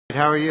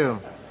How are you?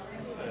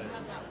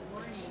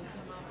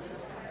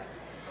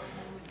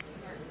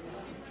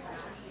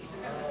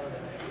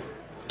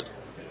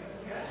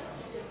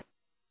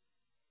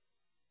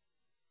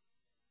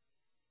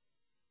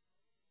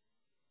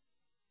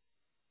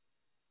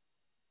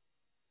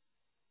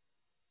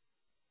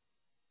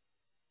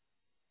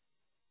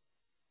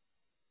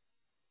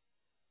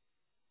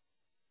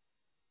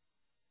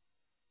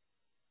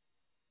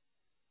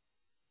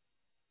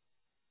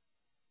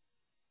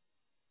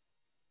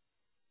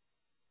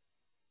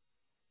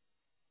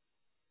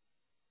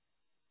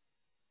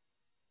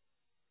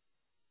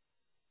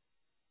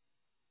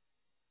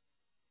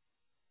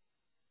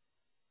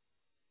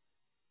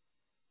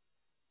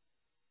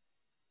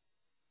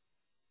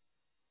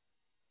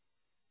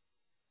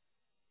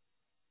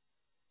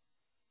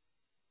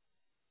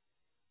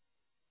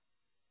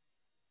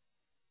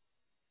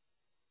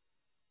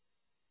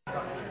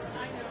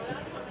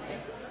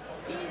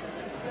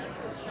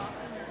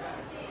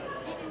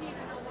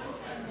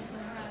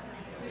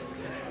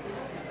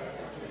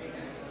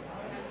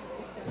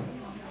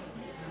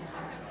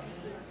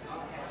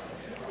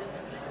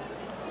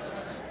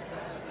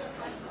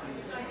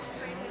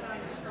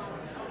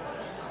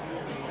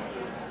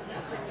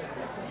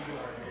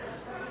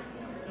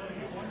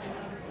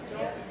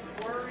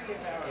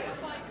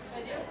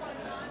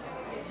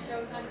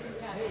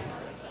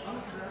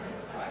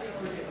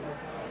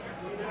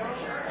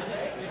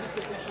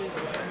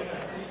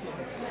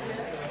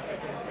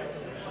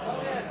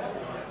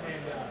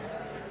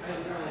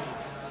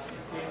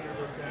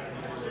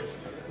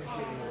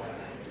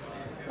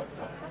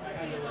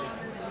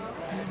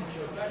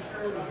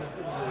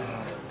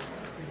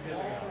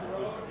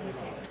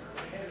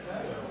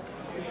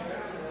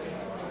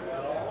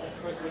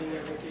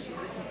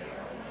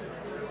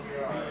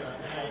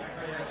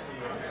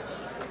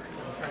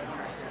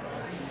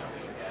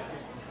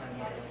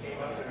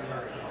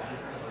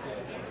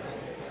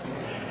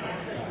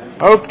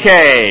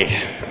 Okay,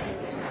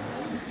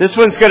 this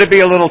one's going to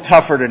be a little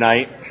tougher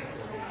tonight.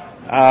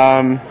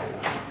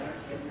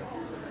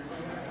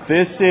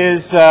 This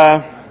is,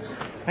 I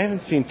haven't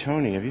seen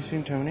Tony. Have you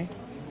seen Tony?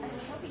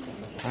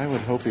 I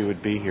would hope he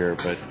would be here,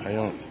 but I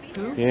don't.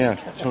 Who? Yeah,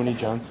 Tony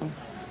Johnson.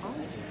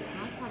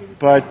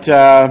 But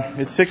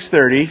it's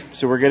 6:30,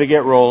 so we're going to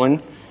get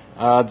rolling.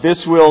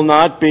 This will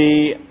not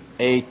be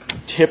a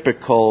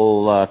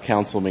typical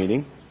council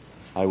meeting,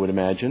 I would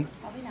imagine.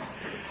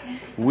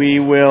 We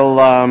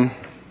will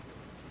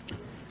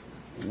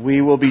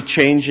be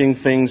changing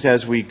things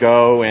as we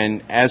go,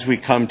 and as we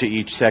come to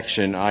each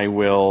section, I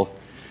will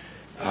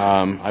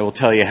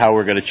tell you how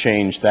we're going to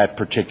change that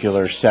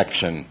particular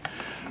section.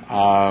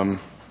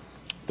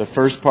 The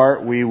first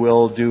part we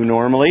will do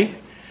normally.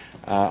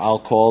 I'll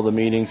call the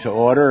meeting to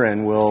order,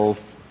 and we'll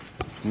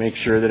make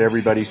sure that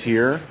everybody's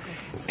here,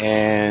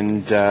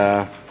 and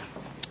then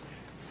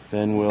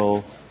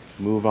we'll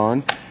move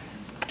on.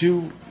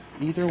 Do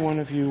either one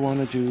of you want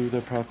to do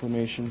the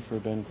proclamation for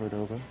Ben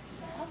Cordova?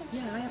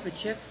 Yeah, I have a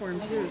check for him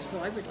too, so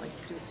I would like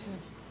to do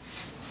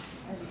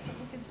it too.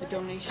 The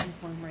donation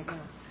form right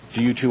now.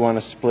 Do you two want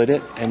to split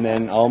it, and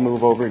then I'll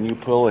move over and you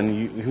pull,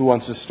 and who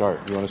wants to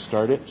start? You want to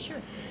start it? Sure.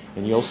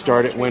 And you'll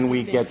start it when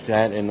we get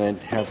that, and then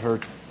have her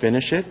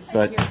finish it.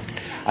 But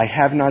I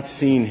have not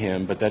seen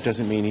him, but that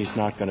doesn't mean he's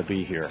not going to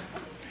be here.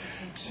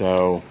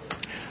 So,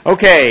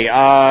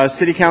 okay,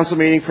 City Council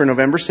meeting for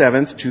November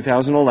 7th,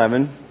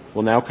 2011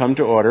 will now come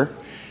to order.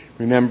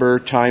 Remember,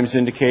 times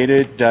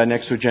indicated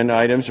next to agenda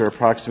items are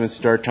approximate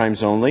start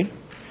times only.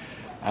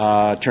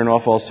 Turn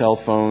off all cell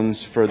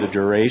phones for the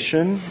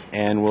duration.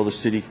 And will the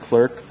city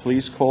clerk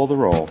please call the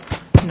roll?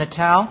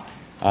 Natal?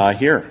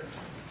 Here.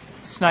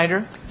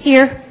 Snyder?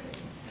 Here.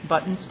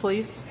 Buttons,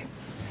 please.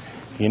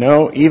 You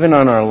know, even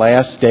on our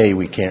last day,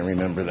 we can't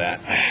remember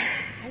that.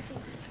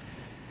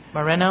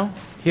 Moreno?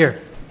 Here.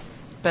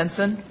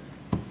 Benson?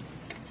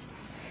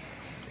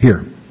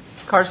 Here.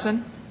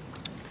 Carson?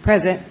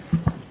 Present.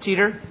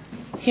 Teeter?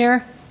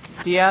 Here.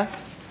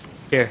 Diaz?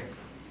 Here.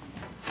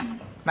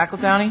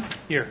 McEldowney?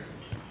 Here.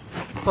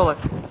 Bullock?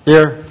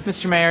 Here.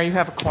 Mr. Mayor, you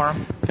have a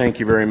quorum. Thank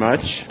you very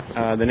much.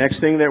 The next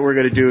thing that we're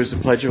going to do is the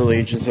Pledge of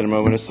Allegiance and a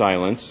moment of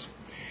silence.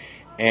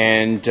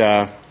 And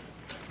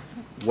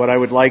what I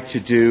would like to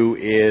do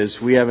is,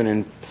 we have an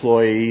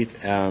employee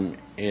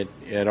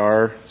at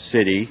our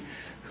city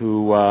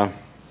who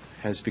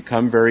has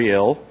become very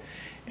ill,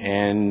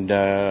 and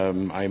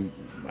I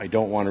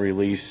don't want to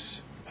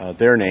release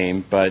their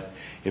name, but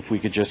if we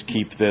could just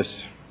keep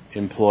this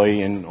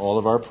employee in all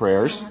of our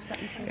prayers.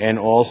 And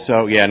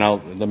also, yeah,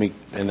 and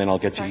then I'll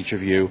get to each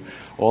of you.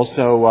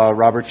 Also,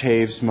 Robert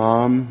Tave's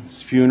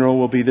mom's funeral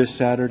will be this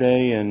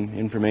Saturday, and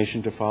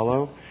information to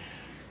follow.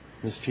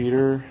 Ms.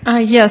 Teeter?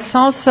 Yes,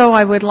 also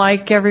I would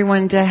like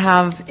everyone to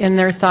have in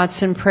their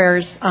thoughts and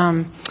prayers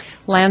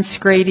Lance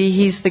Grady.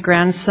 He's the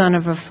grandson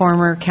of a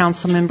former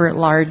council member at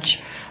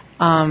large,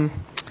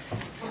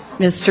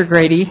 Mr.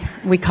 Grady.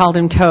 We called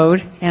him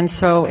Toad. And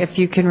so if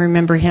you can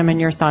remember him in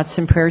your thoughts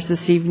and prayers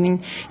this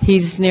evening.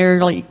 He's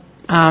nearly,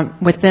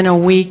 within a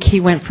week, he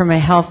went from a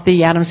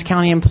healthy Adams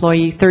County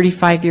employee,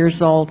 35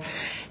 years old,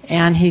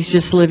 and he's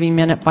just living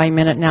minute by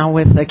minute now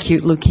with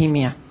acute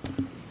leukemia.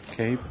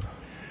 Okay.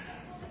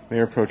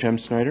 Mayor Pro Tem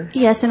Snyder?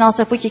 Yes, and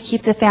also if we could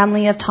keep the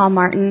family of Tom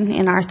Martin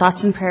in our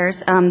thoughts and prayers.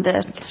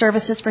 The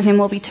services for him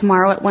will be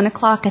tomorrow at 1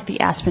 o'clock at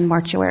the Aspen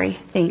Mortuary.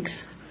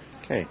 Thanks.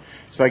 Okay.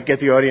 So I can get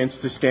the audience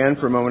to stand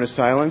for a moment of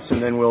silence,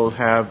 and then we'll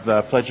have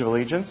the Pledge of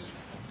Allegiance.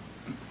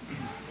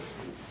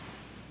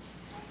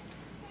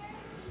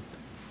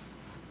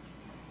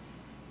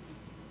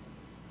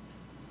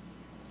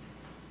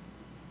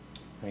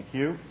 Thank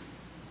you.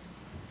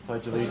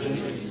 Pledge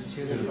allegiance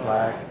to the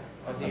flag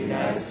of the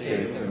United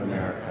States of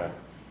America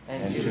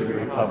and to the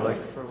republic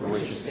for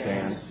which it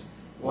stands,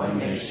 one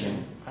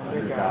nation,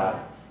 under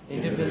God,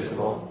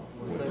 indivisible,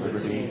 with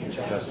liberty and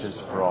justice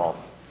for all.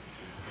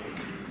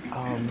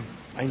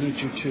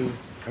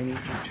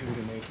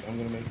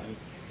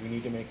 We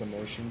need to make a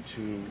motion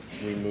to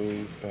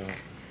remove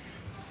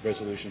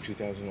Resolution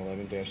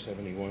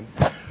 2011-71.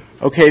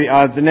 Okay,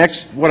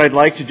 what I'd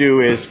like to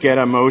do is get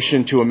a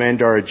motion to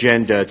amend our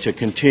agenda to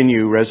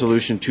continue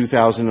Resolution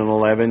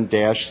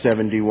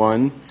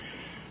 2011-71.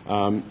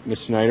 Ms.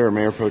 Snyder, or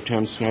Mayor Pro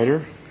Tem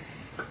Snyder?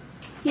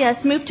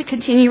 Yes, move to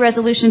continue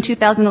Resolution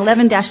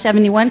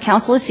 2011-71.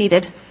 Council is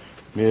seated.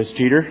 Ms.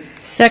 Teeter?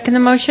 Second the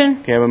motion?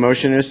 Okay, I have a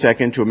motion and a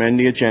second to amend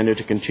the agenda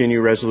to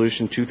continue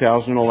Resolution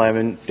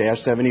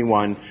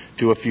 2011-71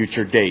 to a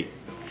future date.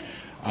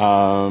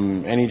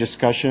 Any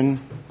discussion?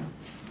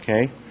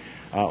 Okay.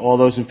 All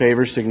those in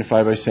favor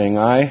signify by saying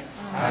aye.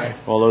 Aye.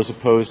 All those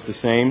opposed, the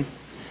same.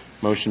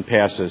 Motion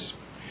passes.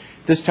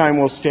 This time,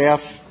 will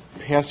staff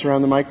pass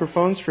around the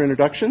microphones for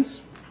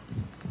introductions?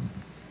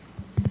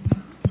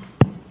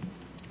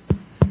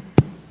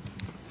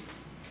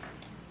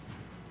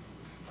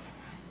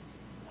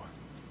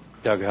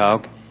 Doug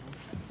Haug.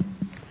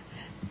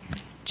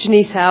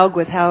 Janice Haug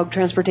with Haug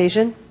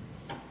Transportation.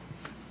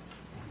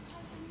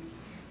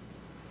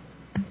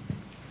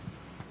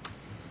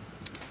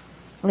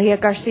 Leah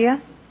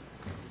Garcia.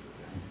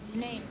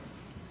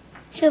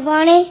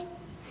 Giovanni.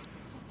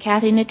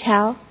 Kathy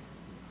Natal.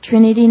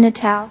 Trinity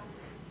Natal.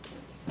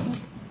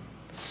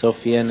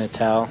 Sophia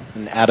Natal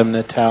and Adam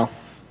Natal.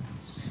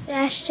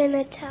 Ashton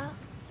Natal.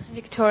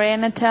 Victoria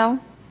Natal.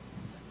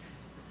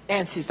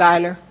 Nancy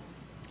Styler.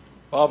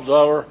 Bob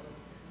Zoller.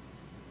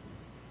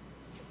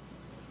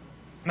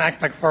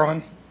 Mac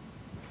McFarland.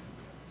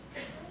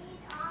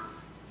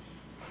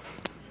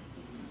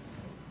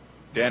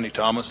 Danny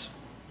Thomas.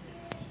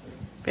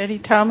 Betty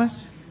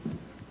Thomas.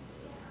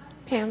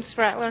 Pam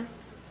Spratler.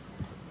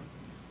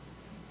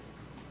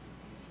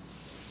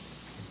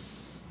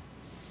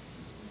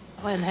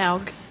 Lynn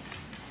Haug.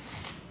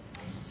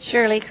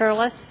 Shirley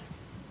Curlis.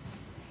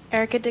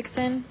 Erica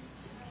Dixon.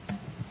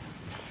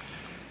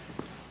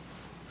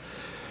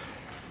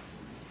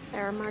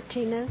 Sarah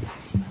Martinez.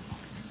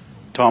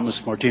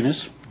 Thomas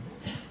Martinez.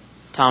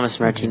 Thomas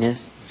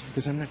Martinez.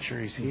 Because I'm not sure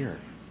he's here.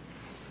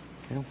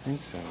 I don't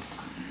think so.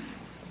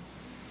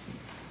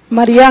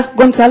 Maria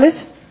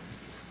Gonzalez.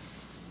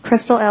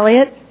 Crystal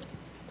Elliott.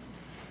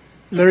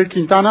 Larry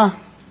Quintana.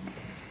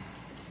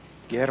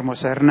 Guillermo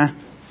Serna.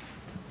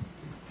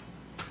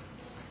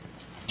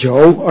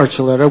 Joe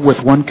Archuleta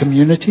with One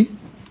Community.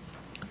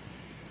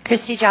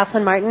 Christy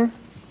Joplin Martin.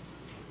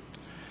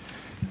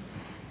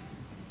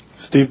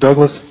 Steve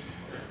Douglas.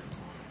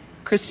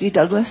 Christy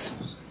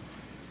Douglas.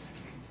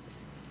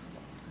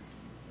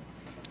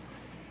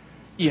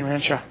 Ian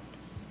Renshaw.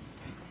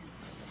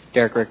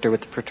 Derek Richter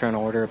with the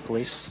Fraternal Order of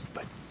Police.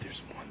 But there's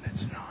one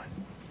that's not.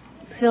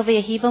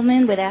 Sylvia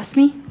Hevelman with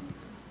ASME.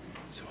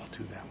 So I'll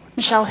do that one.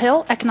 Michelle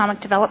Hill,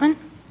 Economic Development.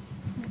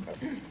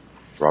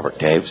 Robert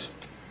Taves.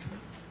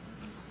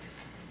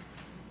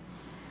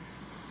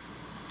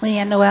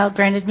 Leanne Noel,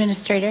 Grant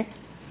Administrator.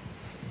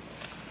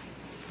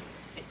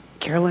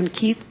 Carolyn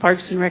Keith,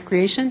 Parks and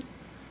Recreation.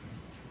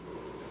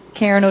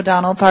 Karen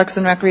O'Donnell, Parks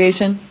and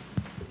Recreation.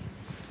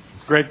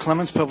 Greg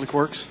Clemens, Public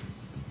Works.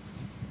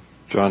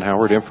 John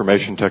Howard,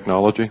 Information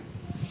Technology.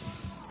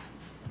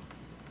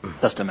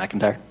 Dustin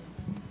McIntyre.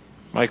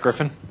 Mike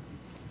Griffin.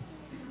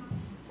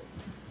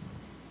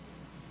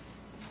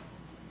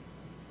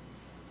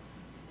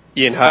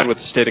 Ian Hyde with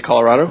the State of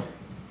Colorado.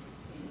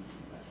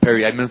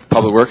 Perry Edmond with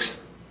Public Works.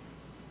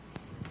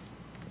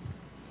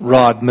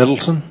 Rod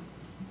Middleton.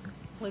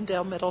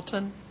 Lindell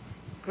Middleton.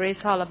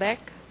 Grace Hollebeck.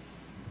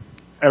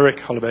 Eric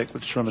Hollebeck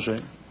with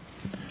Schlumberger.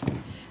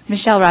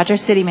 Michelle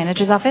Rogers, City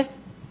Manager's Office.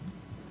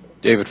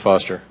 David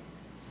Foster.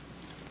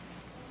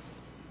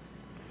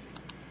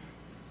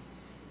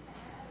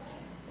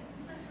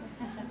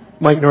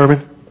 Mike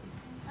Norman.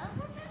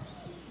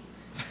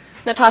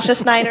 Natasha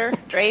Snyder,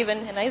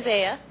 Draven, and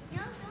Isaiah.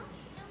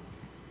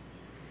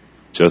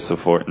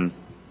 Joseph Horton.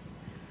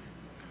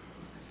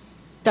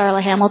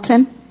 Darla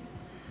Hamilton.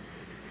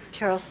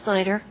 Carol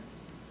Snyder.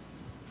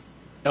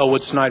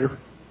 Elwood Snyder.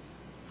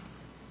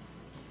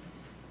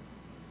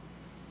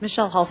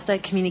 Michelle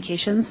Halstead,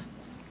 Communications.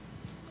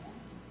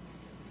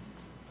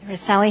 There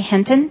is Sally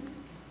Hinton.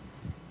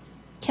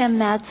 Kim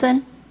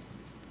Madsen.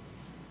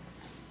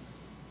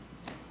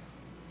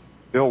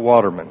 Bill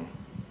Waterman.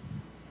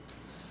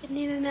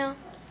 Nina Nell.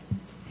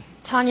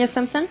 Tanya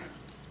Simpson.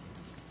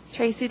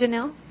 Tracy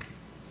Donnell.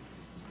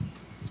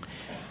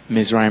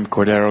 Ms. Ryan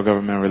Cordero,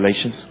 Government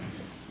Relations.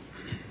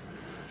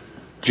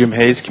 Jim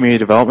Hayes, Community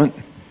Development.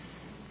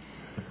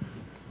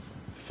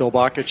 Phil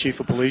Baca, Chief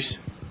of Police.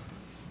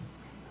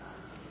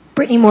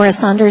 Brittany Morris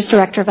Saunders,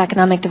 Director of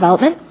Economic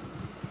Development.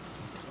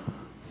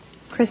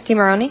 Christy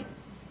Maroney.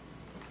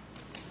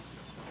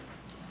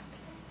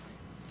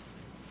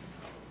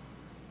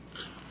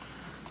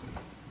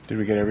 Did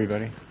we get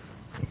everybody?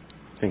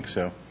 I think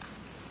so.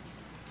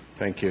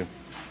 Thank you.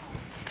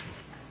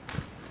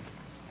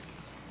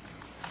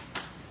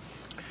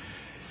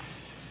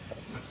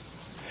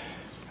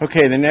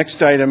 Okay, the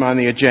next item on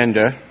the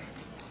agenda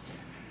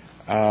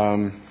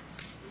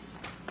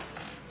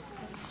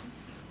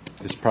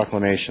is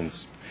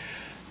proclamations.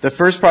 The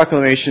first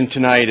proclamation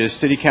tonight is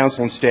City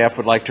Council and staff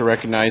would like to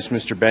recognize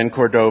Mr. Ben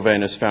Cordova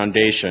and his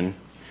foundation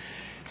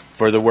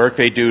for the work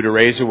they do to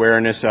raise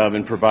awareness of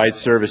and provide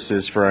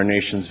services for our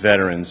nation's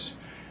veterans.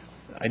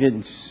 I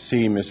didn't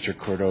see Mr.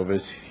 Cordova.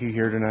 Is he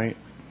here tonight?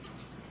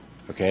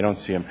 Okay, I don't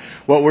see him.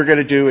 What we're going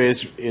to do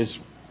is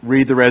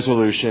read the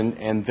resolution,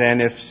 and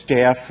then if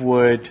staff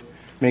would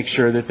make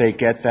sure that they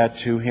get that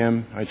to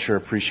him, I'd sure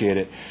appreciate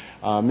it.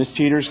 Ms.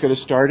 Teeter's going to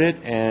start it,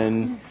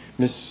 and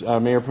Ms.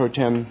 Mayor Pro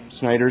Tem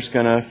Snyder's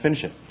going to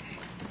finish it.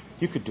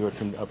 You could do it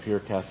from up here,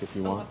 Kath, if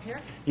you want. Up here?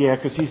 Yeah,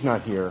 because he's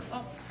not here.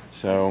 Oh.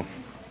 So.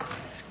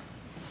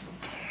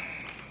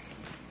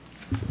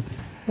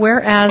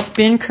 Whereas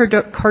Ben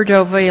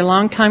Cordova, a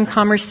longtime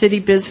Commerce City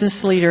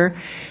business leader,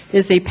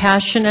 is a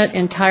passionate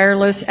and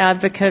tireless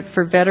advocate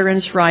for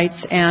veterans'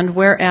 rights, and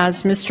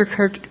whereas Mr.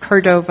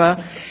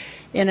 Cordova,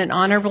 an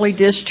honorably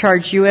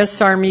discharged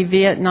U.S. Army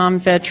Vietnam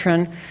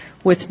veteran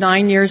with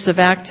 9 years of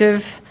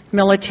active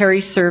military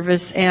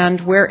service,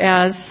 and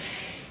whereas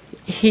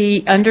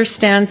he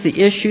understands the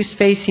issues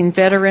facing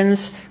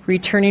veterans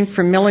returning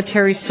from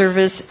military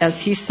service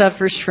as he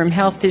suffers from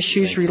health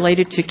issues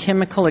related to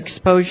chemical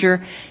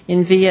exposure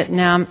in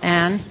Vietnam,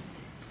 and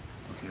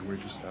Okay,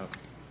 where'd you stop?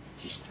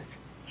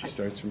 She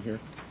starts from here?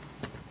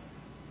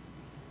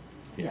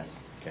 Yes.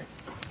 Okay.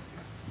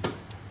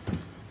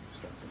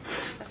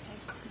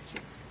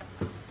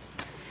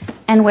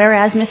 And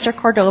whereas Mr.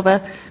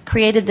 Cordova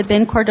created the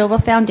Ben Cordova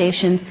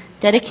Foundation,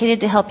 dedicated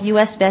to help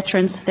U.S.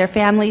 veterans, their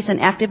families, and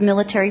active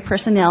military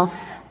personnel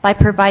by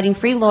providing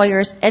free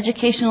lawyers,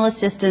 educational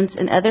assistance,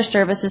 and other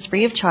services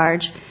free of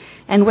charge.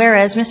 And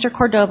whereas Mr.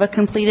 Cordova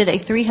completed a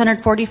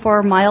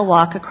 344-mile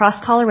walk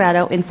across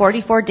Colorado in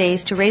 44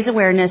 days to raise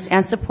awareness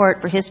and support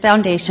for his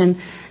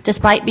foundation,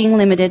 despite being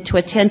limited to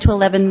a 10 to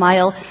 11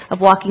 mile of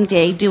walking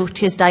day due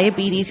to his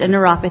diabetes and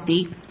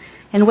neuropathy.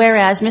 And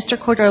whereas Mr.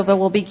 Cordova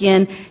will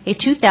begin a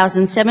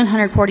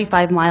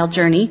 2,745-mile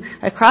journey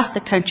across the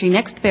country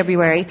next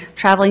February,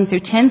 traveling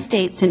through 10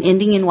 states and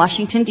ending in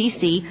Washington,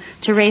 D.C.,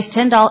 to raise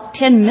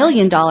 $10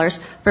 million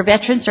for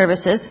veteran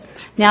services.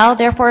 Now,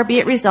 therefore, be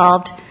it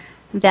resolved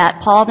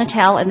that Paul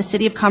Natal and the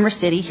City of Commerce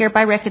City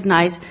hereby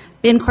recognize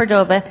Ben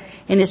Cordova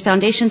in his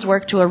foundation's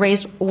work to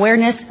raise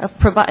awareness of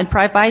and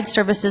provide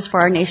services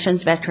for our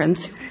nation's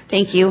veterans.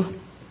 Thank you.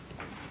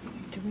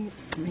 Do we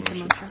make a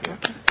motion?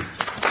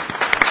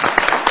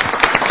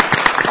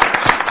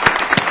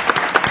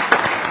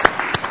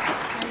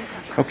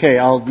 Okay,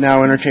 I'll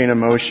now entertain a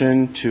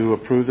motion to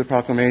approve the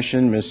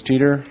proclamation. Ms.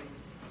 Teeter?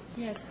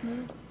 Yes,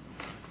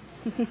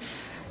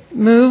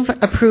 move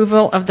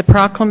approval of the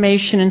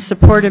proclamation in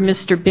support of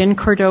Mr. Ben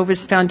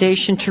Cordova's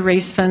foundation to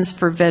raise funds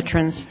for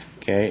veterans.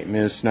 Okay,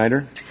 Ms.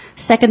 Snyder?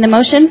 Second the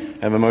motion.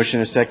 I have a motion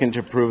and a second to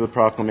approve the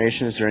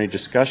proclamation. Is there any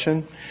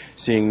discussion?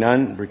 Seeing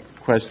none,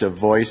 request a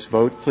voice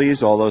vote,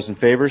 please. All those in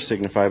favor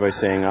signify by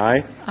saying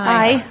aye.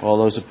 Aye. All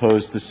those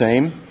opposed, the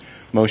same.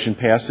 Motion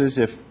passes.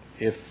 If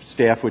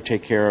staff would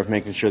take care of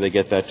making sure they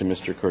get that to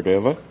Mr.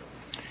 Cordova.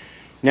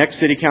 Next,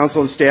 City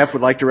Council and staff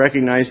would like to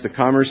recognize the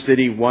Commerce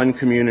City One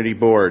Community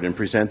Board and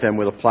present them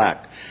with a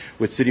plaque.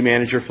 Would City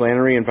Manager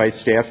Flannery invite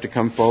staff to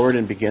come forward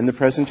and begin the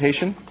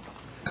presentation?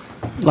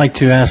 I'd like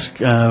to ask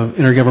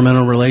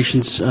Intergovernmental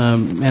Relations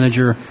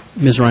Manager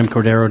Ms. Ryan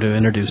Cordero to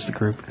introduce the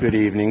group. Good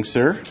evening,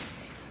 sir.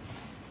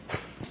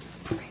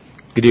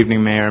 Good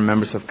evening, Mayor and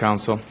members of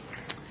Council.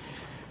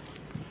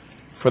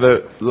 For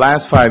the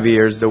last 5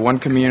 years, the One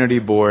Community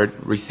Board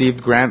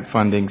received grant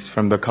fundings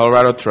from the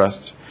Colorado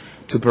Trust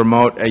to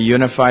promote a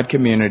unified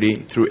community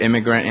through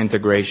immigrant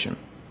integration.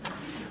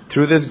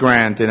 Through this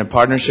grant, in a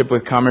partnership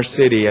with Commerce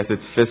City as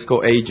its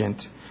fiscal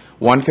agent,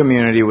 One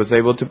Community was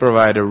able to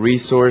provide a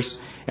resource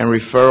and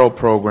referral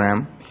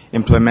program,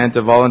 implement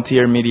a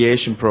volunteer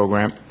mediation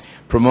program,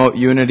 promote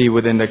unity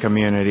within the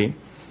community,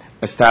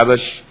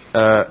 establish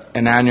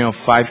an annual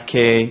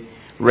 5K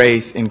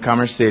race in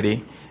Commerce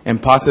City, and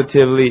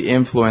positively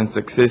influence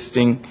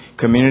existing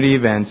community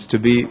events to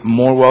be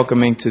more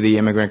welcoming to the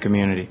immigrant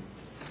community.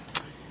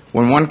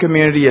 When One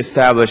Community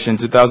established in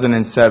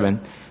 2007,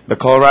 the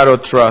Colorado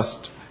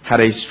Trust had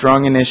a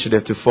strong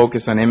initiative to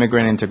focus on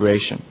immigrant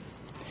integration.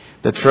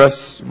 The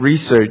Trust's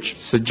research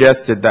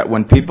suggested that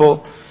when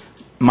people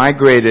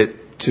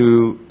migrated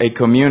to a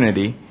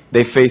community,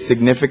 they faced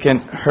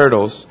significant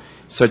hurdles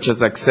such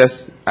as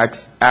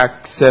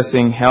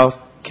accessing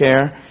health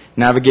care,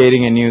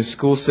 navigating a new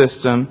school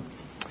system,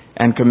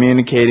 and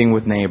communicating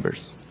with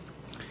neighbors.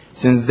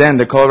 Since then,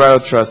 the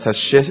Colorado Trust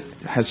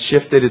has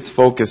shifted its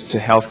focus to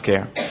health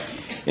care.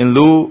 In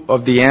lieu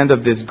of the end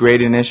of this great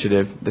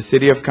initiative, the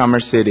City of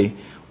Commerce City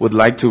would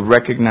like to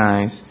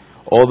recognize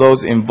all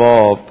those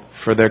involved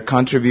for their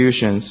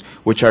contributions,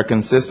 which are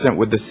consistent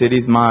with the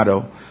city's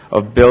motto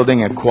of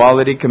building a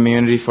quality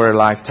community for a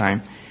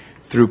lifetime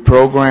through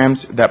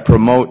programs that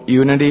promote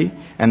unity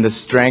and the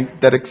strength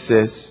that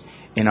exists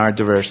in our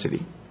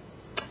diversity.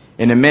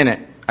 In a minute,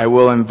 I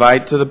will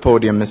invite to the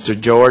podium Mr.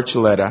 Joe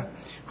Archuleta,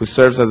 who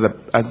serves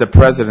as the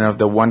president of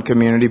the One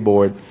Community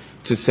Board,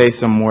 to say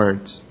some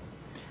words.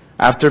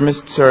 After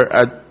Mr.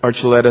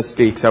 Archuleta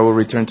speaks, I will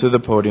return to the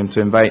podium to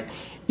invite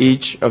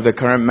each of the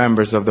current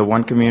members of the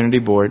One Community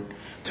Board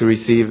to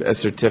receive a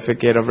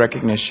certificate of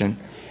recognition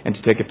and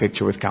to take a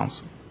picture with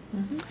council.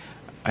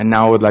 And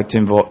now I would like to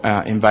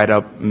invite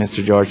up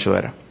Mr. Joe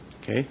Archuleta.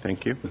 Okay,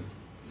 thank you.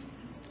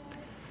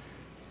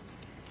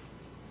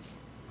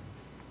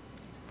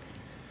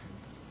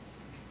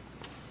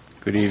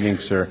 Good evening,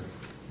 sir.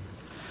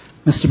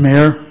 Mr.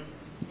 Mayor,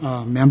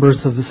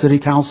 members of the City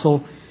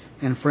Council,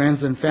 and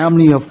friends and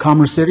family of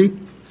Commerce City.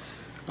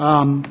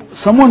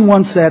 Someone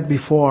once said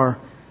before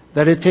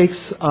that it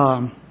takes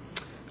an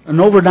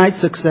overnight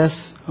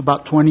success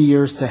about 20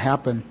 years to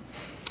happen.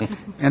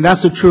 And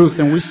that's the truth.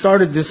 And we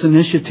started this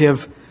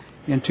initiative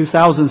in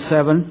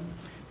 2007.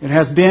 It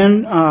has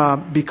been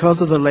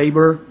because of the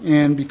labor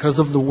and because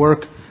of the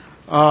work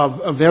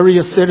of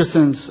various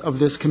citizens of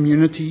this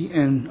community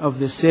and of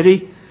this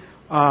city.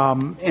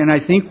 And I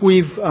think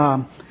we've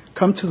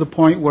come to the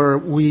point where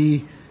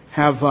we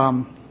have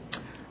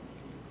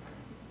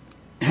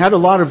had a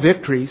lot of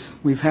victories.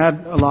 We've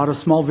had a lot of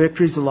small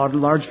victories, a lot of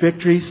large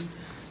victories.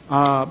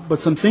 But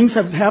some things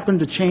have happened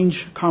to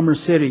change Commerce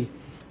City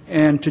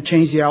and to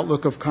change the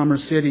outlook of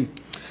Commerce City.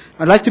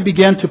 I'd like to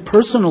begin to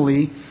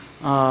personally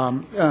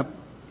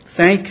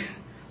thank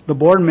the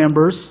board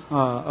members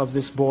of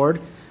this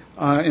board.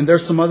 And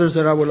there's some others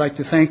that I would like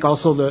to thank,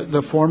 also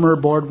the former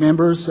board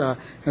members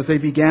as they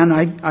began.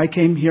 I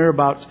came here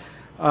about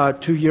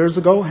 2 years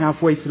ago,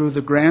 halfway through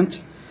the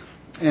grant,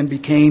 and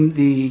became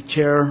the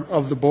chair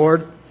of the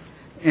board.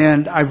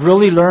 And I've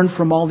really learned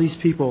from all these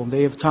people.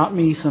 They have taught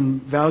me some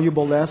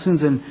valuable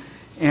lessons, and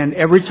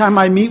every time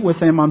I meet with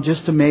them, I'm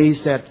just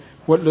amazed at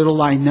what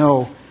little I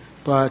know,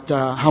 but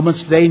how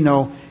much they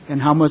know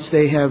and how much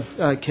they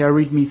have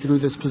carried me through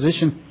this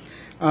position.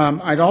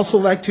 I'd also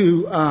like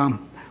to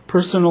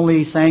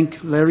personally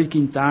thank Larry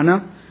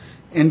Quintana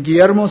and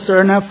Guillermo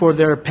Serna for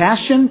their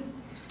passion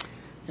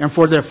and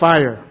for their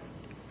fire.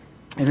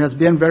 It has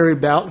been very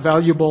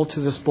valuable to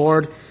this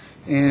board,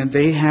 and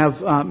they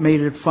have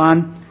made it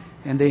fun,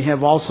 and they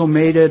have also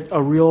made it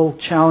a real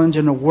challenge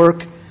and a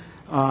work,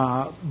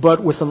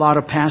 but with a lot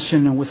of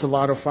passion and with a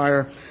lot of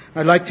fire.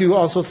 I'd like to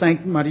also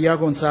thank Maria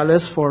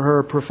Gonzalez for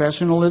her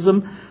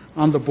professionalism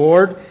on the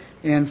board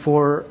and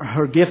for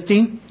her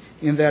gifting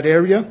in that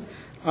area.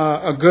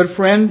 A good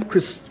friend,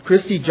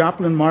 Christy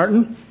Joplin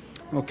Martin,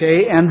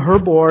 okay, and her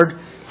board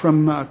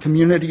from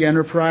Community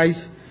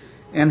Enterprise,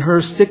 and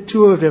her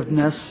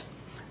stick-to-itiveness,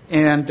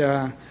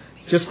 and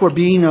just for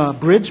being a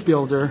bridge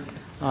builder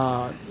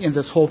in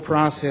this whole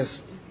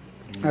process.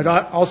 I'd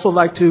also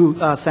like to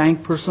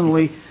thank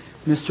personally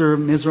Mr.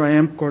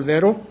 Mizraim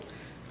Cordero,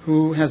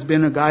 who has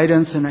been a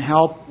guidance and a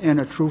help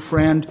and a true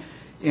friend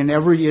in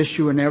every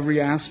issue and every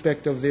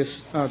aspect of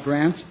this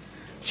grant.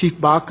 Chief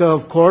Baca,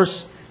 of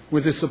course,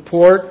 with his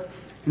support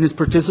and his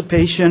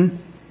participation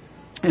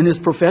and his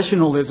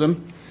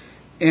professionalism.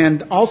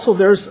 And also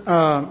there's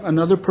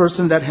another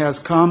person that has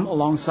come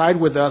alongside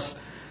with us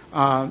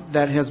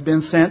that has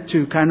been sent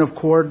to kind of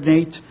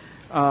coordinate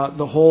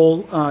the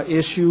whole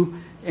issue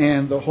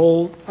and the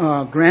whole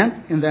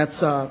grant, and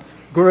that's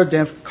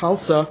Gurudev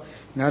Khalsa.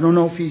 And I don't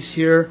know if he's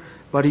here,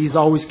 but he's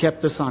always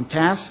kept us on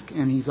task,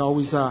 and he's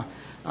always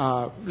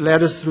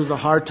led us through the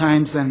hard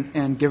times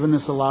and given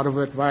us a lot of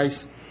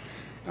advice.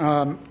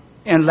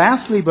 And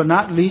lastly, but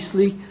not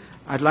leastly,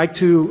 I'd like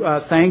to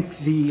thank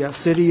the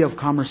City of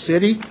Commerce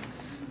City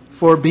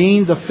for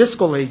being the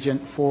fiscal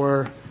agent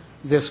for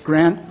this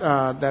grant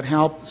that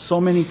helped so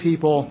many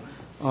people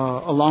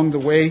along the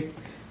way,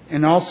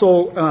 and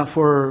also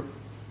for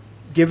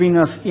giving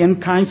us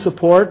in-kind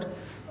support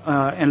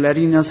and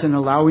letting us and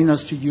allowing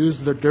us to use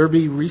the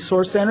Derby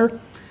Resource Center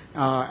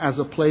as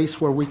a place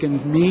where we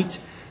can meet,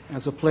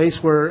 as a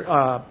place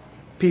where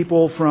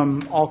people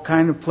from all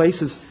kinds of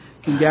places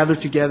can gather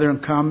together and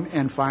come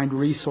and find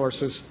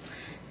resources,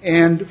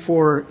 and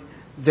for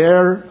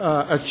their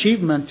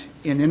achievement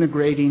in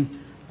integrating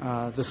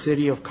the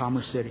City of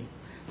Commerce City.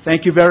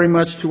 Thank you very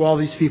much to all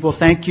these people.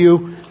 Thank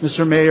you,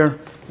 Mr. Mayor,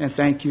 and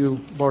thank you,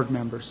 board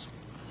members.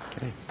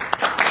 Okay.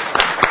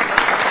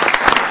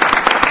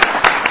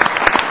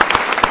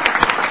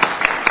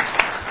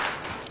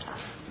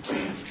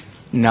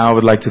 Now I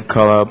would like to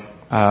call up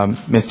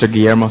Mr.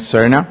 Guillermo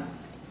Serna.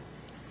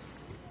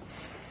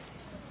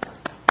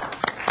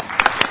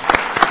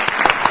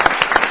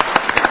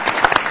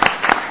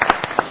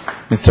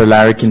 Mr.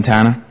 Larry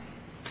Quintana.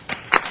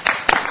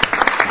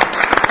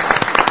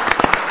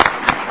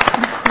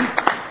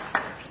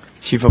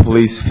 Chief of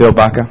Police Phil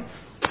Baca.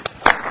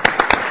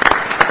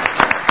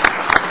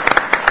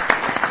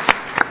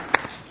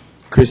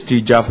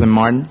 Christy Jocelyn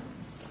Martin.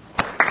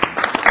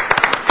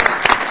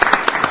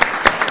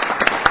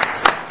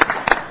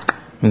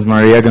 Ms.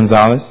 Maria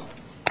Gonzalez.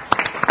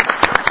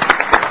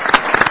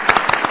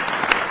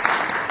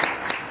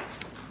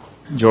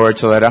 George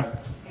Solera.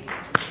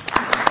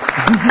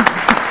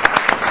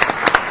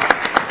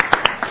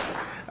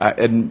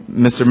 And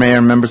Mr. Mayor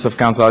and members of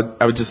council,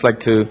 I would just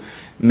like to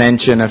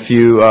mention a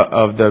few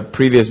of the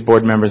previous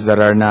board members that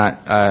are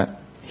not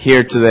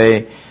here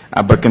today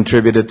but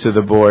contributed to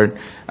the board.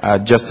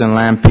 Justin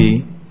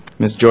Lampe,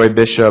 Ms. Joy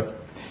Bishop,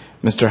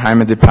 Mr.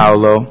 Jaime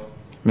DePaulo,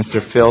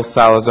 Mr. Phil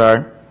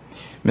Salazar,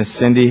 Ms.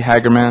 Cindy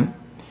Hagerman,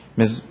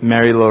 Ms.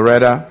 Mary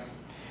Loretta,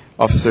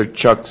 Officer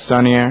Chuck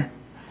Sonier,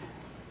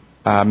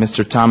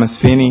 Mr. Thomas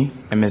Finney,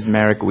 and Ms.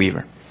 Merrick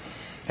Weaver.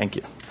 Thank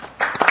you.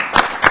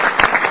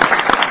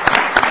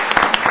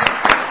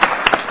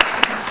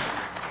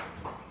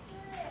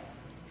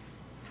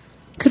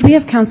 Could we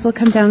have council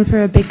come down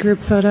for a big group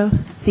photo?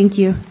 Thank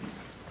you.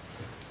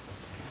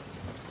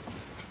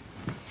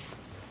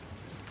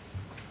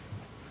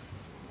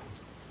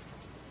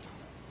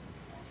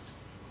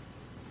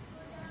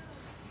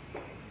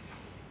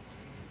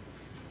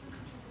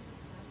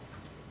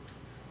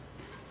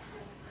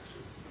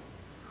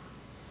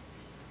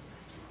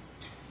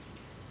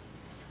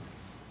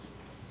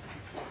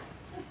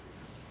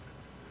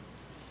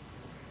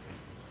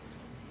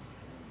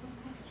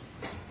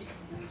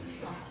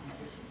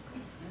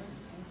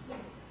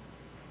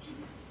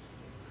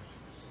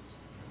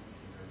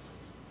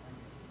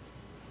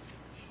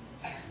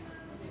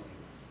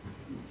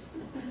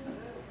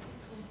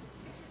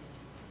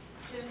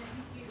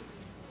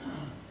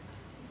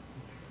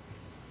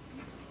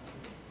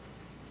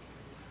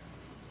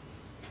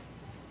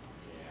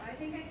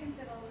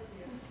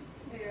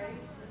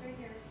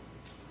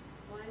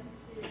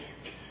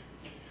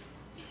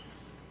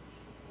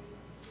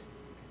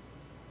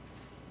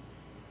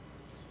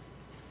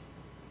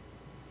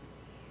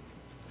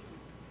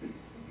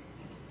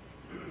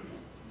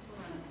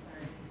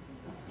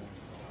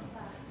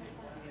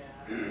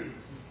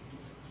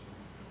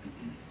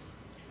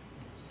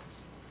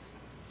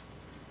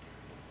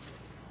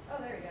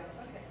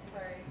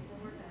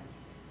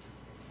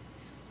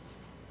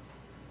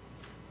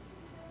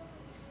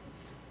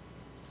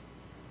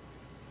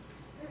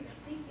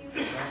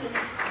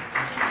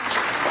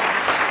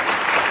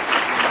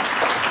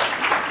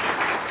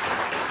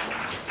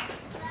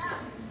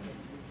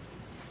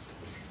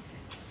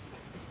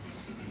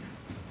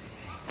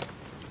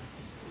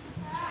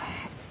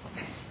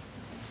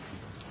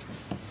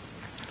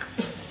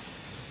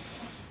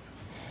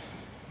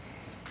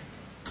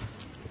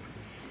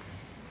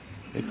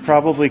 It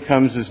probably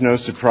comes as no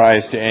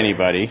surprise to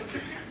anybody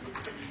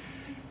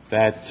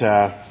that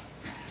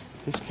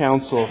this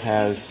council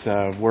has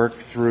worked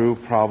through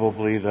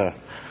probably the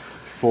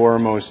 4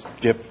 most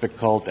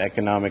difficult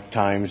economic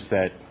times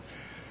that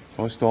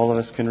most all of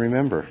us can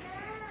remember,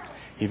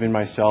 even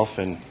myself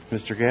and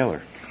Mr.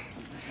 Gaylor.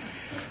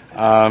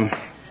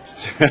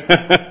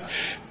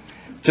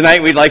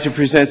 Tonight we'd like to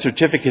present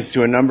certificates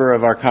to a number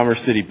of our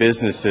Commerce City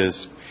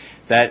businesses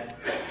that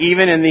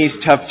even in these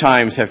tough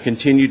times have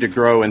continued to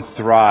grow and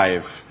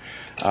thrive,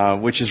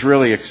 which is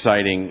really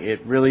exciting.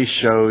 It really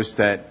shows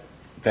that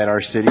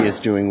our city is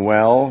doing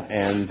well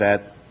and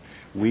that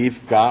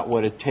we've got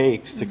what it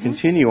takes to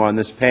continue on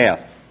this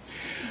path.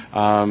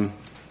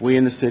 We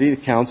in the city,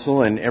 the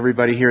council, and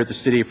everybody here at the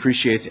city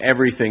appreciates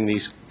everything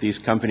these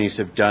companies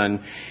have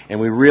done, and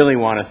we really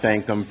want to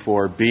thank them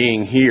for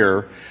being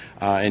here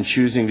and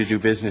choosing to do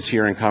business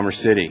here in Commerce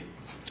City.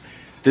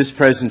 This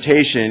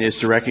presentation is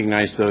to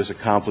recognize those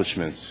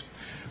accomplishments.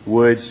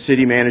 Would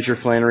City Manager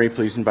Flannery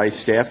please invite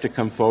staff to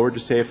come forward to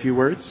say a few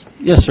words?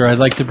 Yes, sir. I'd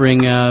like to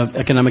bring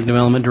Economic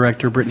Development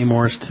Director Brittany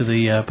Morris to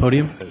the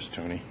podium. There's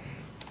Tony.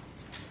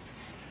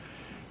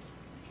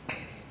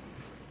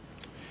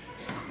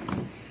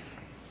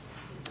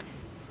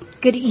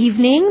 Good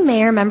evening,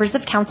 Mayor, members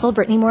of Council.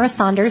 Brittany Morris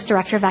Saunders,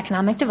 Director of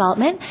Economic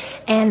Development,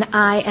 and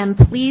I am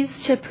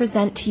pleased to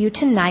present to you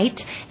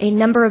tonight a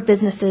number of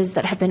businesses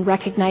that have been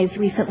recognized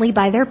recently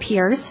by their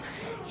peers.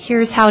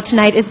 Here's how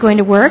tonight is going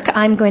to work.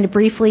 I'm going to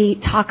briefly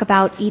talk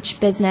about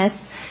each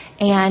business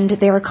and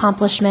their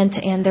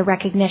accomplishment and their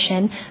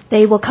recognition.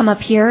 They will come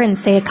up here and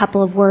say a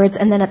couple of words,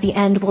 and then at the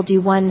end we'll do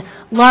one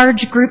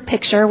large group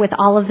picture with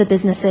all of the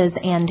businesses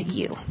and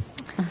you.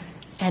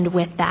 And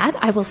with that,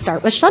 I will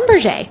start with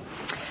Schlumberger.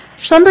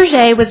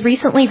 Schlumberger was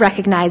recently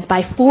recognized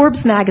by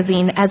Forbes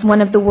magazine as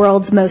one of the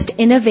world's most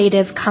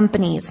innovative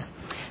companies.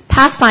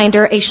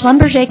 Pathfinder, a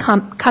Schlumberger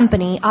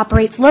company,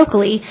 operates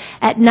locally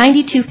at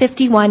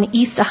 9251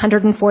 East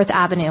 104th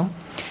Avenue.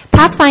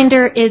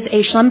 Pathfinder is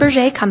a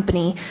Schlumberger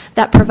company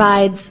that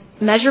provides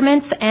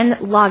measurements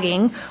and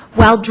logging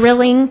while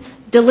drilling,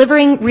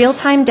 delivering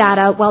real-time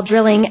data while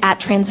drilling at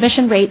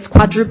transmission rates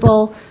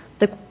quadruple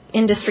the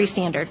industry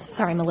standard.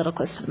 Sorry, I'm a little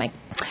close to the mic.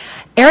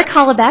 Eric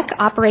Hollebeck,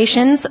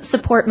 Operations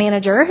Support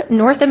Manager,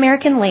 North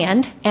American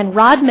Land, and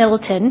Rod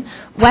Middleton,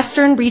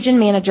 Western Region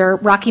Manager,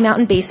 Rocky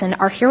Mountain Basin,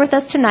 are here with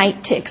us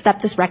tonight to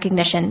accept this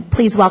recognition.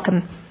 Please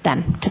welcome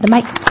them to the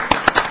mic.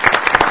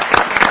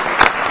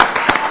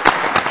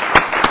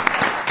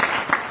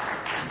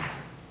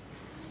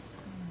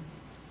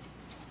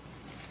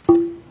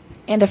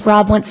 And if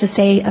Rob wants to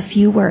say a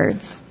few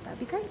words, that'd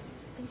be great.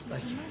 Thank you so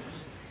much.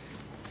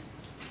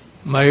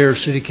 Mayor,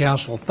 City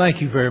Council, thank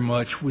you very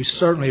much. We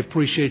certainly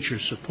appreciate your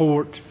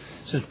support.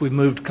 Since we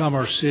moved to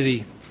Commerce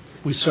City,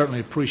 we certainly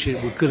appreciate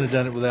it. We couldn't have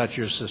done it without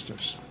your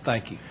assistance.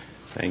 Thank you.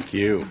 Thank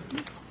you.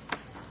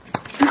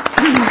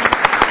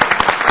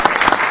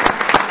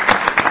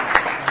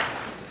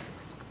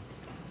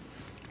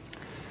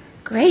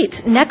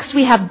 Great. Next,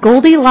 we have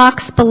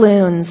Goldilocks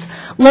Balloons.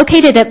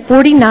 Located at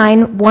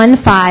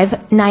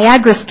 4915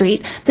 Niagara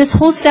Street, this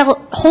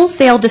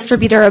wholesale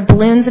distributor of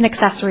balloons and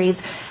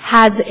accessories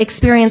has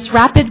experienced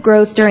rapid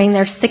growth during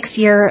their 6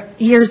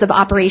 years of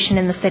operation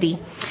in the city.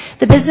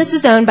 The business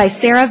is owned by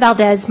Sarah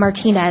Valdez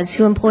Martinez,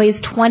 who employs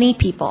 20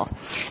 people.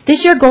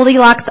 This year,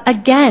 Goldilocks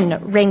again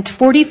ranked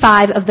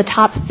 45 of the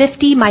top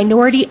 50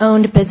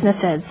 minority-owned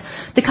businesses.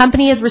 The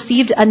company has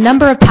received a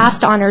number of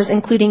past honors,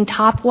 including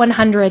top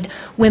 100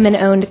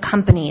 women-owned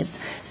companies.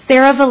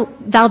 Sarah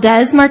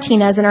Valdez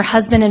Martinez and her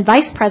husband and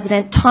vice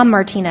president, Tom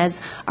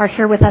Martinez, are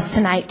here with us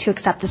tonight to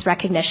accept this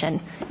recognition.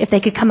 If they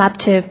could come up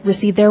to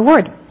receive their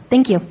award.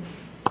 Thank you.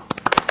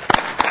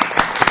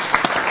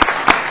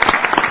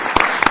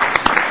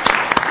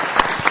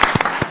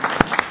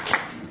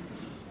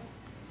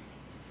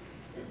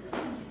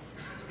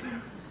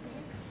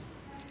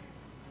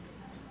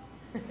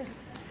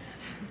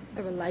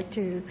 I would like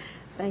to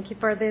thank you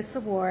for this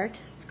award.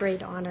 It's a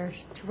great honor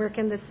to work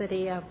in the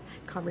city of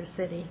Commerce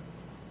City.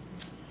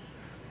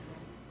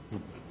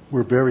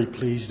 We're very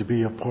pleased to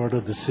be a part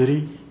of the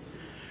city.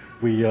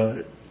 We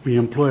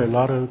employ a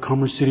lot of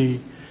Commerce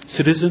City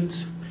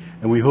citizens,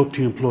 and we hope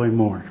to employ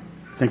more.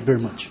 Thank you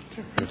very much.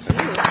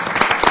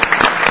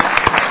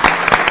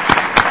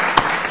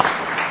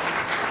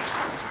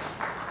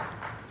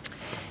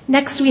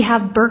 Next, we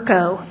have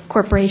Burco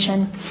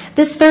Corporation.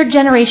 This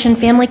third-generation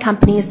family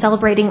company is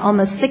celebrating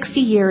almost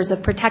 60 years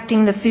of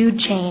protecting the food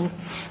chain.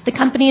 The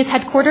company is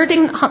headquartered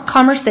in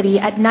Commerce City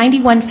at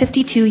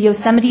 9152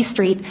 Yosemite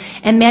Street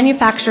and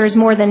manufactures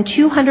more than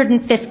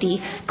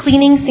 250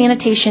 cleaning,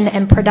 sanitation,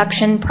 and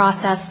production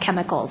process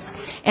chemicals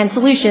and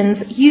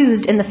solutions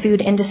used in the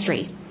food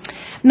industry.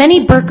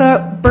 Many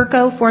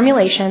Burco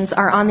formulations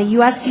are on the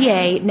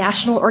USDA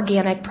National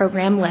Organic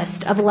Program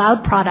list of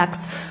allowed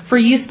products for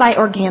use by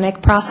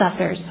organic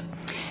processors.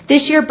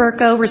 This year,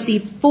 Burco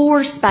received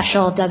 4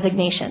 special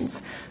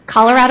designations: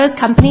 Colorado's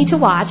Company to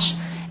Watch,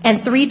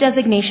 and 3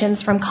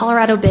 designations from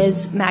Colorado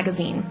Biz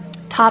Magazine: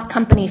 Top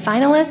Company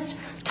Finalist,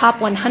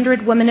 Top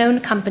 100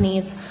 Women-Owned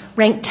Companies,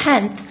 ranked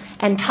 10th,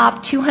 and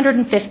Top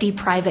 250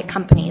 Private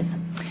Companies.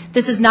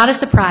 This is not a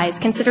surprise,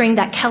 considering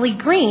that Kelly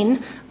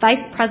Green,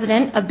 Vice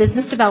President of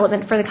Business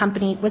Development for the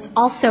company, was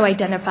also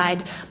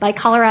identified by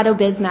Colorado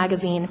Biz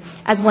Magazine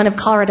as one of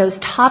Colorado's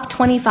top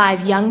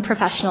 25 young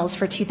professionals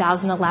for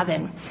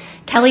 2011.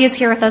 Kelly is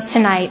here with us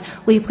tonight.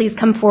 Will you please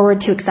come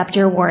forward to accept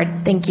your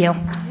award? Thank you.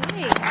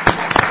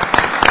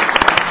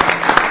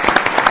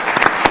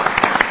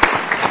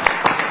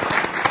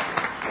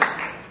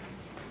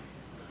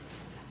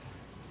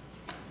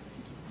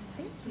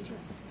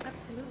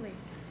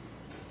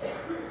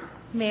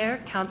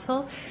 Mayor,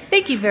 Council,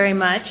 thank you very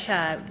much.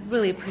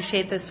 Really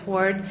appreciate this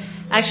award.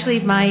 Actually,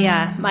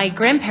 my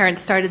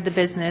grandparents started the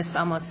business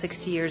almost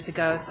 60 years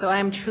ago, so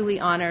I'm truly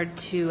honored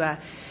to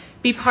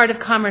be part of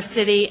Commerce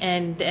City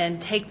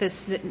and take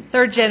this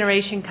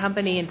third-generation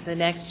company into the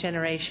next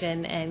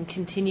generation and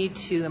continue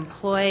to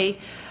employ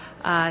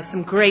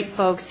some great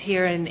folks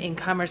here in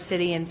Commerce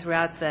City and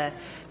throughout the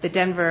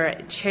Denver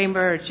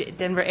Chamber,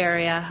 Denver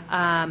area.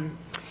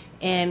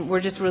 And we're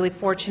just really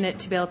fortunate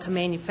to be able to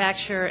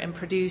manufacture and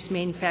produce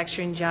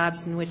manufacturing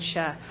jobs in which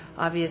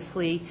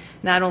obviously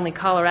not only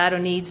Colorado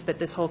needs, but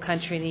this whole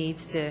country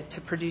needs to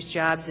produce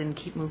jobs and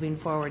keep moving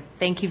forward.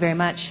 Thank you very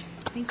much.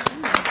 Thank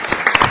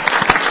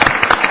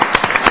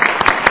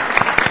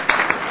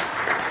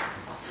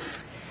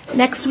you.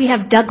 Next, we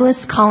have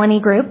Douglas Colony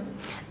Group.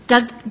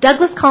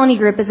 Douglas Colony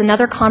Group is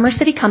another Commerce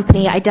City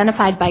company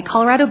identified by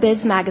Colorado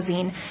Biz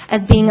Magazine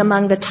as being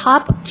among the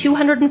top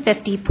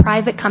 250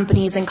 private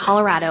companies in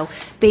Colorado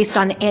based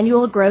on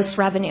annual gross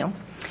revenue.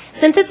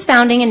 Since its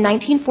founding in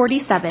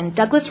 1947,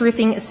 Douglas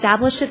Roofing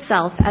established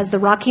itself as the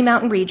Rocky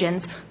Mountain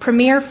region's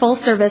premier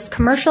full-service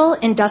commercial,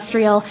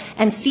 industrial,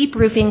 and steep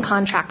roofing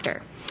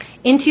contractor.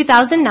 In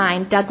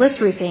 2009,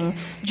 Douglas Roofing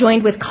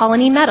joined with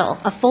Colony Metal,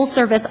 a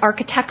full-service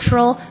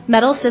architectural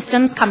metal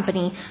systems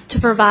company, to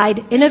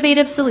provide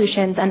innovative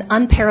solutions and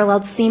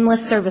unparalleled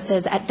seamless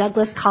services at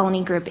Douglas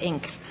Colony Group,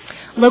 Inc.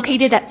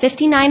 Located at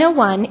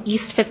 5901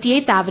 East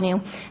 58th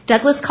Avenue,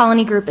 Douglas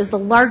Colony Group is the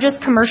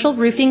largest commercial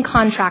roofing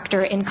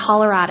contractor in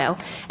Colorado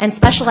and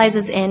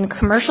specializes in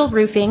commercial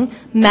roofing,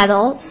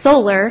 metal,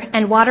 solar,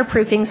 and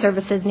waterproofing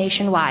services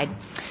nationwide.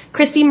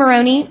 Christy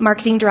Maroney,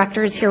 Marketing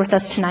Director, is here with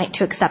us tonight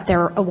to accept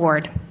their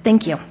award.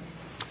 Thank you.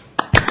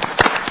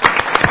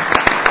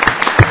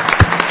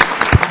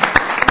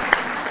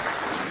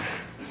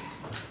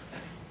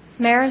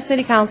 Mayor,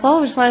 City Council,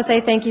 we just want to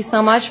say thank you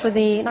so much for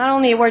not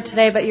only the award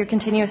today, but your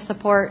continuous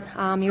support.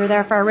 You were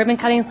there for our ribbon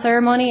cutting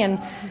ceremony and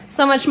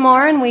so much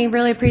more, and we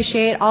really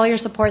appreciate all your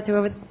support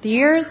through the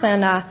years.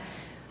 And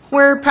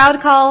we're proud to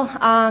call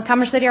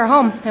Commerce City our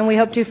home, and we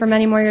hope to for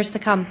many more years to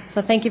come.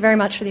 So thank you very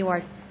much for the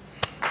award.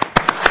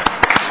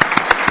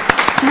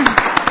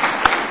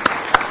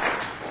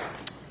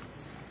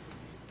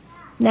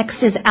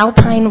 Next is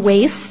Alpine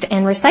Waste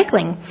and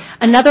Recycling,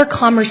 another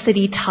Commerce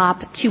City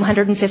top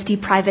 250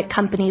 private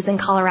companies in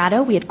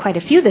Colorado. We had quite a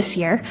few this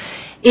year.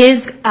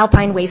 Is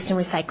Alpine Waste and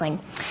Recycling.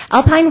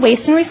 Alpine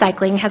Waste and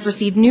Recycling has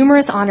received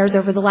numerous honors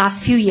over the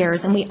last few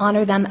years, and we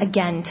honor them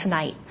again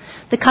tonight.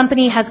 The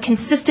company has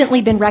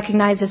consistently been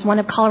recognized as one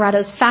of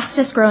Colorado's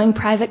fastest growing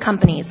private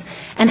companies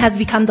and has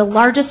become the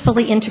largest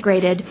fully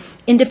integrated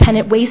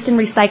independent waste and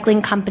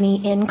recycling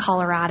company in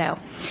Colorado.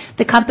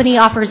 The company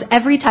offers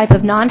every type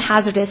of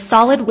non-hazardous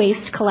solid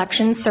waste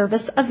collection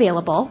service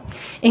available,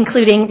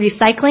 including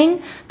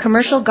recycling,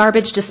 commercial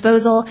garbage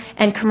disposal,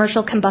 and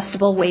commercial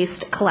combustible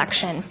waste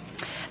collection.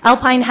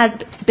 Alpine has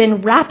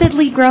been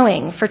rapidly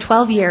growing for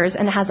 12 years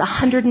and has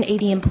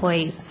 180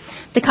 employees.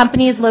 The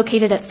company is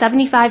located at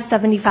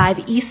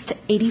 7575 East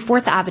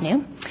 84th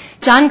Avenue.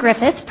 John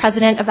Griffith,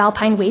 president of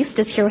Alpine Waste,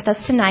 is here with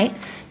us tonight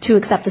to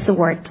accept this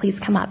award. Please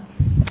come up.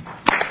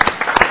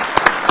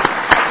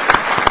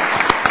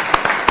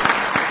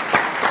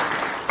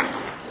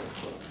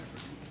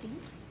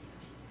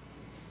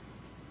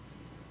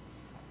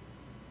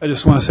 I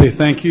just want to say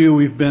thank you.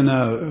 We've been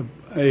a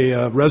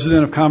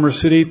resident of Commerce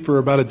City for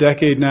about a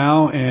decade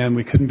now, and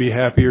we couldn't be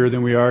happier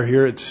than we are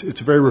here. It's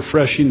very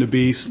refreshing to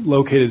be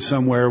located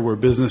somewhere where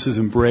business is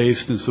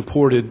embraced and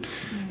supported,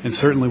 and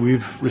certainly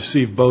we've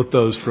received both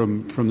those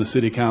from the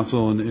City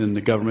Council and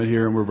the government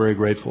here, and we're very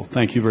grateful.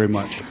 Thank you very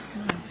much.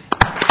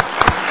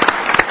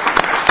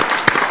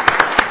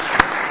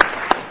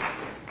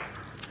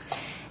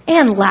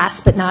 And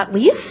last but not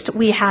least,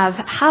 we have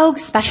Haug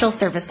Special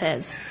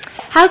Services.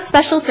 Haug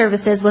Special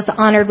Services was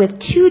honored with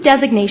 2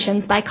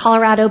 designations by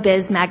Colorado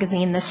Biz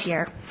Magazine this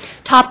year,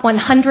 Top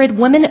 100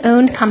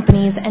 Women-Owned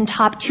Companies and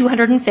Top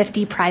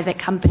 250 Private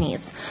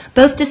Companies.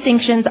 Both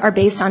distinctions are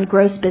based on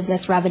gross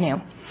business revenue.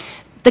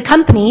 The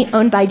company,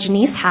 owned by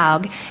Janice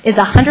Haug, is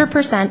a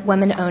 100%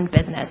 women-owned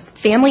business,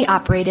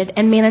 family-operated,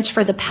 and managed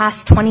for the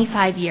past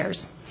 25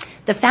 years.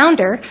 The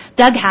founder,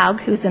 Doug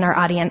Haug, who's in our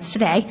audience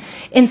today,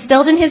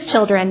 instilled in his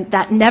children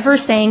that never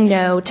saying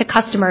no to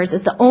customers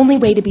is the only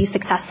way to be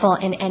successful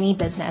in any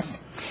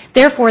business.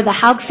 Therefore, the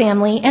Haug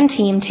family and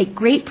team take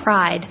great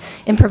pride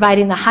in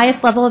providing the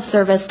highest level of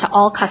service to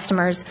all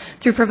customers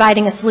through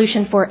providing a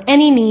solution for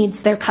any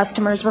needs their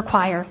customers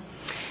require.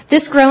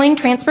 This growing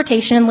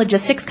transportation and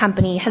logistics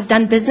company has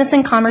done business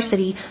in Commerce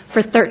City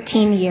for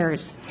 13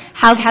 years.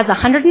 Haug has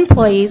 100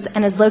 employees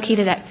and is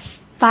located at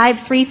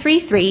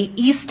 5333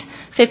 East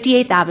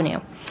 58th Avenue.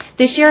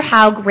 This year,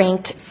 Haug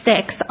ranked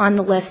 6 on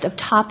the list of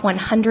top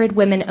 100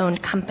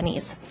 women-owned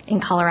companies in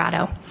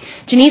Colorado.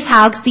 Janice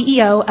Haug,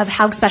 CEO of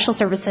Haug Special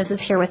Services,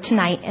 is here with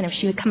tonight, and if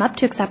she would come up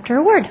to accept her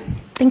award.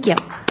 Thank you.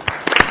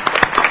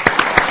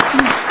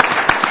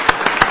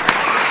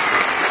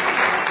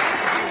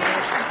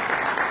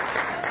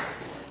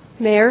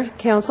 Mayor,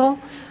 Council,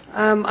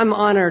 I'm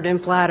honored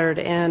and flattered,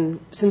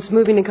 and since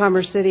moving to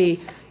Commerce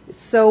City, it's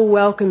so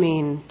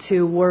welcoming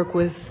to work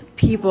with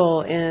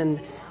people in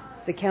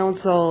the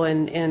council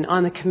and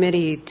on the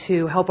committee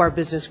to help our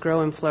business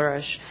grow and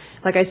flourish.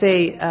 Like I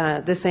say,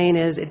 the saying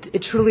is,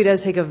 it truly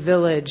does take a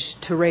village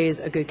to raise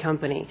a good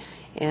company,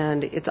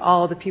 and it's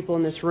all the people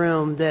in this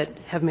room that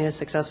have made us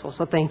successful,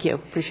 so thank you.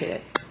 Appreciate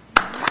it.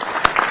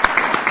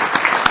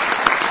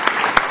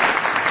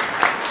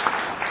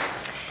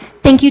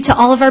 Thank you to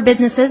all of our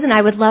businesses, and I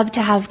would love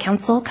to have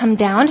council come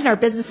down and our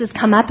businesses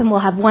come up, and we'll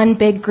have one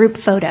big group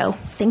photo.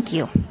 Thank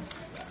you. Why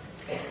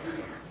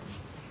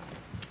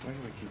do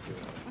we keep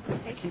doing that?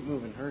 I keep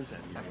moving hers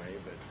that way,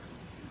 but...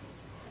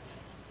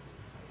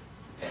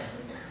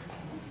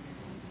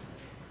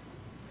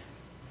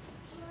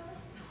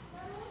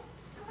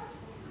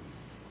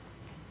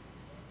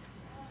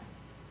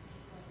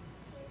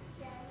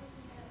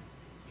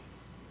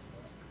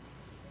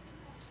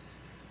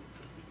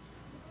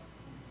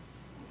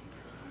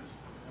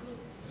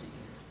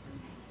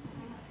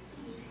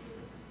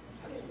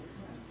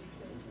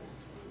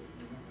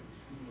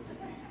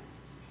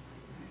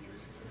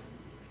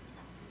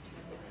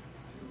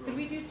 Could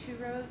we do 2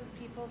 rows of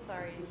people?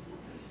 Sorry.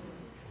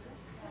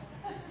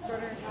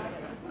 Okay.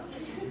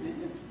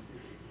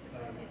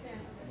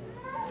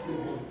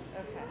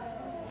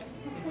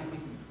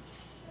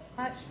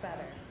 Much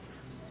better.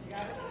 You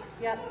got it?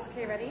 Yep.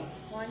 Okay, ready?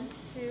 1,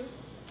 2.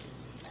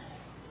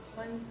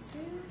 1, 2.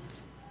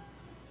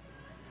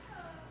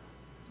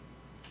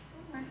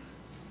 One more.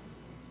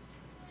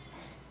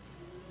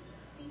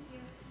 Thank you.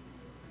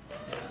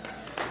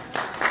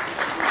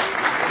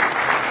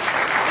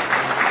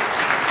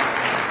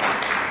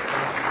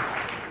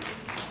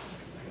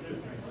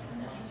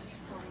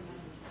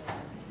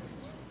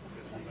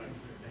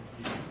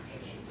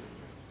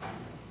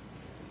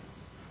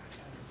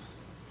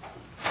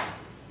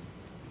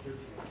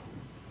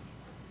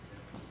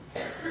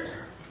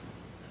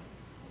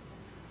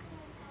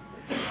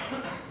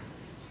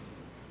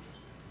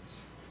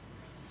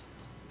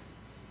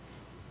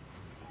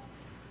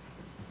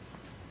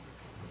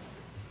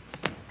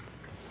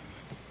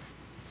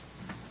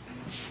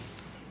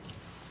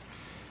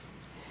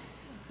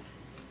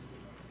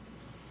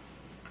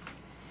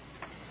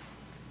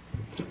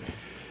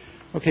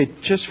 Okay,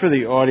 just for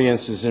the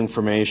audience's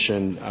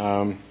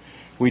information,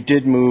 we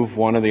did move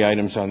one of the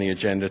items on the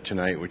agenda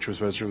tonight, which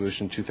was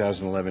Resolution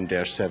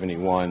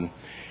 2011-71,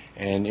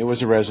 and it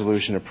was a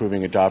resolution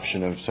approving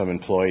adoption of some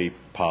employee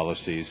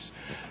policies,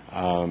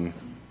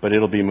 but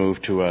it'll be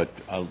moved to a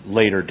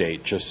later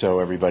date, just so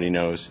everybody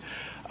knows.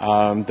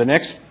 The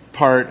next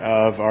part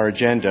of our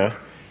agenda,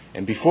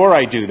 and before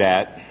I do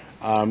that,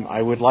 I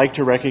would like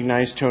to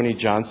recognize Tony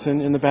Johnson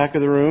in the back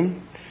of the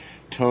room.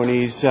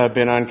 Tony's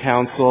been on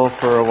council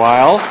for a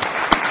while.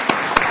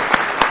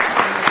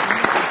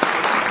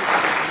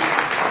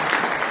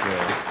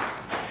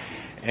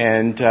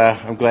 And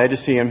I'm glad to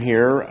see him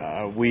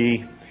here.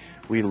 We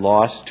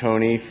lost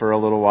Tony for a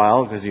little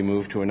while because he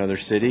moved to another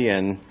city,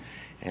 and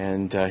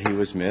he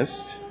was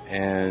missed.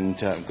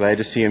 And I'm glad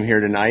to see him here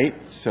tonight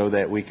so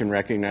that we can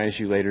recognize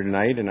you later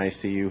tonight. And I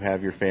see you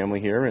have your family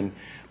here, and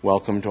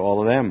welcome to all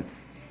of them.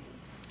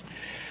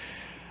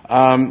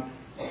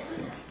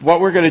 What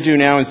we're going to do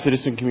now in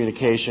citizen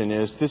communication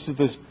is this is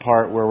this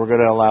part where we're going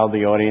to allow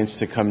the audience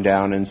to come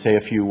down and say a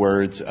few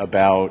words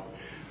about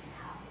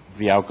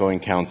the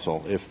outgoing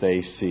council if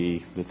they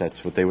see that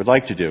that's what they would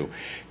like to do.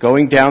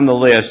 Going down the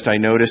list, I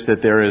noticed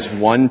that there is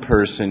one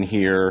person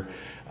here,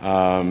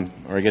 or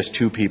I guess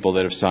two people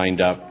that have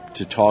signed up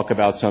to talk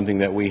about something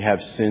that we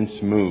have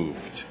since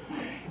moved.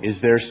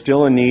 Is there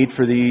still a need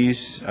for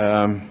these?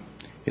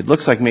 It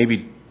looks like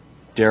maybe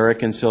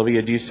Derek and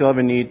Sylvia, do you still have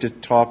a need to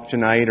talk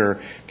tonight, or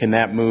can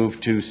that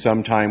move to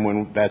some time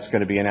when that's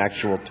going to be an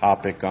actual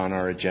topic on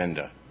our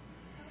agenda?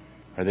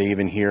 Are they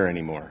even here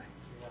anymore?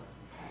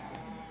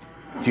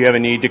 Do you have a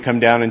need to come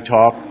down and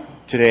talk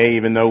today,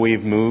 even though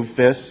we've moved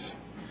this?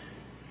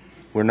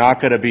 We're not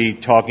going to be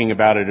talking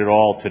about it at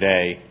all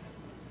today.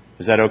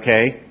 Is that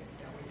okay?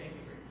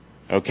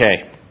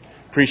 Okay.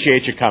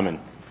 Appreciate you coming.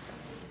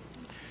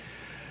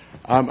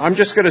 I'm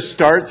just going to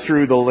start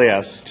through the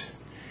list.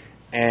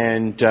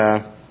 And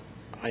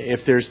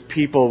if there's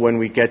people when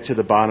we get to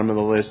the bottom of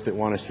the list that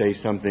want to say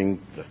something,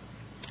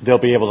 they'll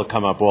be able to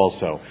come up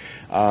also.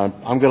 I'm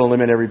going to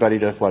limit everybody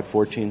to,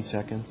 14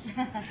 seconds?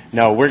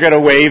 No, we're going to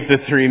waive the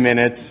 3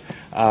 minutes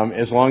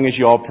as long as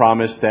you all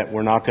promise that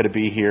we're not going to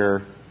be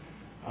here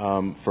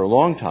for a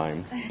long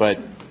time. But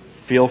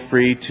feel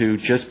free to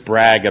just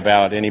brag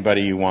about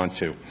anybody you want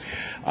to.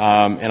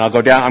 And I'll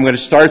go down. I'm going to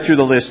start through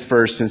the list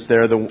first since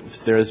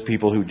there's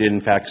people who did,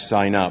 in fact,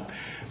 sign up.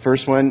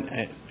 First one,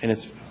 and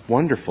it's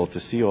wonderful to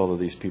see all of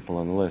these people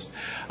on the list.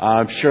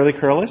 Shirley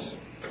Curlis.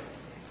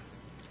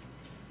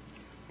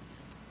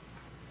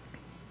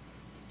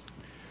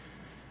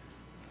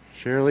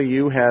 Shirley,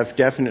 you have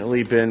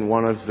definitely been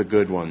one of the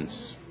good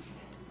ones.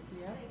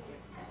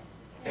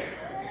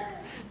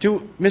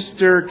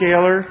 Mr.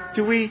 Gaylor,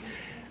 do we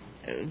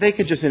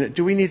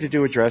need to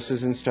do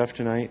addresses and stuff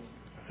tonight?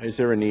 Is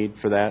there a need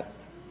for that?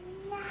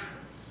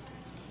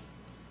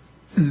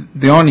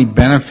 The only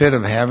benefit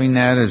of having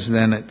that is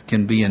then it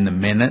can be in the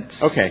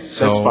minutes. Okay, that's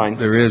fine. So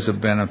there is a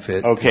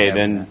benefit. Okay,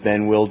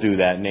 then we'll do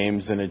that.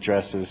 Names and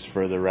addresses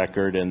for the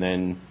record, and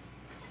then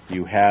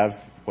you have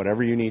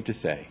whatever you need to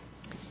say.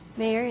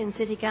 Mayor and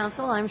City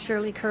Council, I'm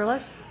Shirley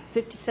Curlis,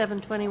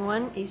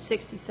 5721 East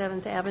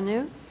 67th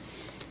Avenue.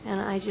 And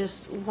I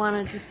just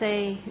wanted to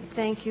say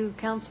thank you,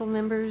 council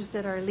members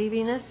that are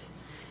leaving us.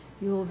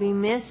 You will be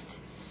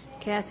missed.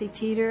 Kathy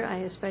Teeter, I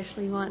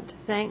especially want to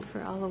thank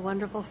for all the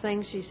wonderful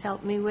things she's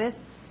helped me with.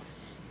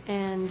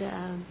 And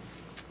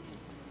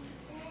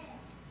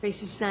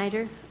Tracy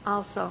Snyder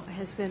also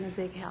has been a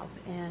big help.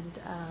 And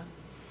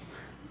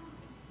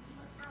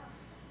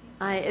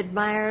I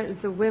admire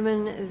the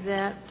women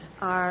that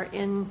are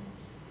in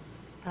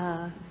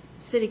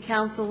city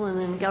council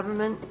and in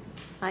government.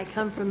 I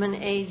come from an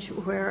age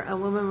where a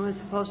woman was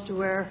supposed to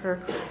wear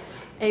her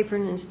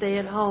apron and stay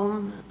at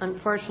home.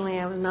 Unfortunately,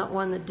 I was not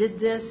one that did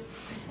this.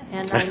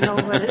 And I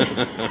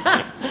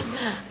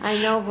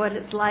know what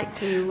it's like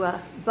to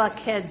buck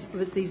heads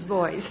with these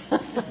boys.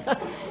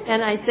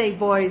 And I say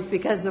boys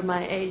because of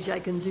my age. I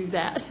can do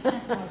that.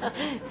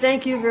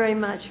 Thank you very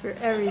much for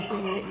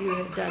everything that you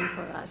have done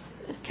for us.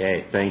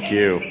 Okay, thank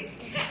you.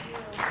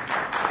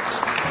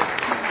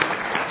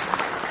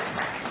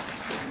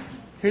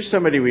 Here's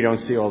somebody we don't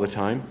see all the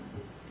time.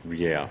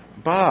 Yeah,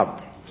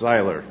 Bob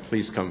Zeiler,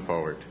 please come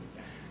forward.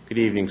 Good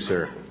evening,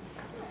 sir.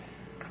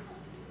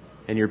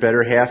 And your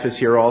better half is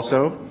here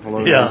also.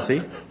 Hello,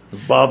 Nancy.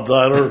 Bob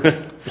Zeiler,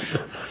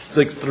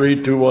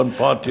 6321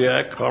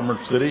 Pontiac,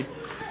 Commerce City.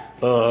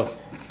 I'd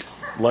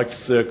like to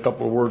say a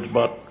couple of words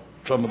about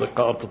some of the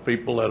council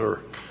people that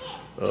are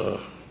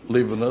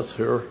leaving us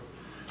here.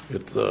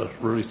 It's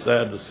really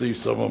sad to see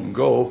some of them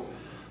go.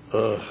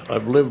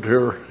 I've lived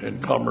here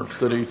in Commerce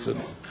City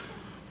since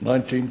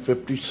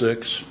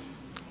 1956,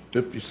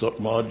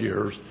 50-something odd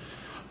years.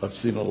 I've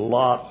seen a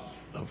lot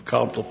of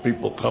council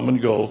people come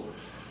and go.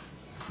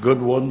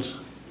 Good ones,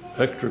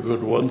 extra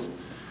good ones,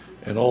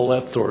 and all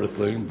that sort of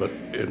thing. But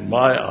in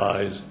my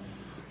eyes,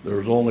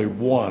 there's only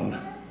one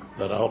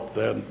that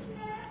outstands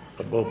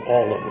above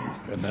all of them,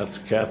 and that's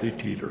Kathy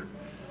Teeter.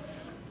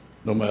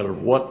 No matter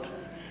what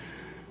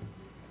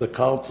the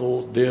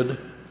council did,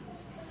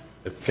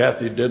 If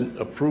Kathy didn't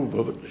approve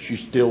of it, she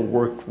still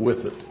worked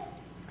with it.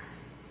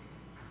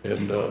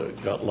 And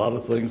got a lot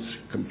of things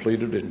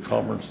completed in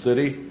Commerce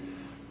City.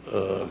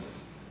 And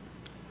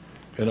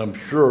I'm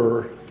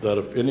sure that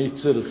if any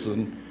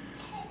citizen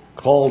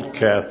called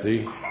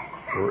Kathy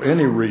for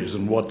any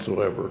reason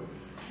whatsoever,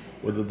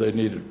 whether they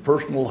needed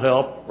personal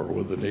help or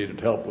whether they needed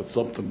help with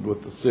something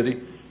with the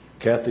city,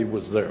 Kathy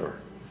was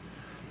there.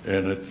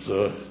 And it's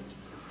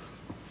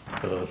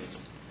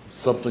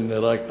something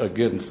that I,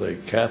 again, say,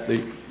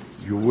 Kathy,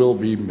 you will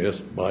be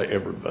missed by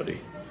everybody.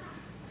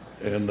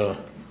 And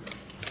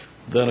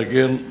then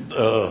again,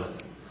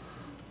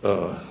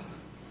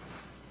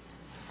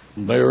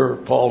 Mayor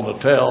Paul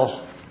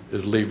Natal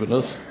is leaving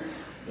us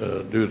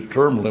due to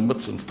term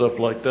limits and stuff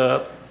like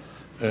that.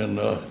 And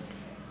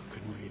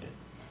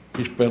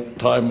he spent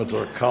time as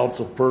our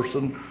council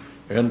person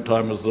and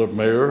time as our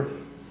mayor.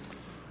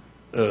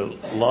 A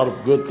lot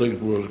of good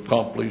things were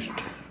accomplished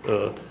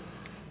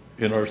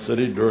in our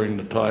city during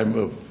the time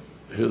of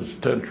his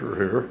tenure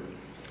here.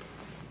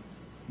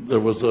 There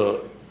was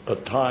a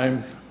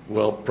time,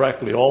 well,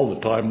 practically all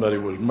the time that he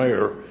was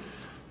mayor,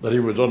 that he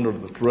was under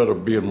the threat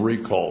of being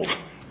recalled.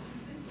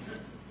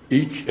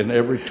 Each and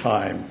every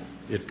time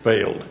it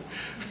failed.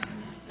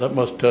 That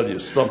must tell you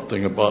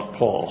something about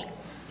Paul,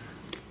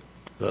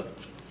 that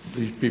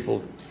these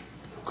people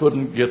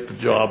couldn't get the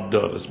job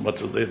done as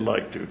much as they'd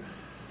like to.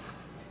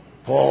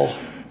 Paul,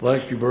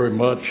 thank you very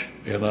much,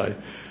 and I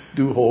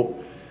do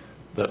hope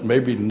that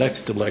maybe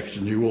next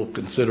election you will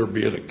consider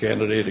being a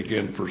candidate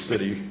again for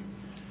city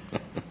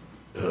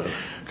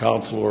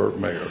council or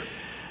mayor.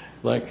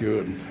 Thank you,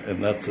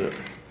 and that's it.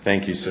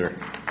 Thank you, sir.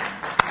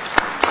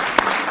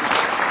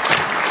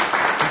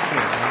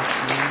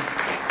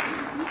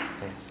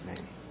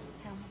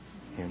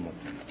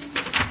 Hamilton.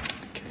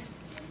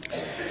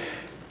 Okay.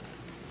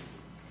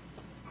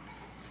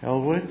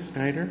 Elwood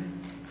Snyder,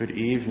 good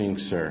evening,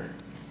 sir.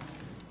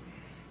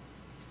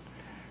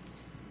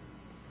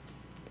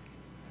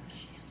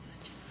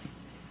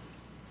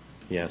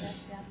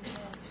 Yes.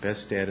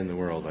 Best dad in the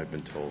world, I've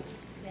been told.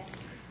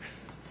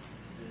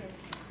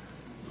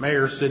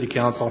 Mayor, City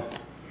Council,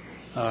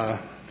 I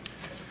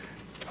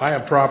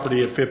have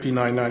property at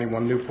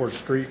 5991 Newport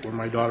Street where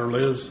my daughter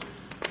lives.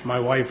 My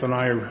wife and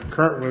I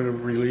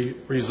currently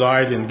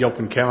reside in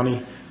Gilpin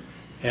County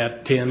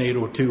at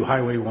 10802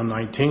 Highway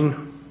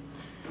 119.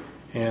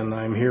 And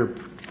I'm here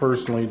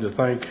personally to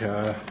thank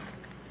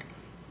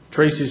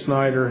Tracy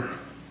Snyder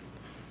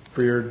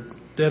for your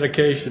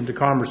dedication to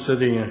Commerce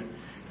City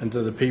and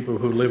to the people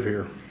who live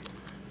here.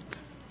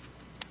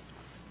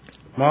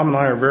 Mom and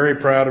I are very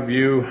proud of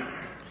you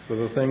for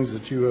the things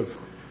that you have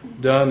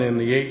done in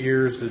the 8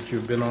 years that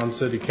you've been on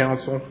City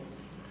Council.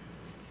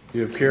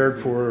 You have cared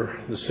for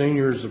the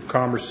seniors of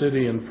Commerce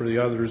City and for the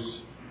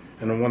others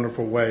in a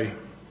wonderful way.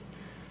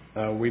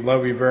 We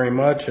love you very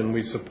much, and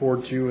we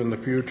support you in the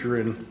future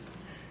in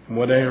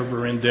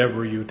whatever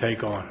endeavor you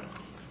take on.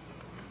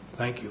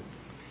 Thank you.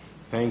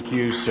 Thank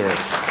you, sir.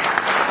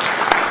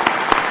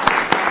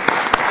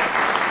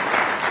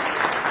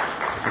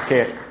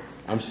 Okay,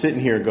 I'm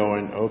sitting here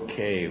going,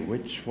 okay,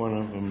 which one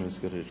of them is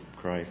going to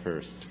cry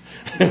first?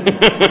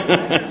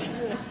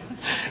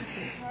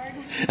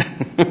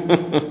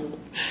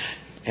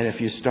 And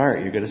if you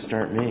start, you're going to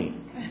start me.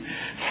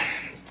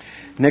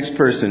 Next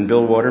person,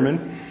 Bill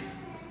Waterman.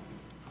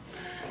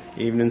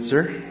 Evening,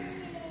 sir.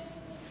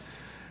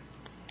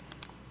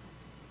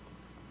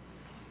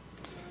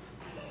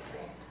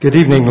 Good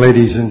evening,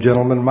 ladies and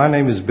gentlemen. My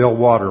name is Bill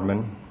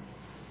Waterman.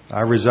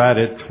 I reside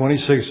at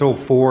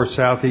 2604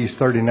 Southeast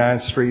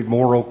 39th Street,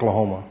 Moore,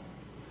 Oklahoma.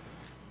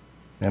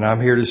 And I'm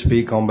here to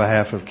speak on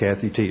behalf of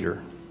Kathy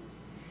Teeter.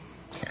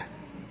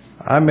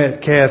 I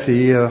met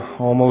Kathy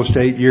almost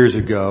 8 years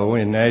ago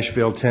in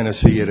Nashville,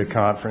 Tennessee at a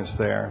conference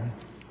there.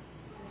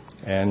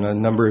 And a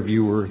number of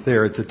you were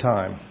there at the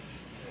time.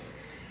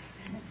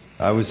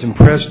 I was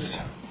impressed,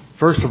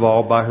 first of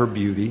all, by her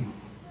beauty.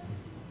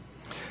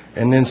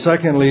 And then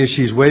secondly, as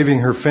she's waving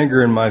her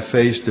finger in my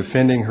face,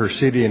 defending her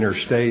city and her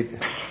state,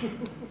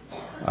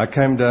 I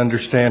came to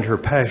understand her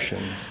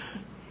passion.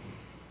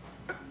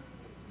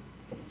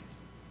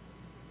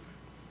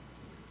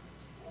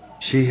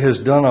 She has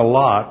done a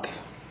lot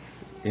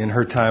in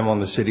her time on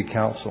the city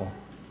council.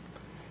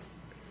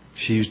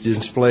 She's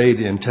displayed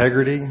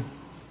integrity,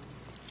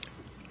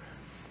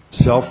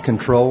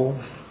 self-control,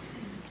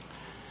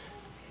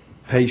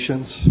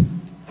 patience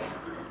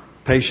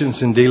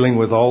in dealing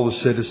with all the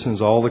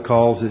citizens, all the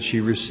calls that she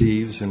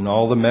receives, and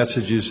all the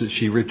messages that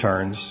she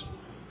returns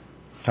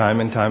time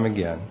and time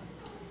again.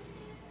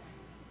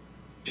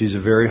 She's a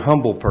very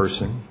humble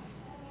person,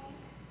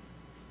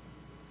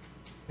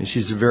 and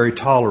she's a very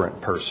tolerant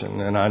person,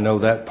 and I know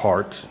that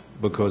part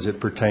because it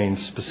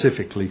pertains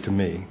specifically to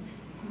me.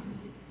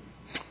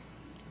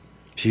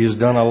 She has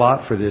done a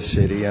lot for this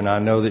city, and I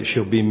know that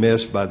she'll be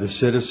missed by the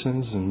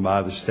citizens and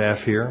by the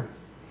staff here.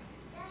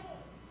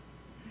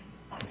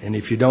 And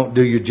if you don't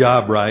do your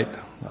job right,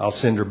 I'll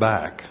send her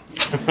back.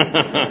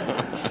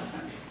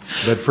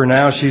 But for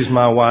now, she's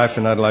my wife,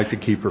 and I'd like to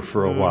keep her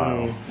for a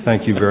while.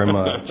 Thank you very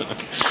much.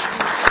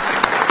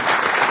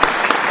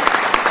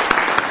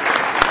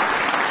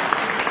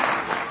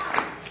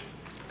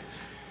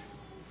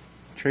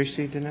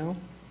 Tracy Donnell?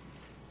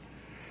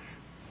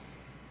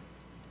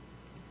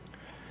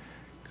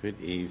 Good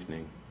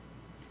evening.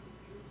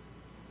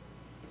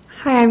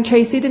 Hi, I'm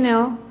Tracy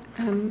Donnell.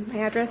 My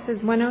address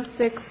is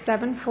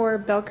 10674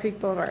 Bell Creek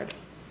Boulevard.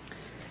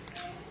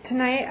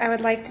 Tonight, I would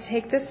like to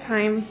take this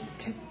time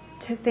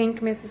to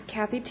thank Mrs.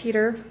 Kathy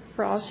Teeter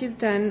for all she's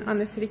done on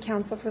the City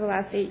Council for the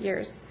last 8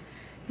 years.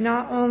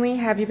 Not only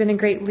have you been a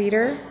great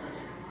leader,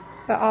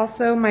 but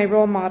also my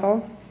role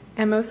model,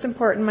 and most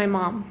important, my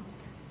mom.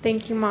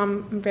 Thank you,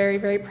 Mom. I'm very,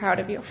 very proud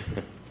of you.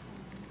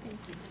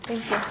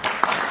 Thank you.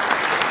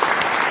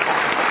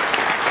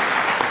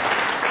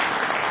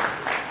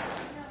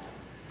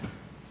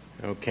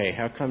 Okay,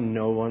 how come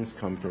no one's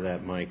come to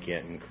that mic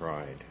yet and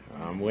cried?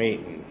 I'm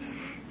waiting.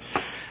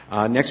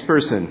 Next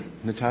person,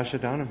 Natasha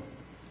Donham.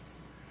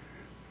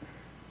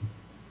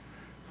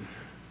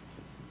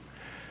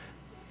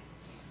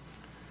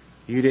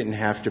 You didn't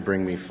have to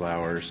bring me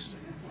flowers.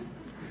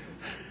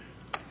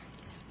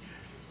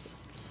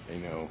 I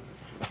know.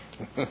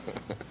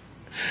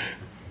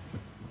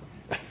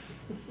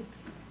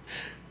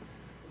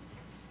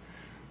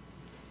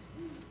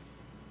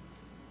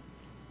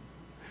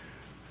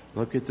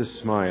 Look at the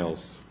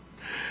smiles.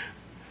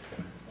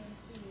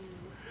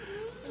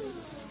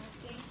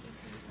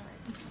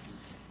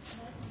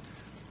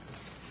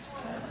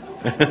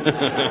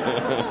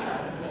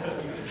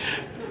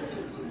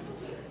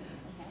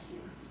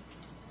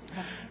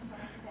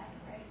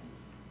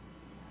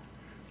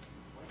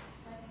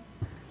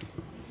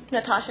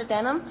 Natasha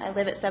Denham. I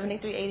live at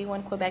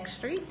 7381 Quebec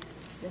Street.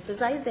 This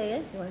is Isaiah.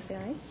 You want to say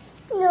hi?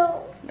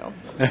 No.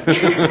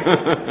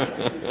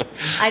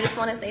 I just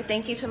want to say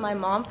thank you to my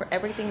mom for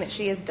everything that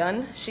she has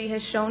done. She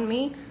has shown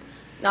me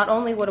not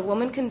only what a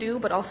woman can do,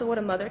 but also what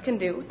a mother can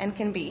do and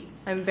can be.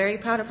 I'm very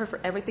proud of her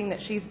for everything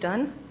that she's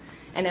done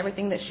and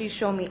everything that she's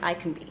shown me I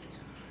can be.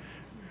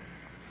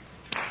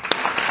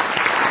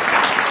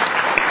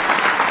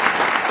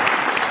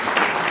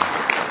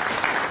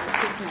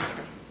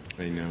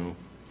 I know.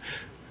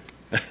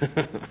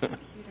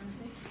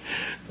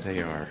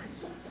 They are.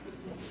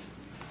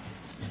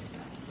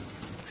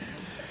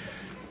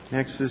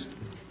 Next is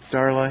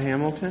Darla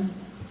Hamilton.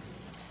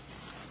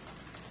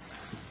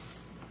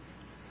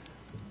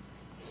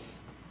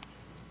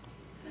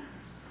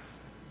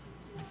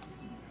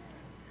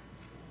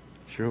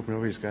 Sure hope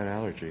nobody's got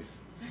allergies.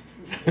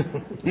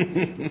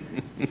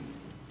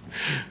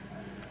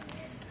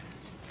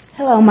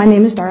 Hello, my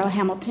name is Darla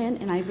Hamilton,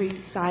 and I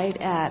reside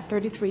at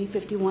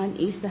 3351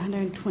 East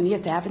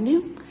 120th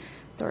Avenue,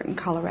 Thornton,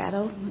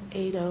 Colorado,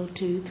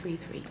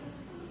 80233.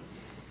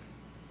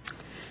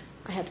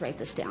 I had to write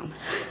this down.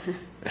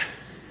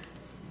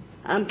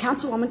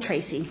 Councilwoman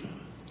Tracy,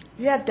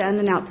 you have done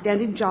an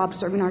outstanding job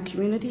serving our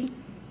community.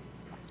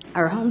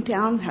 Our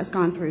hometown has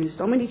gone through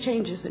so many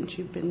changes since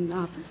you've been in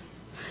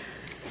office.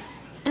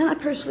 And I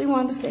personally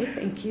want to say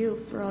thank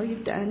you for all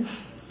you've done.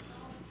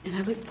 And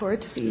I look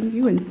forward to seeing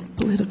you in a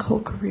political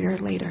career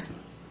later,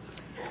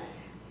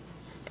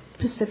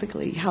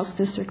 specifically House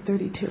District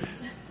 32.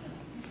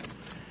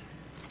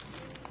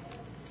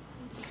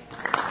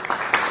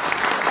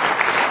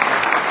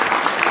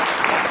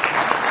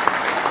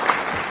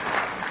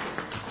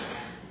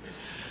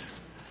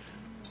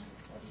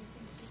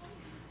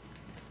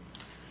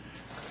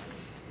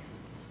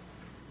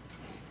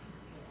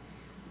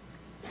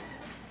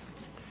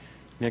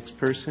 Next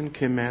person,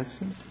 Kim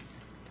Madsen.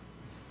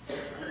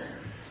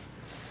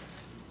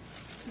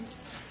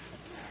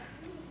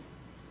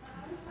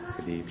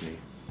 Good evening.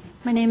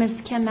 My name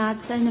is Kim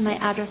Madsen, and my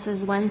address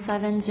is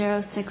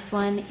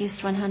 17061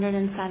 East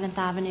 107th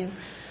Avenue.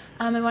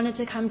 I wanted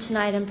to come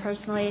tonight and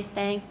personally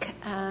thank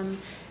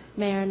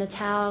Mayor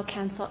Natal,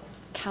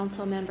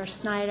 Council Member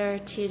Snyder,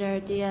 Teeter,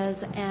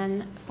 Diaz,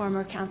 and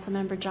former Council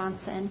Member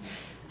Johnson.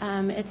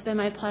 It's been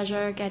my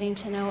pleasure getting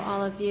to know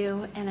all of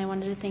you, and I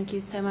wanted to thank you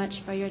so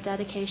much for your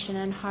dedication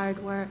and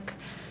hard work.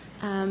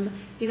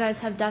 You guys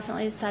have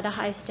definitely set a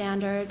high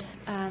standard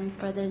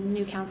for the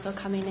new council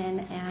coming in,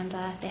 and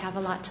they have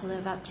a lot to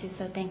live up to,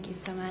 so thank you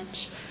so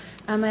much.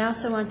 I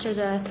also wanted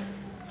to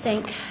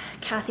thank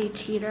Kathy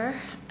Teeter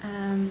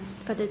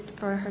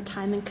for her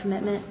time and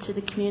commitment to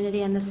the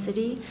community and the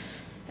city.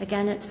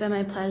 Again, it's been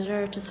my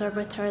pleasure to serve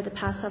with her the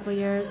past several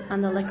years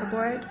on the liquor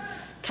board.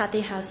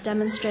 Kathy has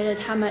demonstrated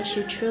how much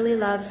she truly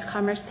loves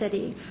Commerce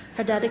City.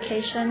 Her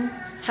dedication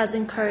has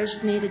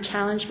encouraged me to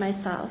challenge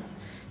myself.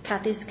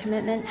 Kathy's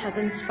commitment has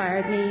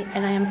inspired me,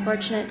 and I am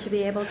fortunate to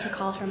be able to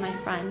call her my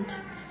friend.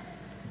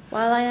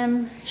 While I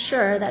am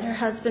sure that her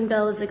husband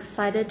Bill is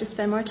excited to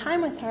spend more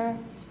time with her,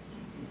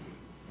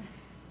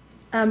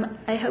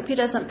 I hope he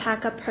doesn't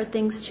pack up her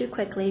things too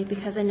quickly,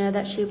 because I know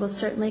that she will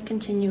certainly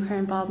continue her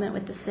involvement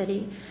with the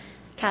city.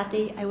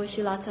 Kathy, I wish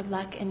you lots of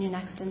luck in your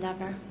next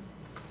endeavor.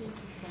 Thank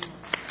you so much.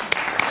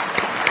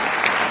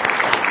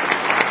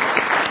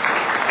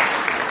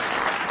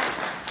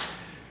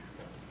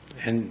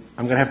 And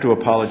I'm going to have to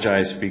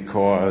apologize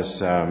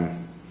because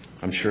I'm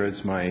sure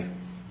it's my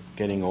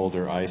getting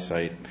older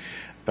eyesight,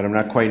 but I'm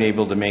not quite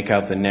able to make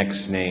out the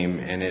next name,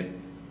 and it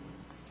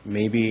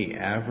may be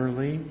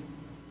Averly?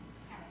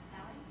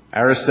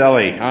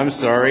 Araceli, I'm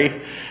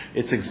sorry.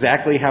 It's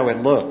exactly how it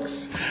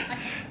looks.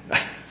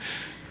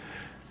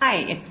 Hi,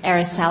 it's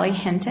Araceli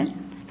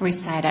Hinton. I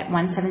reside at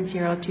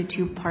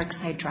 17022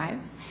 Parkside Drive.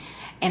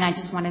 And I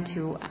just wanted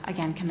to,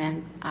 again,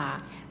 commend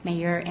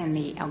Mayor and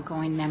the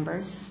outgoing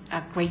members.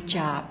 A great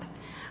job.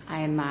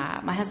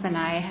 My husband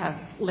and I have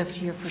lived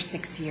here for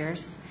 6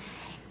 years,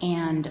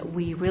 and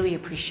we really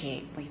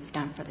appreciate what you've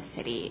done for the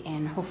city.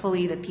 And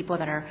hopefully the people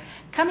that are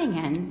coming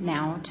in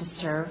now to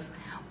serve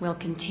will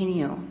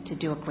continue to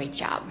do a great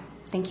job.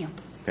 Thank you.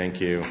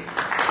 Thank you.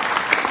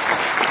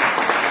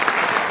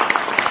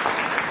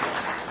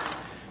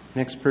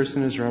 Next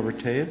person is Robert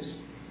Taves.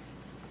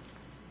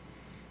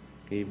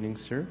 Evening,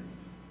 sir.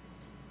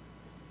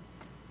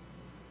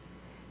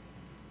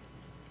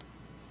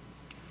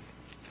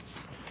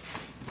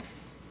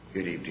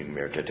 Good evening,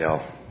 Mayor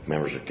Tatel,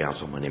 members of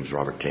council. My name is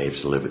Robert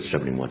Taves. I live at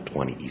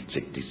 7120 East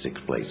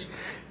 66th Place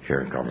here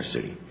in Commerce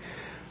City.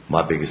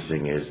 My biggest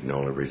thing is, and the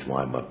only reason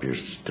why I'm up here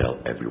is to tell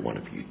every one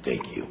of you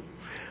thank you.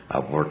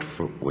 I've worked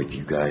with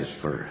you guys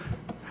for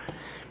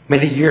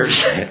many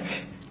years.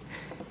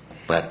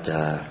 But,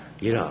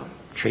 you know,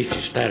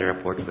 Tracy Snyder,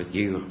 I've worked with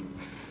you.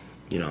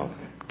 You know,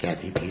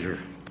 Kathy Peter,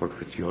 worked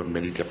with you on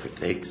many different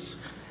things.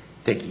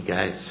 Thank you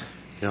guys.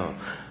 You know,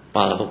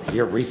 Bob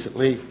here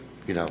recently,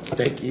 you know,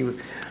 thank you.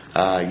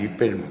 You've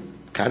been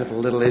kind of a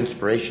little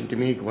inspiration to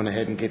me going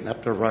ahead and getting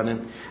up there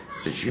running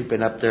since you've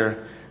been up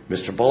there.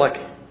 Mr. Bullock,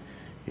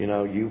 you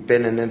know, you've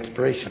been an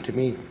inspiration to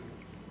me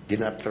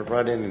getting up there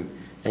running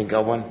and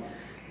going.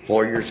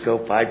 4 years ago,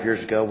 5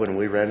 years ago when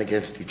we ran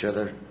against each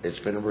other, it's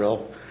been a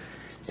real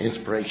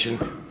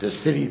inspiration. The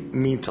city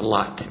means a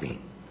lot to me.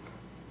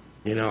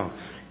 You know,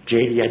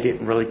 JD, I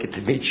didn't really get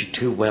to meet you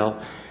too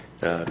well.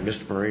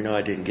 Mr. Marino,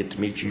 I didn't get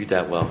to meet you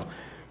that well.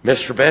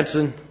 Mr.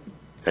 Benson,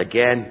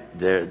 again,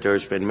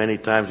 there's been many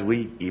times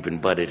we even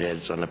butted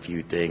heads on a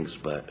few things,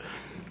 but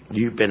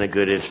you've been a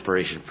good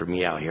inspiration for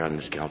me out here on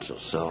this council.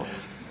 So,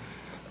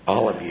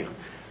 all of you.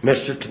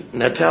 Mr.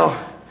 Natel,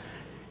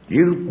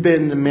 you've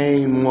been the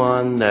main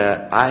one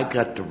that I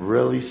got to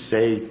really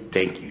say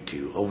thank you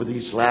to. Over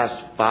these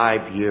last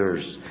 5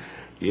 years,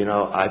 you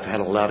know, I've had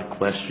a lot of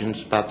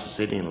questions about the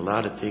city and a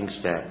lot of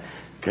things that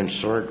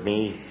concerned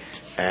me,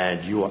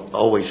 and you are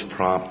always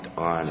prompt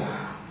on,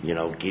 you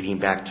know, getting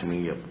back to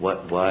me of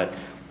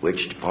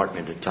which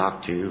department to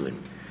talk to and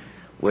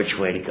which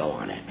way to go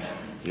on it,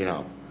 you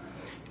know.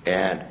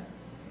 And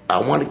I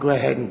want to go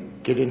ahead and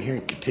get in here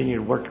and continue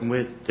working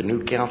with the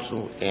new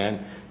council, and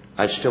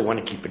I still want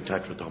to keep in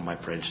touch with all my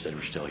friends that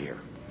are still here.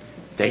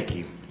 Thank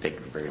you. Thank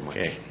you very much.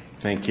 Okay.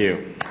 Thank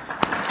you.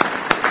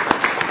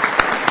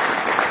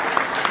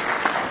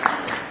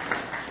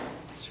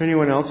 Is there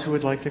anyone else who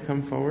would like to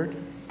come forward?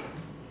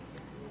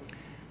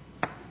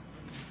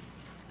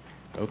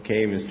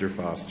 Okay, Mr.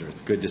 Foster,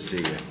 it's good to see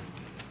you.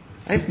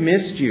 I've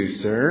missed you,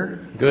 sir.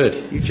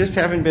 Good. You just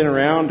haven't been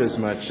around as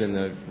much in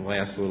the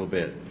last little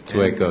bit. That's the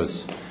way it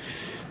goes.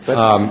 But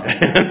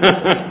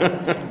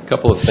a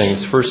couple of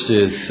things. First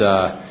is,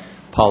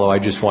 Paulo, I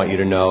just want you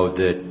to know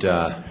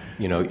that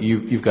you know,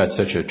 you've got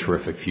such a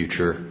terrific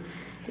future,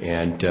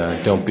 and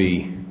don't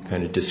be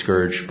kind of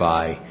discouraged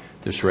by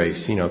this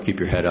race. You know, keep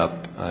your head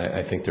up.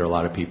 I think there are a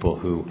lot of people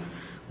who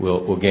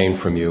will gain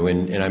from you,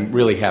 and I'm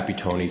really happy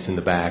Tony's in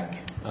the back,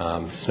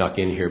 snuck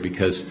in here,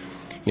 because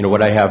you know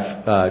what I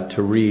have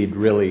to read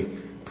really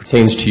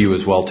pertains to you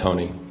as well,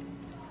 Tony.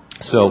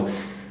 So,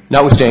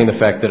 notwithstanding the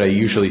fact that I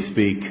usually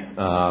speak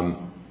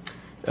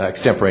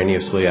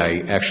extemporaneously, I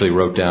actually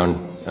wrote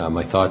down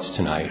my thoughts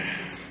tonight,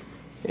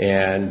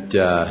 and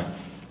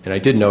I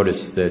did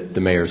notice that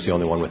the mayor is the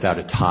only one without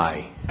a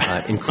tie,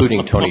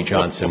 including Tony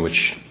Johnson,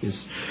 which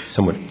is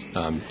somewhat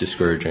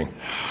discouraging.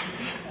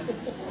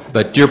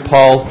 But dear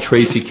Paul,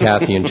 Tracy,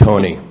 Kathy, and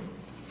Tony,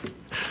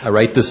 I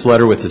write this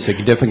letter with a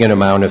significant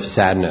amount of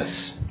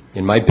sadness.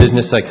 In my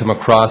business, I come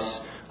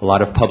across a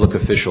lot of public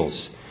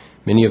officials.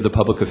 Many of the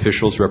public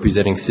officials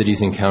representing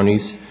cities and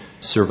counties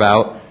serve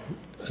out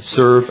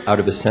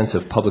of a sense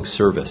of public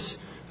service,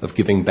 of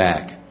giving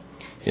back.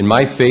 In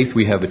my faith,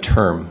 we have a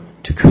term,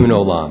 tikkun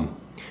olam,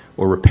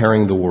 or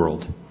repairing the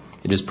world.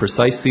 It is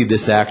precisely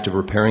this act of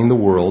repairing the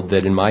world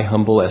that, in my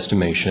humble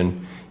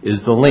estimation,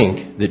 is the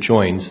link that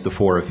joins the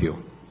four of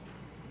you.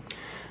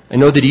 I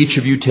know that each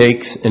of you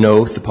takes an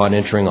oath upon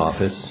entering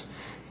office.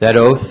 That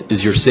oath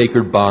is your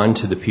sacred bond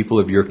to the people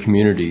of your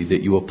community,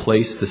 that you will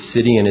place the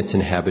city and its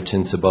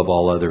inhabitants above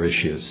all other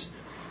issues.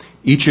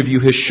 Each of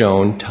you has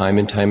shown, time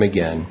and time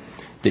again,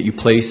 that you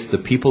place the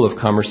people of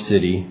Commerce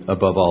City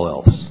above all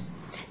else.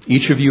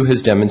 Each of you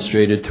has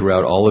demonstrated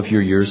throughout all of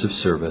your years of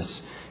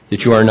service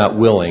that you are not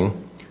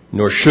willing,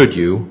 nor should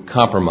you,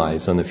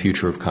 compromise on the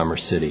future of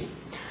Commerce City.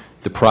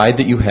 The pride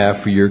that you have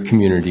for your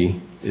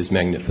community is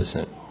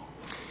magnificent.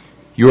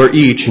 You are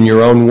each, in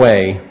your own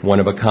way,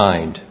 one of a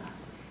kind.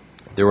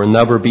 There will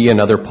never be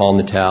another Paul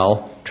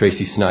Natal,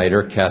 Tracy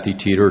Snyder, Kathy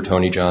Teeter, or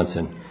Tony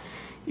Johnson.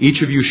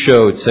 Each of you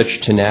showed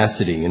such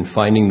tenacity in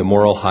finding the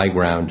moral high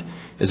ground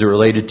as it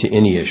related to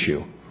any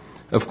issue.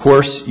 Of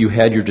course, you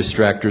had your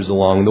distractors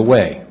along the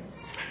way.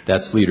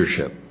 That's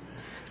leadership.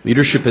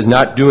 Leadership is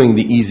not doing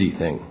the easy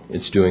thing,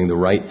 it's doing the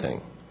right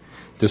thing.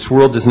 This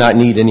world does not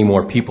need any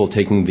more people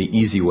taking the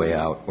easy way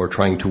out or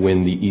trying to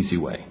win the easy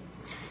way.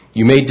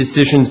 You made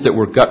decisions that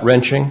were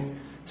gut-wrenching.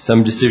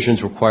 Some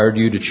decisions required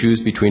you to choose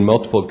between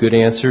multiple good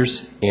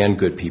answers and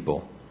good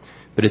people.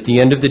 But at the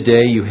end of the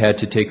day, you had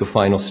to take a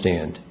final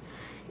stand.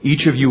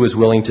 Each of you was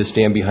willing to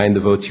stand behind the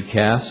votes you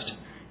cast,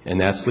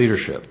 and that's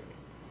leadership.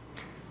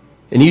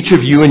 And each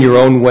of you in your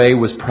own way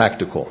was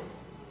practical,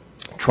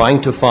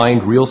 trying to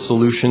find real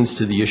solutions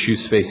to the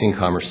issues facing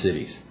Commerce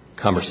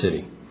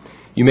City.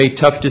 You made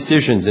tough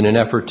decisions in an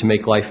effort to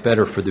make life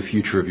better for the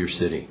future of your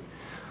city.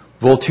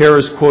 Voltaire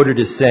is quoted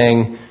as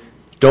saying,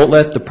 "Don't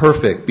let the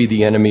perfect be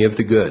the enemy of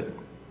the good."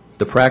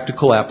 The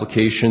practical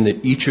application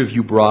that each of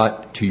you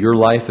brought to your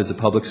life as a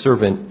public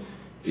servant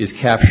is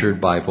captured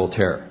by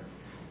Voltaire.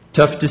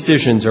 Tough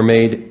decisions are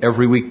made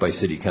every week by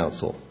City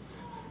Council.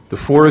 The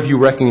four of you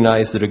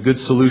recognize that a good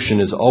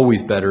solution is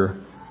always better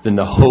than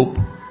the hope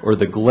or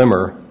the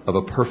glimmer of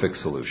a perfect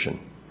solution.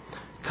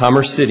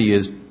 Commerce City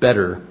is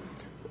better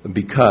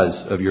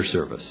because of your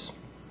service.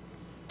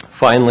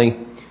 Finally,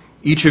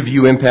 each of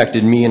you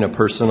impacted me in a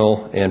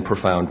personal and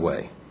profound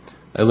way.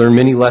 I learned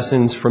many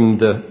lessons from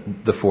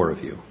the four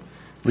of you.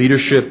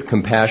 Leadership,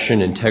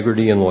 compassion,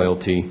 integrity, and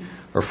loyalty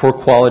are four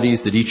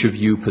qualities that each of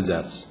you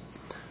possess.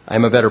 I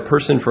am a better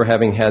person for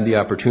having had the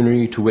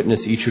opportunity to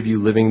witness each of you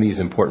living these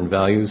important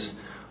values.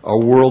 Our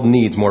world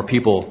needs more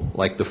people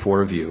like the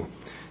four of you.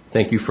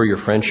 Thank you for your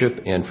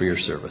friendship and for your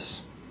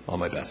service. All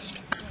my best.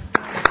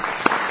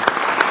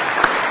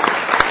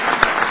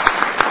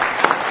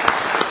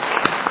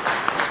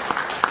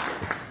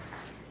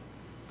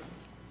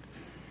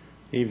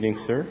 Evening,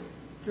 sir.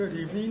 Good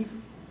evening.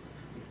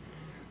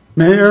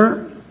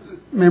 Mayor,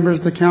 members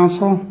of the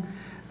council,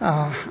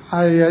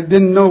 I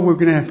didn't know we were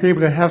going to be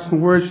able to have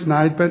some words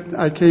tonight, but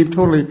I came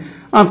totally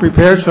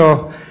unprepared,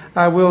 so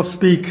I will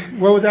speak.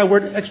 What was that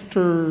word?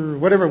 Extra,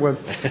 whatever it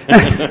was.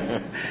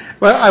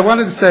 Well, I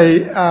wanted to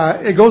say,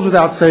 it goes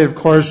without saying, of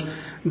course,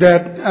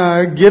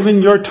 that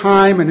giving your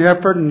time and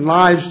effort and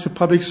lives to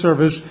public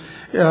service,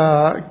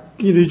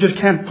 you just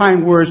can't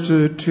find words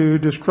to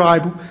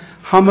describe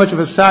how much of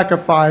a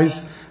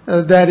sacrifice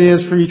that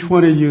is for each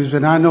one of you.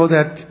 And I know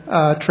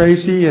that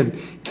Tracy and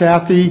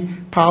Kathy,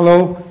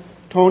 Paolo,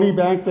 Tony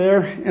back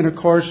there, and of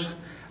course,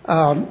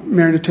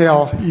 Mayor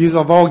Natal, you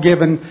have all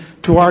given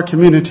to our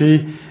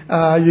community.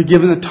 You've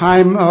given the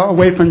time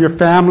away from your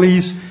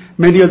families,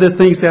 many other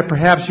things that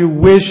perhaps you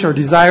wish or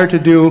desire to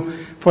do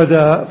for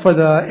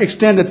the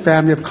extended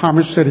family of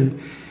Commerce City.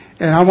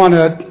 And I want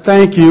to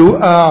thank you.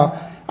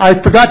 I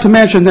forgot to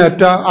mention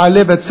that I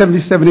live at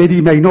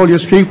 7780 Magnolia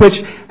Street,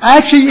 which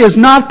actually is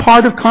not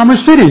part of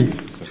Commerce City.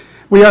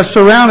 We are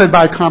surrounded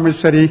by Commerce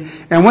City,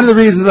 and one of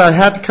the reasons I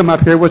had to come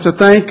up here was to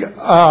thank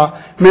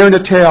Mayor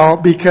Natal,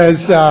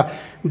 because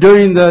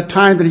during the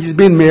time that he's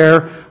been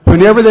mayor,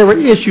 whenever there were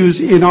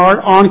issues in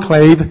our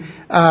enclave,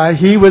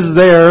 he was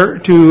there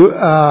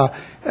to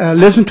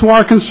listen to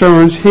our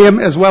concerns, him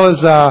as well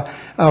as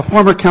a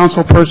former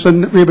council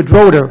person, Reba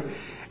Droder.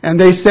 And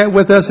they sat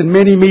with us in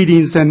many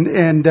meetings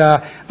and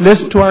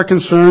listened to our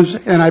concerns,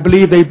 and I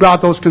believe they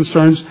brought those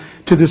concerns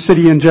to the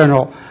city in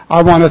general.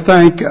 I want to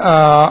thank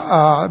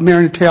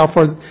Mayor Natal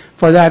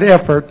for that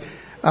effort.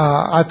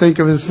 I think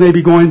it was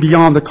maybe going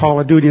beyond the call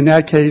of duty in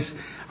that case.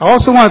 I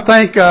also want to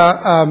thank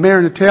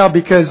Mayor Natal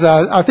because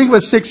I think it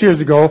was 6 years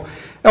ago.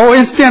 Oh,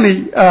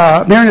 incidentally,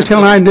 Mayor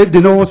Natal and I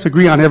didn't always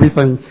agree on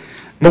everything.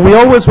 But we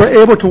always were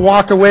able to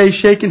walk away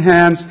shaking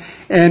hands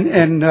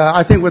and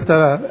I think with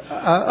the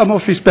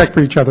utmost respect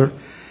for each other.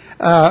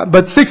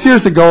 But 6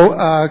 years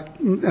ago,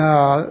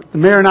 the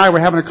mayor and I were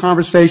having a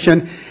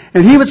conversation,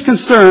 and he was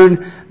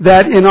concerned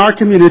that in our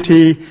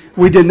community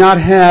we did not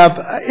have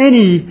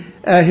any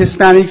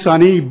Hispanics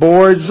on any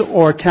boards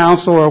or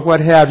council or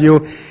what have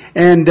you.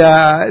 And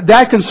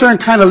that concern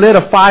kind of lit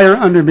a fire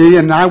under me,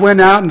 and I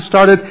went out and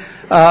started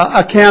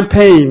a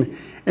campaign.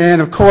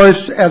 And of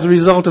course, as a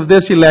result of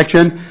this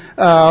election,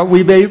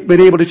 we've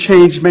been able to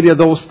change many of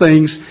those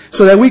things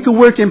so that we could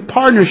work in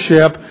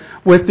partnership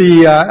with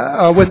the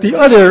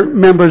other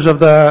members of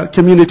the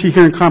community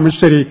here in Commerce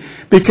City.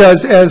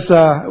 Because as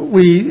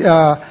we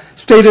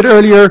stated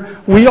earlier,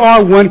 we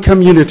are one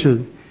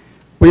community.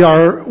 We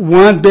are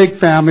one big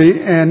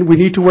family, and we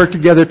need to work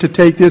together to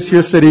take this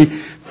here city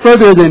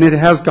further than it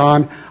has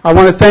gone. I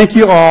want to thank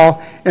you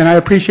all, and I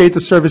appreciate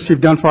the service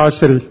you've done for our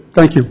city.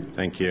 Thank you.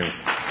 Thank you.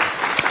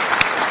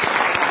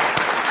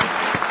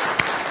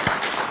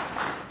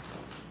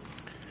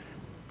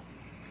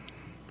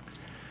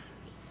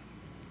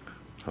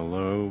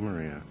 Hello,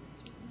 Maria.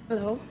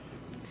 Hello.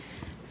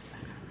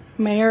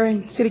 Mayor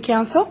and City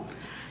Council.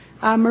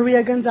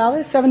 Maria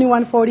Gonzalez,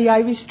 7140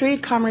 Ivy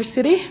Street, Commerce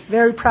City.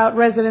 Very proud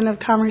resident of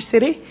Commerce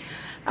City.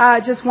 I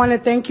just want to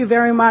thank you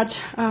very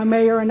much,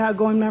 Mayor and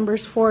outgoing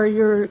members, for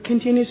your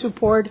continued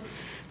support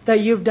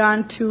that you've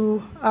done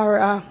to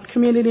our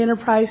community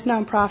enterprise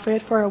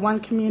nonprofit, for our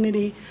One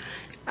Community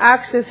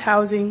Access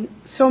Housing,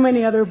 so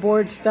many other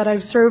boards that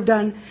I've served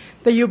on,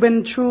 that you've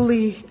been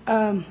truly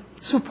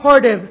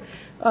supportive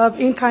of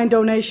in-kind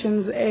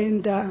donations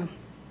and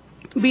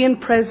being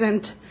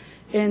present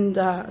and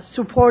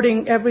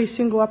supporting every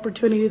single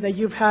opportunity that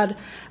you've had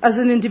as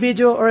an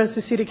individual or as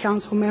a city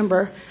council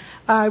member.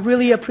 I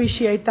really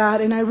appreciate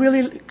that, and I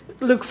really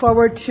look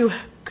forward to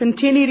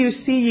continue to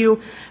see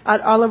you at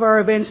all of our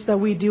events that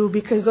we do,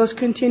 because those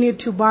continue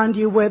to bond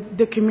you with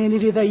the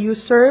community that you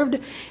served,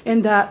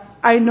 and that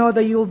I know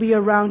that you'll be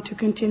around to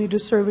continue to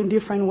serve in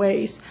different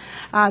ways.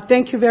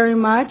 Thank you very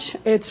much.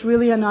 It's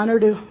really an honor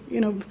to,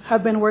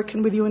 have been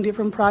working with you in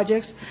different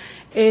projects.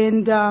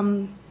 And,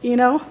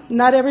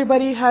 not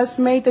everybody has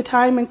made the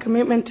time and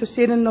commitment to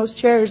sit in those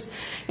chairs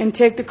and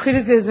take the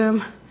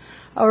criticism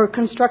or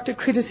constructive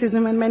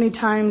criticism, and many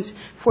times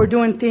for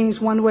doing things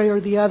one way or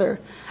the other.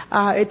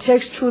 It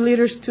takes true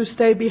leaders to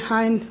stay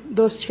behind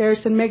those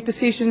chairs and make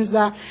decisions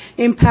that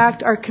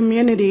impact our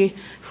community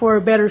for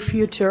a better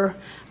future.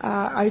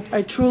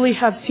 I truly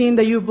have seen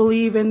that you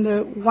believe in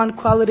the one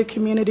quality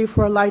community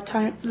for a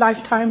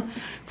lifetime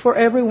for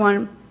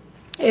everyone.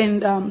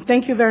 And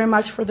thank you very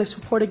much for the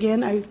support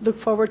again. I look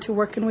forward to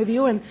working with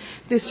you. And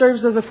this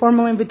serves as a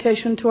formal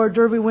invitation to our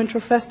Derby Winter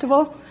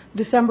Festival,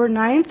 December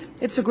 9th.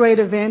 It's a great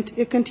event.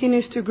 It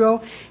continues to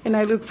grow, and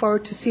I look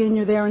forward to seeing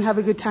you there and have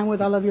a good time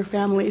with all of your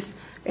families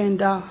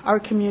and our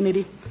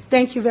community.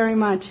 Thank you very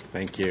much.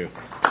 Thank you.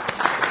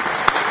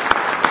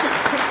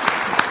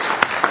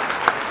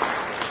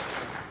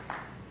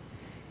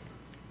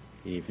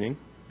 Evening.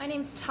 My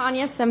name's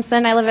Tanya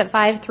Simpson. I live at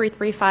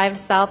 5335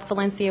 South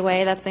Valencia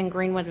Way. That's in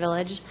Greenwood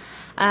Village.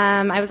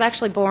 I was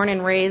actually born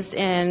and raised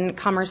in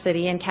Commerce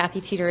City, and Kathy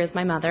Teeter is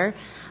my mother.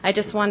 I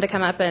just wanted to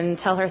come up and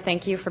tell her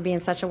thank you for being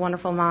such a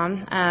wonderful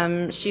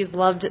mom. She's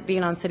loved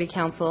being on city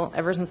council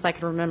ever since I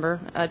can remember,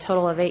 a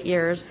total of 8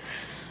 years.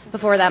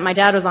 Before that, my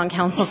dad was on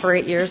council for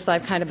 8 years, so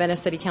I've kind of been a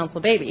city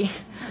council baby.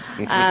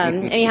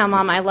 Anyhow,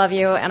 Mom, I love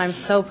you, and I'm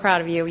so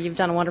proud of you. You've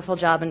done a wonderful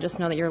job, and just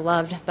know that you're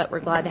loved, but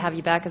we're glad to have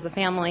you back as a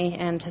family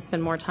and to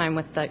spend more time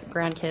with the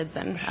grandkids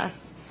and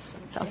us.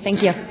 So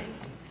thank you.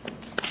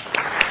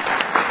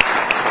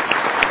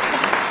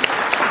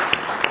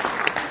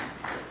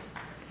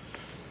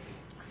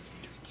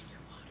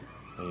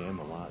 I am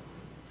a lot.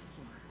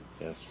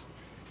 Yes.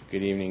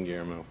 Good evening,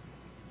 Guillermo.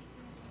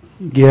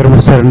 Guillermo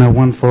Serna,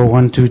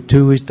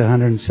 14122 East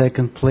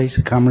 102nd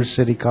Place, Commerce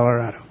City,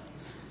 Colorado.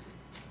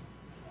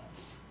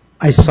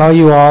 I saw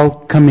you all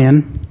come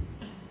in,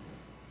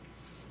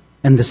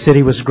 and the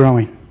city was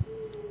growing,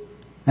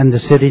 and the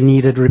city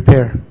needed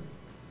repair.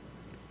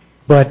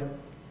 But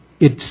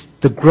it's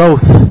the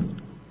growth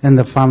and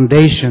the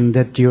foundation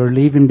that you're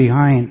leaving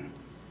behind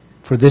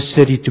for this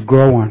city to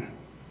grow on.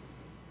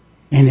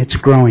 And it's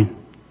growing,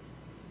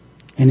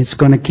 and it's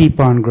going to keep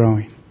on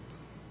growing.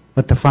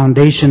 But the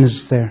foundation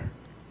is there.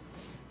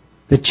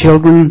 The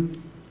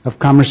children of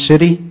Commerce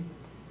City,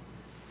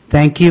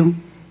 thank you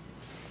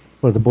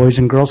for the Boys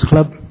and Girls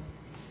Club,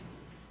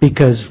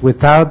 because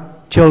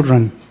without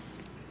children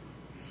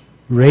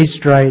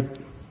raised right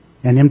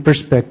and in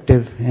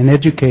perspective and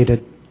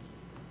educated,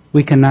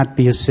 we cannot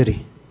be a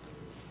city.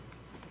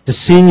 The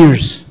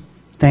seniors,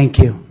 thank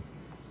you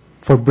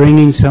for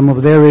bringing some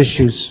of their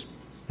issues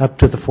up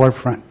to the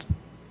forefront.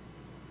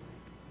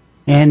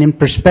 And in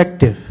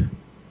perspective,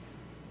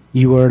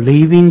 you are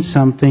leaving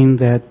something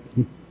that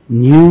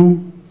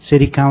new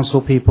city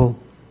council people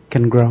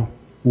can grow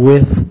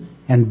with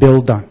and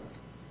build on.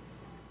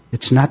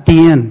 It's not the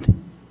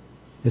end.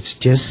 It's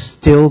just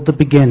still the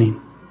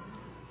beginning.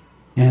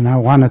 And I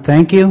want to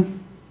thank you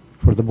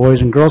for the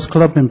Boys and Girls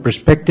Club in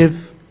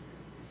perspective,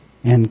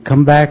 and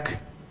come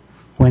back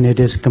when it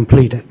is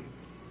completed,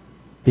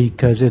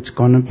 because it's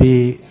going to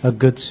be a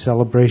good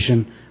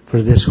celebration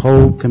for this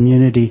whole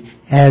community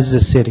as a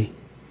city,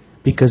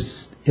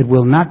 because it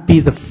will not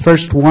be the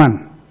first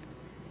one.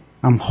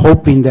 I'm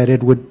hoping that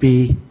it would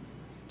be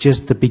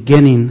just the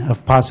beginning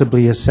of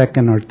possibly a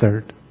second or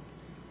third.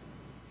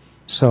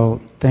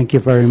 So thank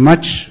you very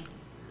much,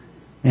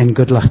 and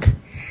good luck.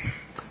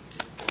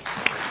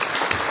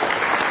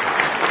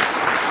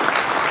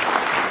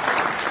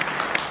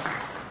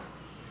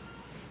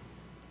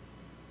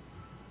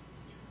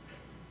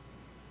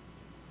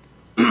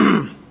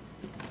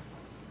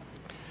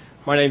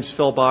 My name's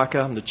Phil Baca.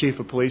 I'm the Chief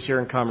of Police here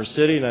in Commerce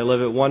City, and I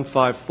live at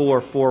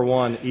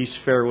 15441 East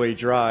Fairway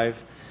Drive.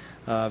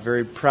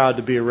 Very proud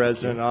to be a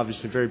resident,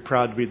 obviously very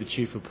proud to be the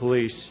Chief of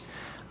Police.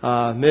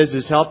 Miz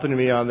is helping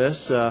me on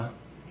this.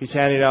 He's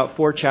handing out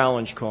 4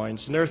 challenge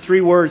coins, and there are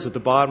 3 words at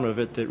the bottom of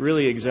it that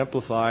really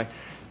exemplify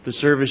the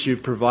service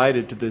you've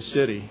provided to this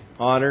city: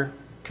 honor,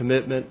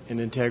 commitment,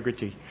 and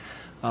integrity.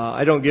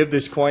 I don't give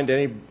this coin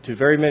to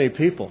very many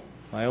people.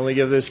 I only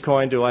give this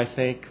coin to, I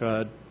think,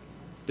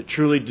 that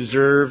truly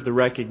deserve the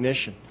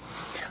recognition.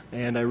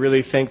 And I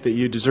really think that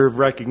you deserve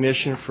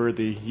recognition for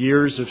the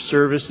years of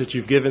service that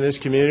you've given this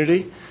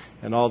community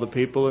and all the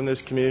people in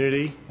this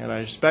community. And I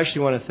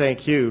especially want to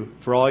thank you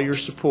for all your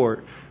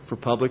support for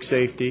public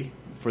safety,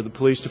 for the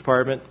police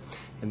department,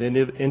 and the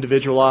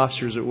individual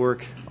officers that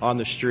work on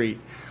the street.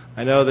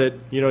 I know that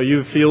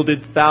you've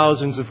fielded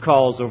thousands of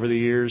calls over the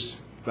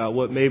years about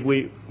what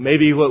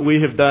maybe what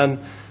we have done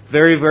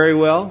very, very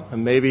well,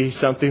 and maybe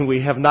something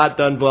we have not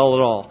done well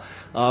at all.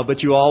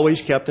 but you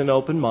always kept an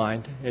open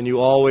mind, and you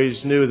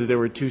always knew that there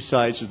were two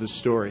sides of the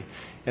story.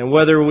 And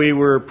whether we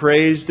were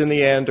praised in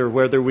the end or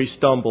whether we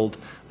stumbled,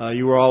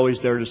 you were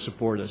always there to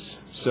support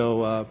us.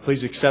 So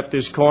please accept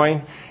this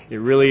coin. It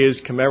really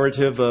is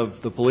commemorative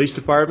of the police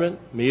department,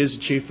 me as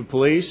the chief of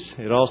police.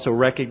 It also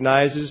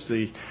recognizes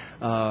the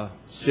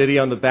city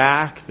on the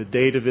back, the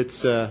date of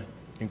its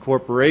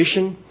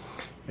incorporation.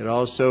 It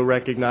also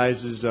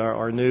recognizes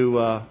our new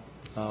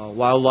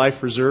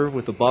wildlife reserve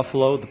with the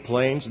buffalo, the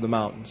plains, and the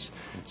mountains.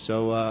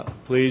 So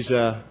please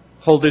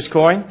hold this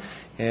coin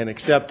and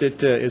accept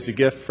it as a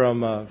gift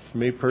from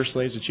me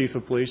personally as the chief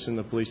of police and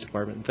the police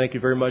department. And thank you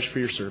very much for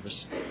your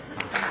service.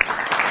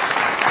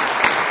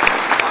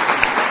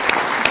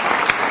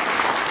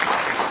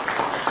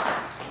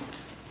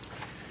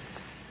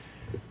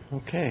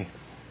 Okay.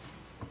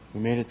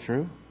 We made it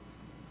through?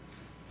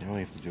 Now all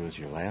we have to do is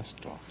your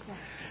last talk.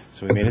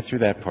 So we made it through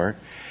that part.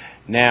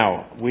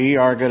 Now, we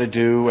are going to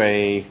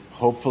do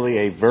hopefully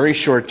a very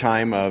short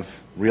time of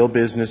real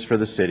business for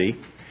the city,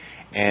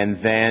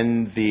 and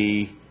then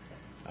the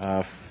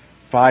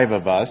 5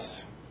 of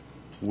us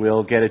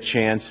will get a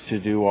chance to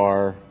do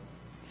our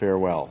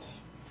farewells.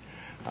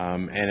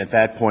 And at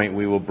that point,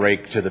 we will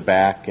break to the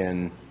back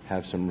and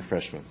have some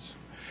refreshments.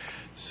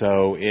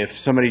 So if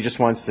somebody just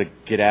wants to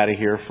get out of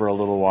here for a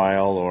little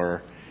while,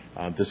 or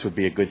this would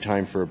be a good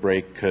time for a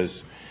break,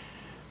 because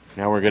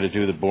now we're going to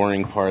do the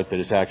boring part that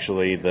is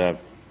actually the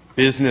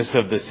business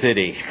of the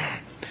city.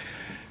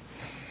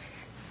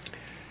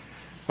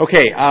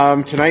 Okay,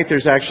 tonight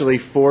there's actually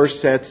 4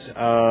 sets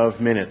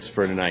of minutes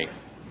for tonight.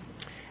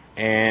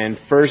 And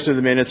first are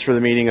the minutes for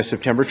the meeting of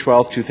September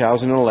 12th,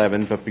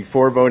 2011. But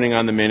before voting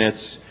on the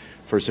minutes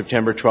for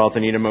September 12th, I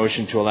need a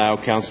motion to allow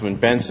Councilman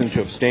Benson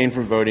to abstain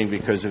from voting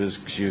because of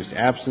his excused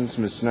absence.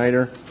 Ms.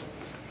 Snyder?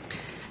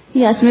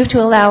 Yes, move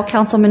to allow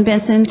Councilman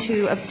Benson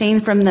to abstain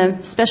from the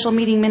special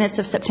meeting minutes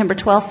of September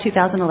 12th,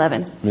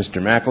 2011.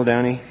 Mr.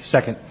 McEldowney?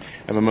 Second.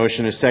 I have a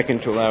motion and a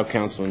second to allow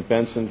Councilman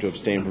Benson to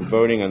abstain from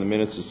voting on the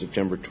minutes of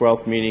September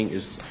 12th meeting.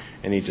 Is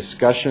any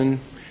discussion?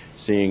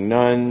 Seeing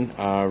none,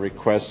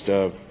 request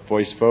of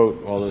voice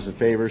vote. All those in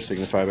favor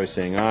signify by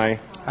saying aye.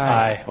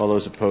 Aye. All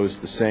those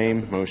opposed, the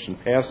same. Motion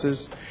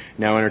passes.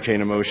 Now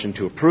entertain a motion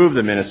to approve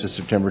the minutes of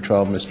September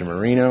 12th. Mr.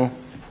 Marino?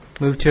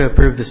 Move to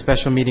approve the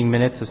special meeting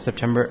minutes of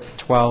September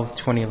 12,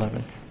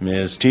 2011.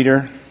 Ms.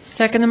 Teeter?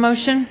 Second the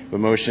motion. A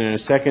motion and a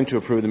second to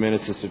approve the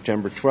minutes of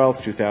September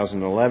 12th,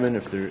 2011.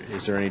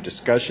 Is there any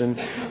discussion?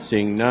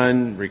 Seeing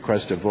none,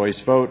 request a voice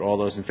vote. All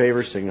those in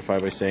favor signify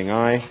by saying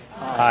aye.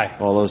 Aye.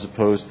 All those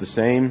opposed, the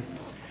same.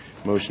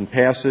 Motion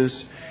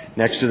passes.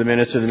 Next to the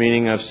minutes of the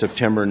meeting of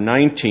September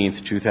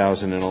 19th,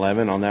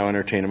 2011. I'll now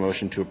entertain a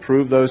motion to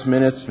approve those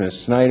minutes.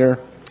 Ms. Snyder?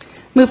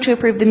 Move to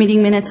approve the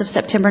meeting minutes of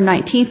September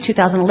 19th,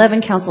 2011.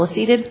 Council is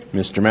seated.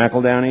 Mr.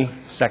 McEldowney?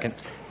 Second.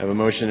 I have a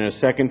motion and a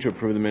second to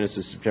approve the minutes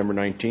of September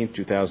 19th,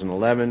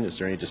 2011. Is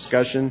there any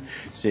discussion?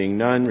 Seeing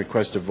none,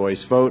 request a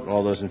voice vote.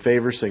 All those in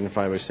favor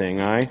signify by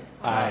saying aye.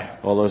 Aye.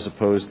 All those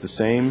opposed, the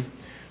same.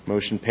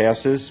 Motion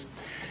passes.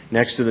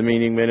 Next to the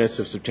meeting minutes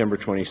of September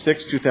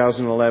 26th,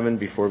 2011.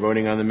 Before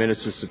voting on the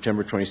minutes of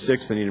September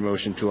 26th, I need a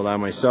motion to allow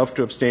myself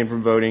to abstain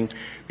from voting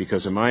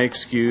because of my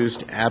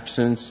excused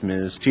absence.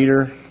 Ms.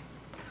 Teeter?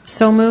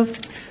 So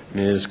moved.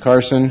 Ms.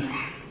 Carson?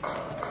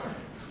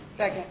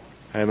 Second.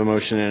 I have a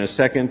motion and a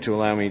second to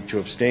allow me to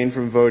abstain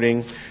from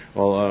voting.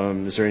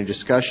 Is there any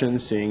discussion?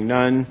 Seeing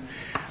none,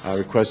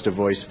 request a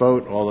voice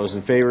vote. All those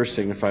in favor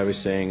signify by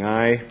saying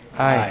aye.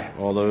 Aye.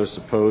 All those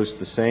opposed,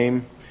 the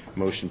same.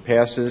 Motion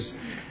passes.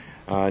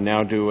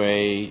 Now do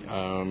a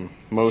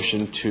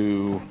motion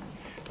to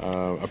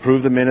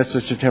approve the minutes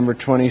of September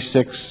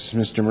 26.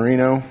 Mr.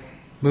 Marino?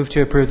 Move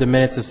to approve the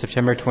minutes of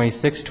September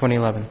 26,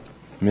 2011.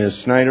 Ms.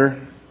 Snyder?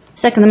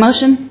 Second the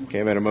motion.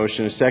 Okay, I've had a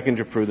motion and a second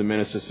to approve the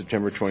minutes of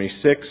September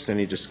 26th.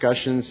 Any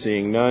discussion?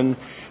 Seeing none,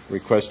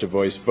 request a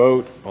voice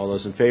vote. All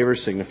those in favor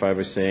signify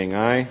by saying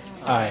aye.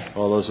 Aye.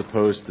 All those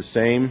opposed, the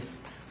same.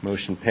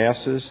 Motion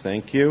passes.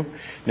 Thank you.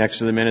 Next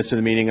to the minutes of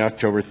the meeting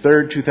October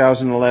 3rd,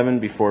 2011.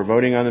 Before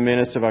voting on the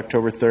minutes of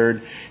October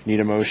 3rd,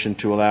 need a motion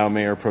to allow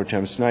Mayor Pro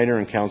Tem Snyder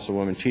and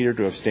Councilwoman Teeter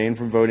to abstain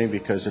from voting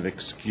because of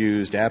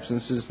excused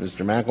absences.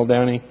 Mr.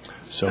 McEldowney?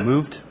 So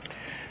moved.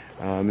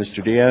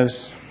 Mr.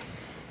 Diaz?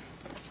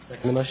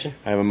 Second the motion.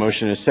 I have a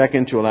motion and a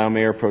second to allow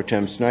Mayor Pro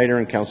Tem Snyder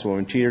and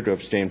Councilwoman Teeter to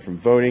abstain from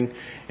voting.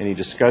 Any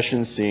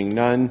discussion? Seeing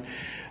none,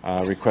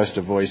 request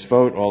a voice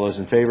vote. All those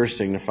in favor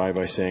signify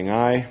by saying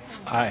aye.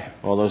 Aye.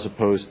 All those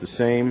opposed, the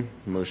same.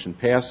 Motion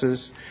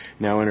passes.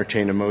 Now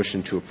entertain a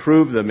motion to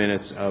approve the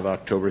minutes of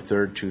October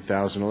 3rd,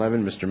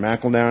 2011. Mr.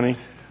 McEldowney?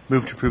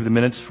 Move to approve the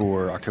minutes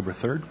for October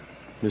 3rd.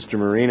 Mr.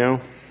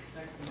 Marino?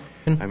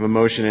 I have a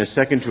motion and a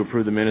second to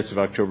approve the minutes of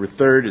October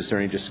 3rd. Is there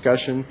any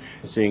discussion?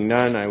 Seeing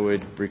none, I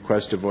would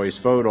request a voice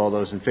vote. All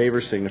those in favor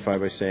signify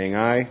by saying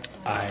aye.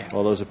 Aye.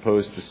 All those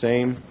opposed, the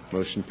same.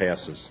 Motion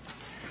passes.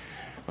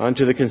 On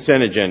to the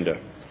consent agenda.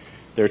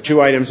 There are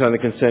 2 items on the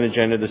consent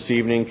agenda this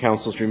evening.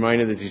 Council is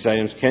reminded that these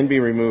items can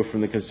be removed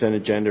from the consent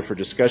agenda for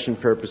discussion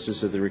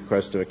purposes at the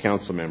request of a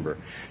council member.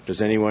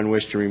 Does anyone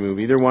wish to remove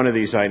either one of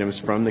these items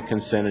from the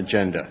consent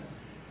agenda?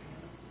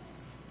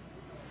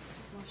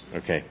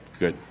 Okay,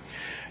 good.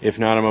 If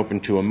not, I'm open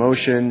to a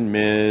motion.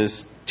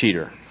 Ms.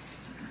 Teeter.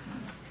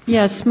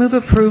 Yes, move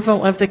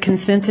approval of the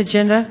consent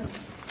agenda.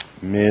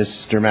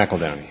 Mr.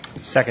 McEldowney.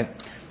 Second.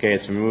 Okay,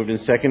 it's been moved and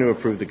second to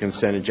approve the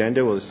consent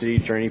agenda. Will the city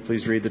attorney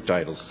please read the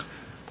titles?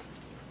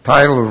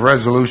 Title of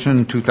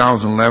Resolution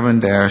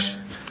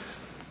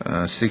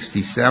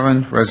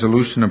 2011-67,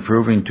 Resolution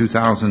approving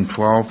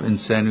 2012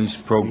 Incentives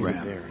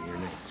Program.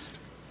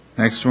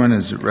 Next one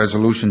is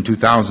Resolution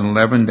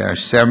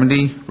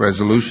 2011-70,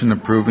 Resolution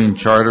approving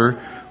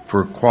Charter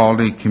for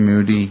Quality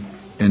Community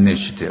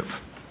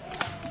Initiative.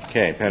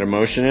 Okay, I've had a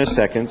motion and a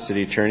second.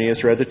 City attorney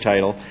has read the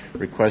title.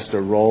 Request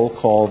a roll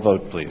call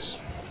vote, please.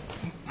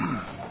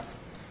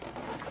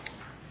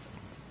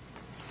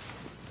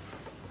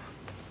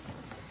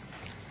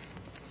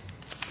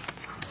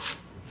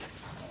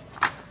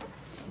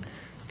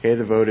 Okay,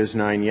 the vote is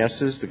 9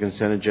 yeses. The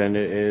consent agenda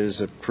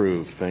is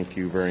approved. Thank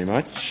you very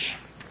much.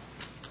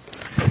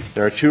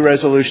 There are 2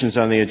 resolutions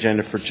on the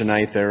agenda for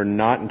tonight that are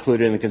not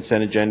included in the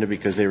consent agenda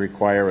because they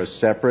require a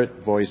separate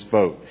voice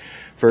vote.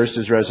 First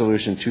is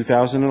Resolution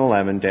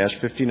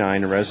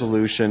 2011-59, a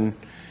resolution,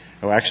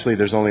 actually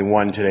there's only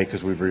one today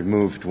because we've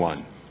removed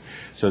one.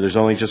 So there's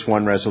only just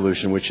one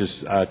resolution, which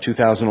is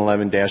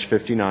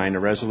 2011-59, a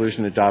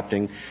resolution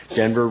adopting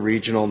Denver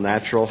Regional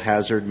Natural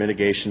Hazard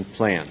Mitigation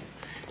Plan.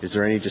 Is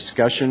there any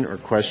discussion or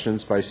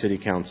questions by City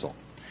Council?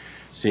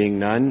 Seeing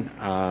none,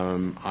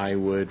 I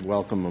would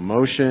welcome a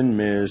motion.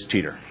 Ms.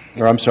 Teeter.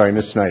 Or I'm sorry,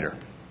 Ms. Snyder.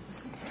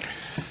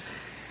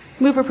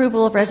 Move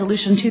approval of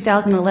Resolution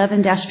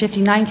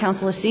 2011-59.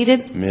 Council is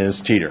seated.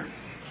 Ms. Teeter.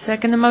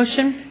 Second the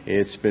motion.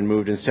 It's been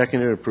moved and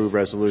seconded to approve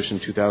Resolution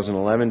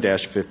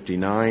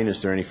 2011-59.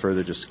 Is there any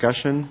further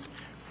discussion?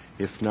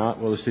 If not,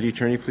 will the city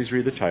attorney please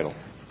read the title?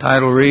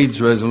 Title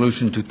reads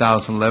Resolution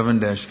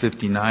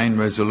 2011-59,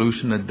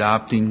 Resolution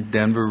adopting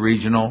Denver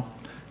Regional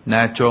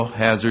Natural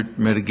Hazard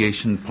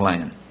Mitigation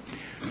Plan.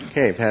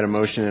 Okay, I've had a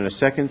motion and a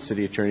second.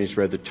 City attorney's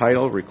read the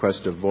title.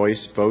 Request a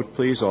voice vote,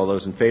 please. All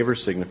those in favor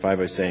signify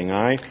by saying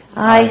aye.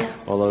 Aye.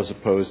 All those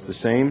opposed, the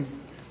same.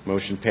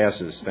 Motion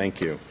passes.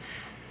 Thank you.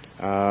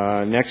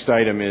 Next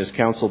item is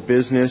council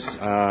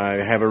business.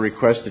 I have a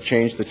request to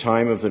change the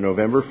time of the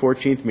November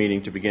 14th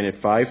meeting to begin at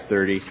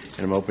 5:30,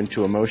 and I'm open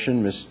to a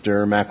motion.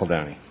 Mr.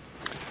 McEldowney.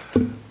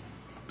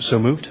 So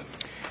moved.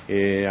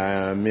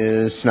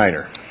 Ms.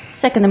 Snyder.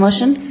 Second the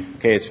motion.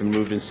 Okay, it's been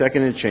moved and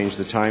seconded to change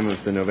the time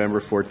of the November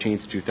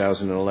 14th,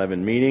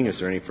 2011 meeting. Is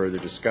there any further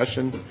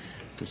discussion?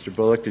 Mr.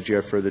 Bullock, did you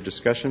have further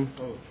discussion?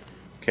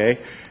 Okay.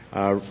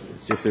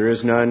 If there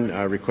is none,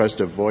 request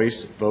a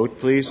voice vote,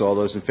 please. All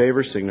those in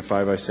favor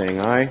signify by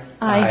saying aye.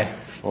 Aye.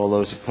 All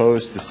those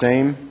opposed, the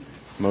same.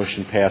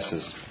 Motion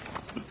passes.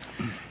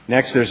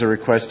 Next, there's a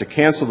request to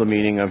cancel the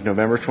meeting of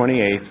November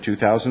 28th,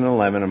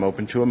 2011. I'm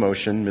open to a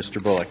motion.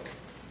 Mr. Bullock.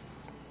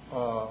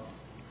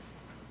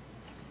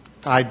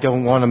 I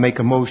don't want to make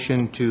a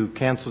motion to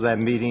cancel that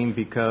meeting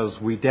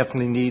because we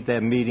definitely need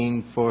that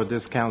meeting for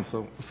this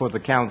council, for the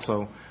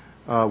council.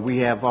 We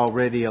have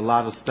already a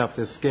lot of stuff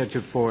that's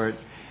scheduled for it,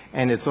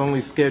 and it's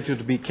only scheduled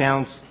to be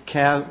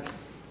canceled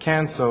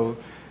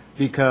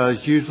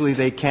because usually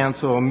they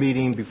cancel a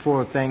meeting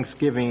before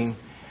Thanksgiving,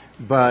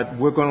 but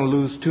we're going to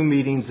lose 2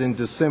 meetings in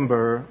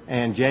December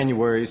and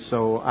January,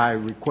 so I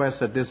request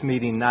that this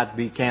meeting not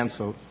be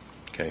canceled.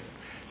 Okay.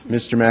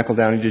 Mr.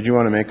 McEldowney, did you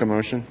want to make a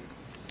motion?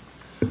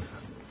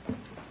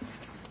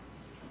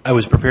 I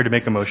was prepared to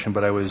make a motion,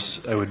 but I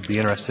would be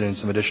interested in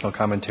some additional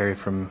commentary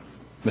from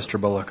Mr.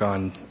 Bullock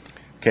on.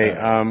 Okay.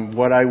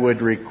 What I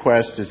would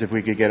request is if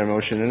we could get a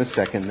motion in a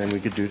second, then we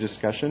could do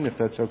discussion, if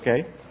that's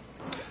okay.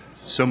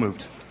 So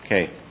moved.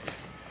 Okay.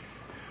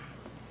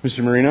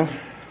 Mr. Marino?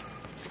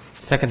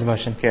 Second the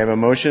motion. Okay, I have a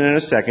motion and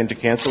a second to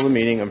cancel the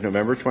meeting of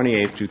November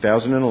 28th,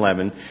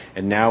 2011,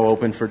 and now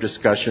open for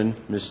discussion.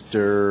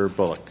 Mr.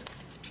 Bullock.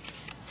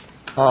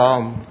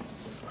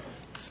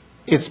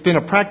 It's been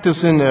a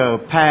practice in the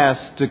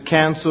past to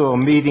cancel a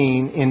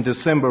meeting in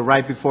December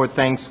right before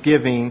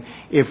Thanksgiving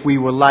if we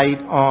were light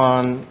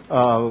on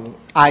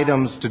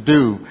items to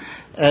do.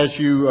 As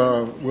you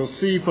will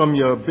see from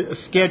your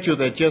schedule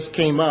that just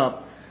came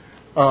up,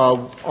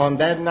 on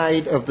that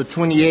night of the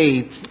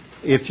 28th,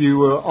 if you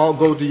will all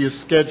go to your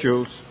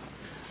schedules,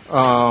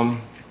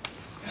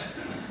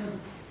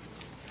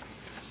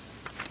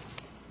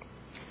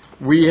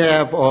 we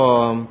have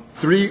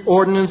 3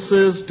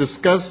 ordinances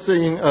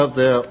discussing of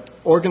the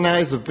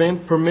organized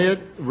event permit,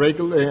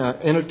 regular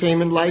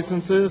entertainment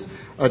licenses,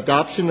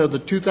 adoption of the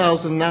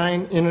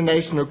 2009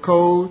 International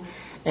Code,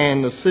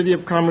 and the City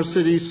of Commerce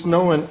City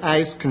Snow and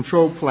Ice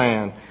Control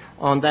Plan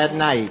on that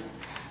night.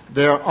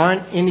 There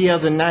aren't any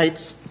other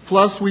nights,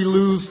 plus we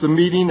lose the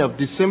meeting of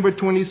December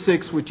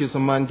 26th, which is a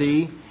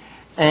Monday,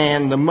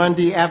 and the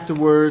Monday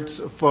afterwards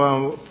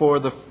for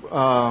the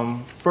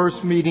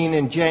first meeting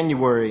in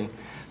January.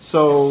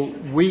 So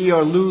we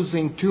are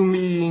losing 2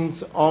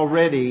 meetings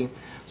already.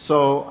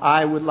 So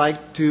I would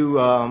like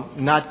to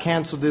not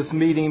cancel this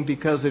meeting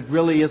because it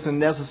really isn't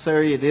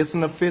necessary. It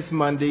isn't a fifth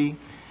Monday.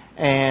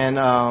 And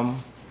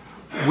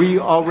we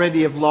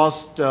already have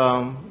lost,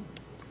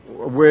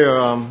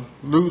 we're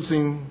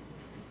losing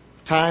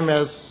time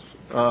as,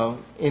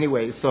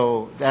 anyway.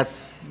 So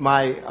that's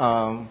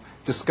my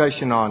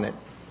discussion on it.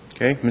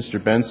 Okay, Mr.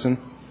 Benson?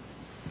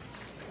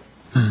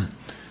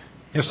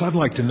 Yes, I'd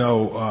like to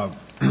know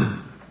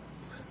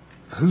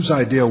whose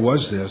idea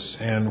was this,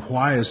 and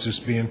why is this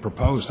being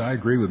proposed? I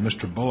agree with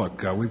Mr.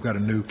 Bullock. We've got a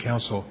new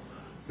council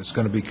that's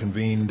going to be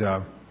convened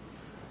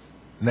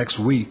next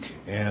week,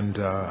 and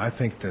I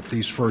think that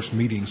these first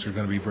meetings are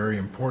going to be very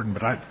important.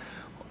 But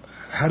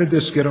how did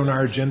this get on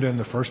our agenda in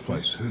the first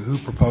place? Who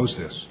proposed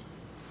this?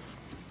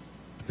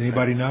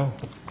 Anybody know?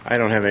 I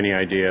don't have any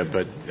idea,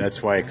 but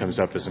that's why it comes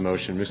up as a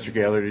motion. Mr.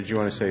 Gaylor, did you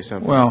want to say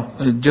something? Well,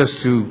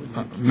 just to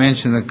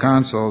mention the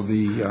council,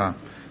 the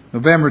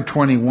November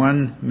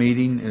 21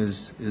 meeting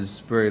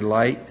is very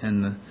light,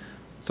 and the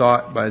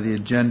thought by the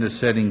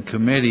agenda-setting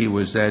committee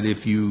was that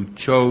if you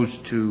chose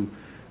to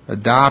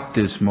adopt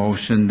this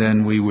motion,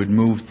 then we would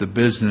move the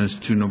business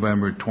to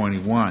November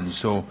 21.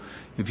 So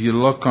if you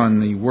look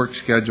on the work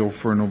schedule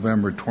for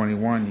November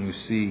 21, you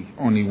see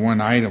only one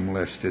item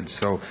listed.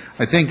 So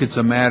I think it's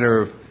a matter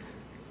of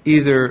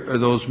either of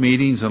those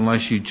meetings,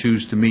 unless you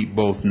choose to meet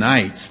both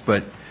nights,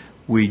 but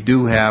we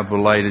do have a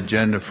light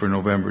agenda for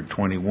November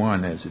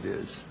 21 as it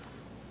is.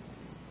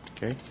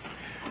 Okay.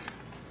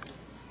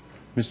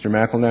 Mr.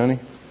 McEldowney?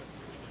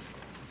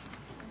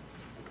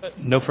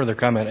 No further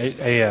comment.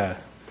 I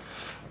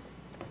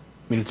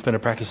mean, it's been a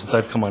practice since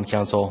I've come on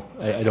council.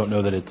 I don't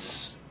know that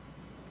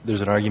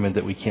there's an argument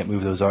that we can't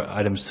move those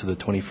items to the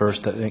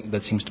 21st.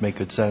 That seems to make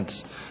good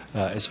sense.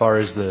 As far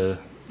as the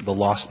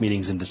lost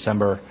meetings in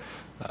December,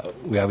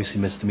 we obviously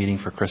missed the meeting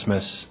for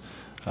Christmas.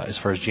 As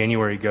far as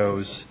January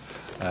goes,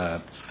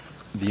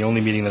 the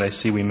only meeting that I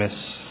see we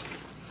miss,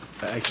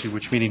 actually,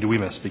 which meeting do we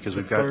miss? Because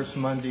we've got the first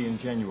Monday in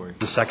January.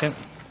 The second?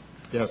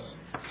 Yes.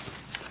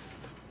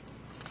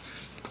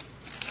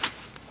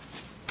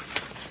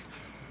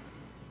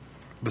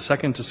 The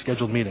second's a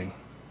scheduled meeting.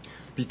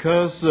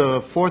 Because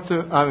the first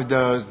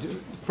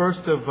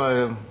of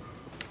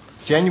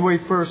January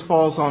 1st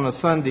falls on a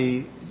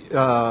Sunday,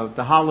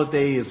 the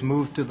holiday is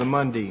moved to the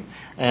Monday,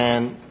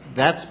 and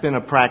that's been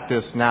a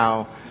practice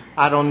now.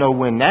 I don't know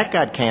when that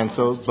got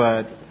canceled,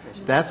 but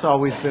that's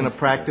always been a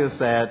practice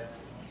that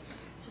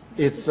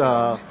it's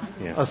a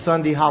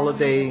Sunday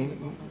holiday.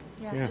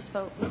 Yeah, just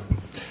vote.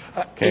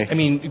 Okay. I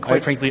mean,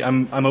 quite frankly,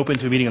 I'm open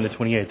to a meeting on the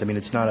 28th. I mean,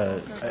 it's not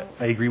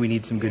I agree we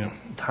need some good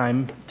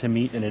time to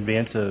meet in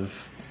advance of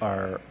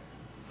our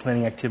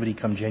planning activity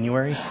come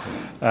January.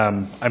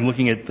 I'm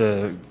looking at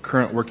the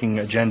current working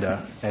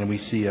agenda, and we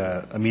see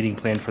a meeting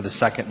planned for the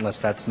 2nd, unless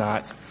that's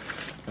not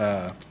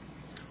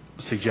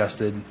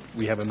suggested.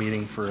 We have a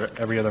meeting for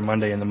every other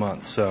Monday in the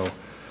month. So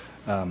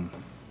I'm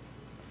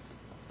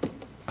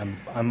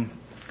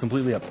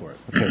completely up for it.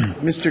 Okay.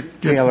 Mr.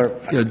 Taylor.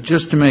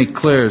 Just to make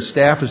clear,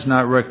 staff is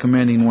not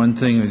recommending one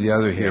thing or the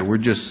other here. We're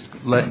just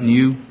letting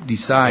you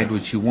decide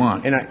what you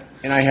want.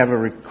 And I have a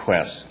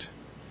request.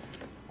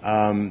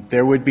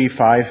 There would be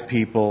 5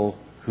 people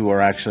who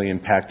are actually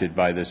impacted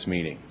by this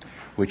meeting,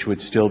 which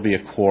would still be a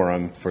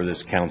quorum for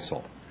this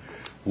council.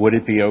 Would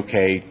it be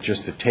okay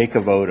just to take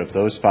a vote of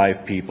those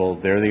 5 people?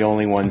 They're the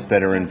only ones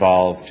that are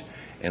involved,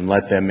 and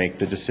let them make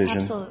the decision?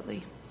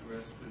 Absolutely.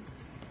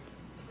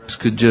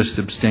 Could just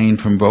abstain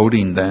from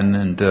voting then,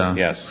 and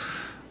yes.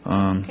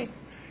 Okay.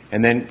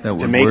 And then That to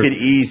would make work. it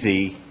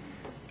easy,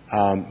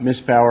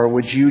 Ms. Bauer,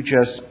 would you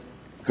just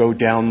go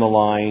down the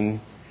line?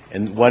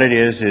 And what it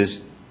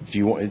is do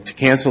you want to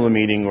cancel the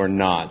meeting or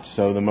not?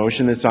 So the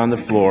motion that's on the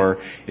floor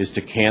is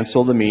to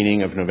cancel the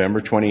meeting of November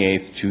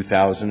 28th,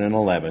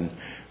 2011.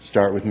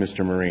 Start with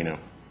Mr. Marino.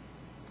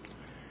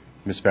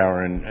 Ms.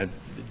 Bauer, and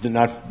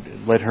not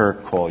let her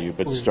call you,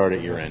 but start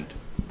at your end.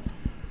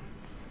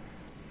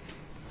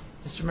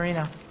 Mr.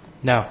 Marino.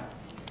 No.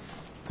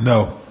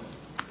 No.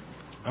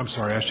 I'm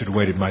sorry, I should have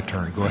waited my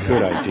turn. Go ahead.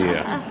 Good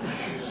idea.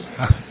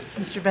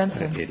 Mr.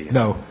 Benson. Idiot.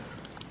 No.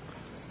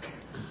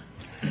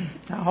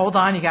 Now, hold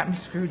on, you got me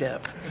screwed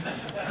up.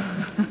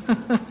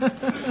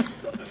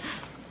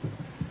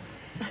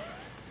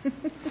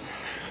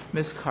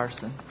 Ms.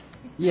 Carson.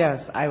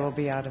 Yes, I will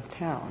be out of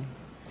town.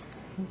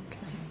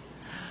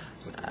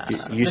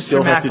 You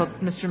still have to,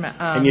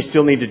 and you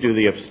still need to do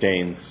the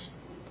abstains,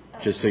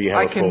 just so you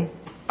have a full.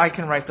 I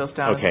can write those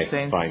down as Okay,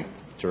 abstains. fine,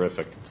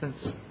 terrific.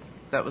 Since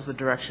that was the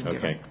direction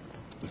given. Okay.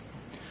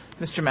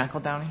 Mr.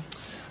 McEldowney.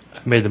 I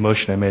made the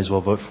motion. I may as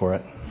well vote for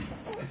it.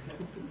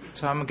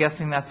 So I'm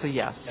guessing that's a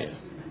yes.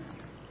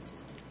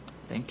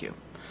 Thank you.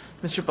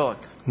 Mr.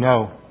 Bullock.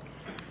 No.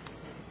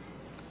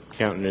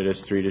 Counting it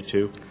as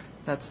 3-2?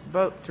 That's the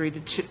vote,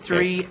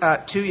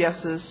 3-2, 2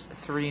 yeses,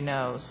 3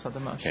 noes, so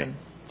the motion Okay,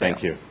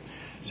 thank you. fails.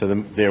 So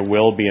there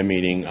will be a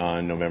meeting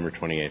on November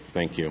 28th.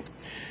 Thank you.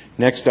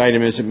 Next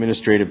item is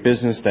administrative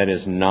business. That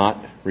is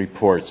not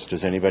reports.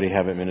 Does anybody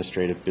have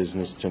administrative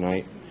business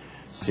tonight?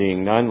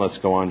 Seeing none, let's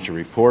go on to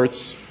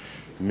reports.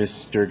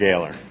 Mr.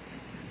 Gaylor.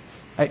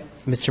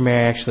 Mr. Mayor,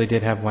 I actually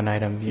did have one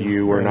item.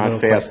 You were a not little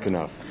fast quick.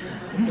 enough.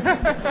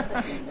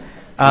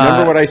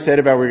 Remember what I said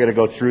about we're going to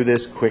go through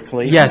this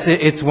quickly? Yes,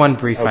 it's one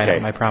brief Okay.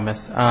 item, I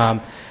promise.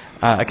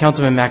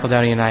 Councilman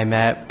McEldowney and I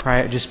met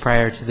just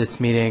prior to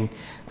this meeting,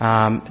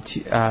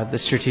 the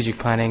Strategic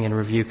Planning and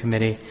Review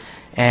Committee,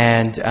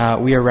 and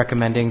we are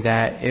recommending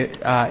that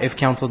if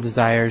council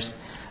desires,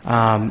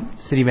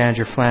 City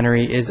Manager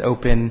Flannery is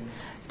open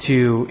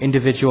to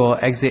individual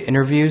exit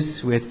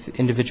interviews with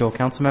individual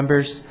council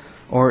members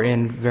or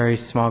in very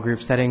small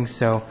group settings.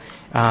 So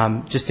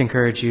just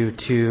encourage you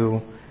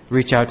to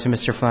reach out to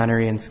Mr.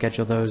 Flannery and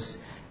schedule those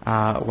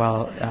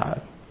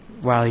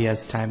while he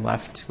has time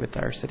left with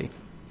our city.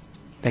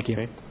 Thank you.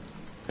 Okay.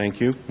 Thank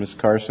you. Ms.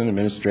 Carson,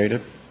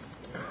 Administrative.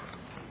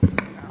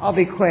 I'll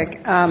be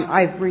quick.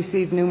 I've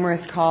received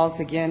numerous calls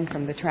again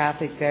from the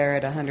traffic there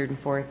at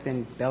 104th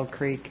and Bell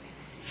Creek.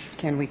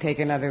 Can we take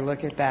another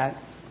look at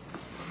that?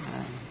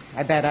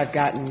 I bet I've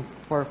gotten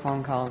 4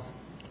 phone calls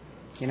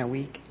in a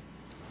week.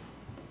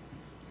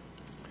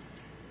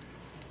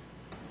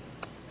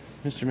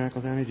 Mr.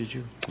 McEldowney, did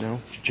you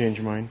change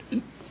your mind?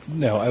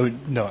 No,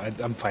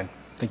 I'm fine.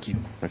 Thank you.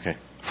 Okay.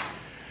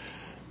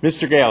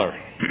 Mr. Gaylor.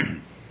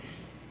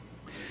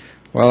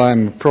 Well,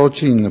 I'm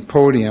approaching the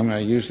podium. I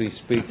usually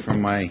speak from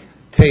my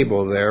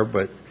table there,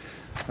 but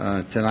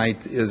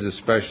tonight is a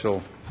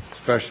special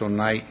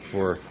night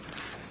for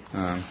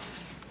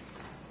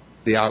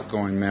the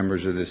outgoing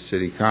members of this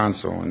city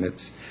council, and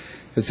it's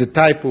a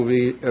type of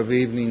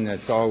evening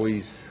that's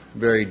always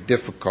very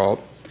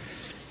difficult,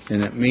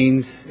 and it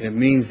means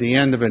the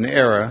end of an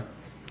era.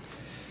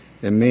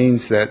 It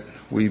means that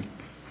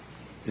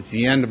it's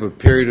the end of a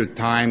period of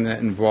time that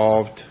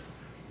involved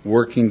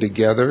working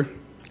together,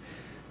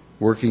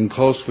 working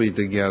closely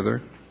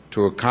together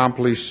to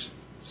accomplish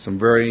some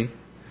very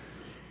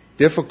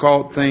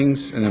difficult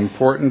things and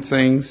important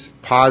things,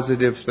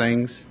 positive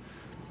things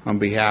on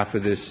behalf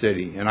of this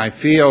city. And I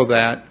feel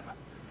that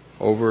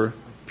over a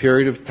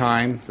period of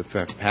time, the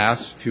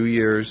past few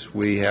years,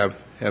 we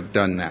have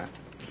done that.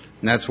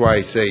 And that's why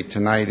I say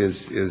tonight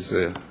is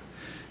a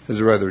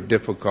rather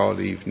difficult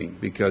evening,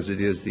 because it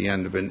is the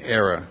end of an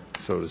era,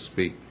 so to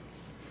speak.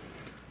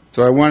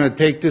 So I want to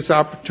take this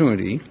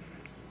opportunity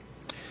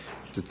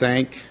to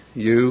thank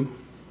you,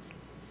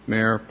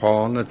 Mayor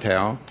Paul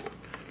Natal,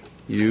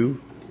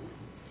 you,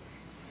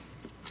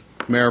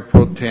 Mayor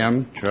Pro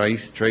Tem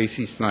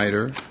Tracy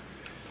Snyder,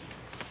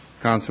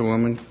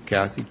 Councilwoman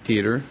Kathy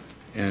Teeter,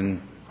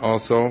 and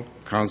also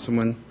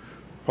Councilman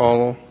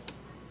Paulo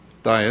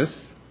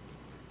Dias.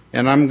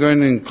 And I'm going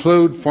to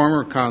include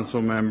former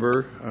council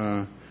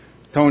member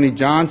Tony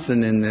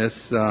Johnson in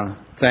this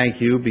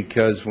thank you,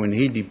 because when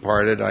he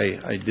departed,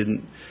 I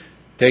didn't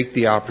take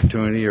the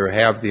opportunity or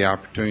have the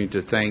opportunity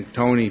to thank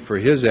Tony for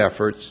his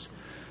efforts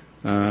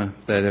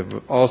that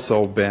have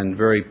also been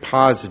very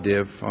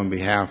positive on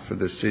behalf of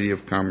the city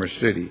of Commerce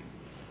City.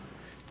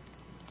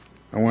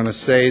 I want to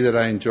say that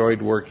I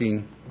enjoyed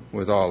working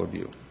with all of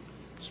you.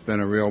 It's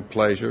been a real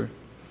pleasure,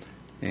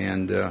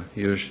 and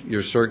you're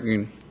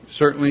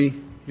certainly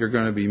you're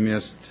going to be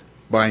missed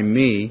by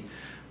me,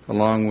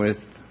 along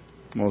with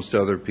most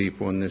other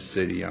people in this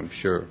city, I'm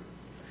sure.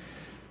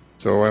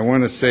 So I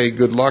want to say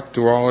good luck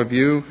to all of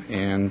you,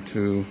 and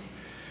to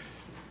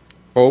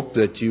hope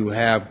that you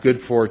have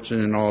good fortune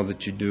in all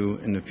that you do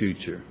in the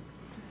future.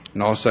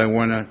 And also I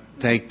want to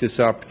take this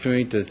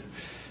opportunity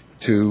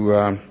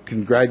to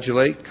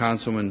congratulate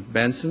Councilman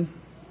Benson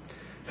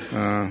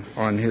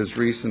on his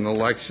recent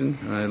election.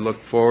 And I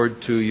look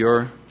forward to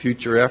your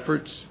future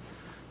efforts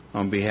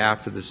on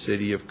behalf of the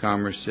city of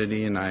Commerce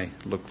City, and I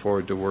look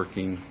forward to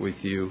working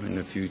with you in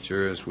the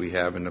future as we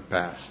have in the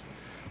past.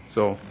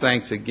 So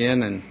thanks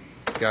again, and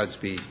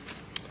Godspeed.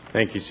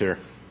 Thank you, sir.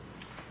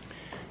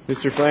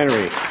 Mr.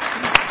 Flannery.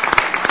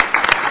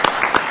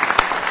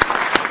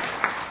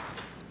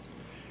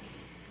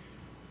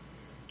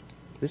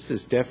 This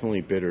is definitely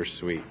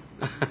bittersweet.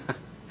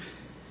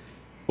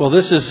 Well,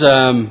 this is,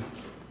 I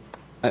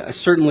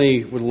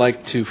certainly would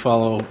like to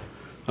follow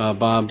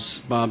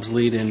Bob's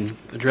lead in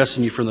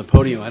addressing you from the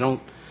podium. I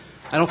don't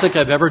think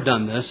I've ever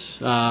done this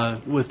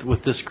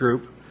with this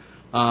group,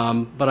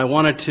 but I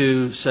wanted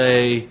to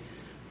say,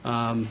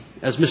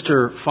 as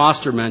Mr.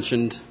 Foster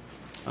mentioned,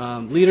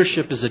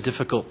 leadership is a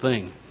difficult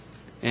thing,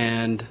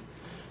 and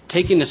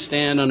taking a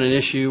stand on an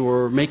issue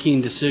or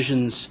making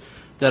decisions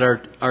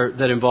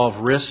that involve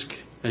risk,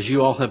 as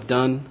you all have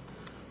done,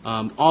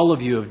 all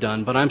of you have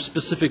done, but I'm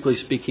specifically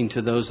speaking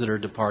to those that are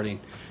departing,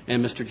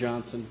 and Mr.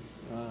 Johnson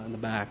in the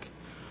back.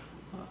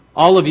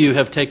 All of you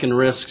have taken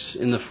risks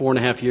in the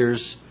 4.5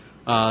 years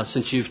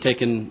since you've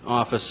taken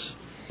office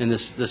in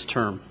this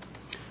term.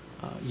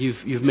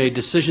 You've made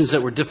decisions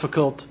that were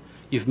difficult.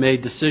 You've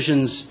made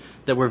decisions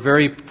that were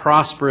very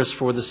prosperous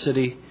for the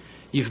city.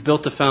 You've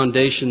built a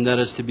foundation that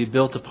is to be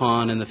built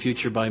upon in the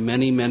future by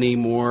many, many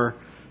more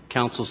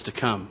councils to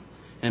come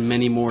and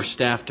many more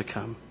staff to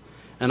come.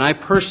 And I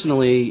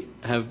personally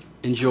have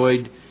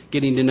enjoyed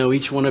getting to know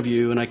each one of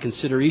you, and I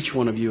consider each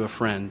one of you a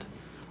friend.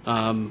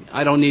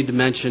 I don't need to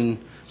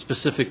mention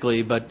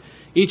specifically, but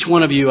each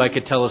one of you I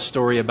could tell a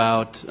story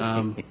about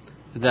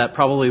that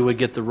probably would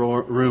get the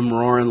room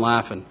roaring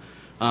laughing.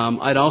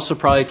 I'd also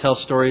probably tell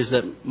stories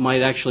that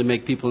might actually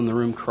make people in the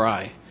room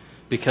cry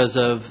because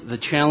of the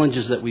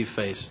challenges that we've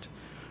faced.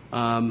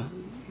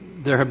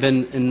 There have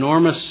been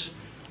enormous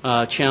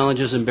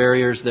challenges and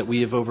barriers that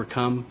we have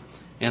overcome,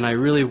 and I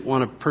really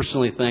want to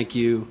personally thank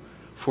you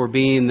for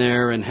being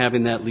there and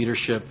having that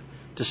leadership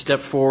to step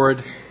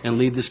forward and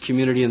lead this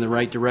community in the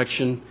right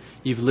direction.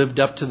 You've lived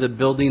up to the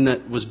building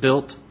that was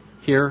built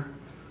here.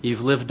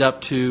 You've lived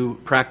up to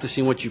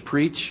practicing what you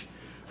preach,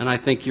 and I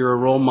think you're a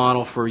role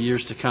model for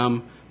years to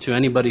come to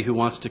anybody who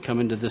wants to come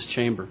into this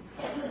chamber.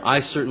 I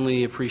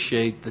certainly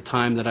appreciate the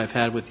time that I've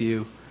had with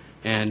you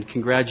and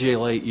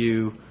congratulate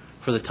you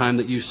for the time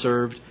that you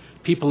served.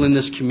 People in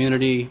this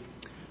community,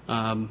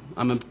 I'm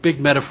a big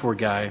metaphor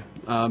guy.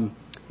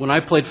 When I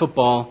played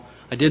football,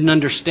 I didn't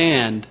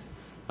understand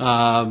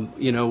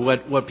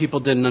what people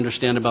didn't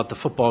understand about the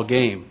football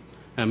game.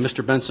 And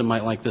Mr. Benson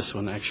might like this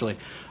one, actually.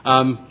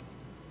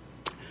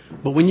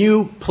 But when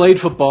you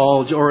played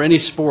football or any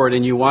sport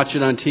and you watch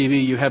it on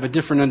TV, you have a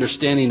different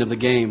understanding of the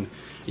game.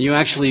 And you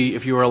actually,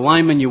 if you were a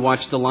lineman, you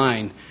watch the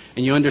line,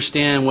 and you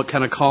understand what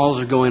kind of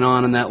calls are going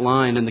on in that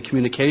line and the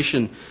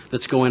communication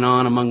that's going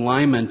on among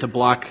linemen to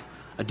block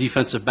a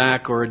defensive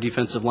back or a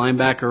defensive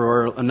linebacker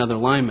or another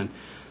lineman.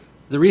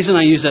 The reason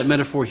I use that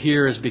metaphor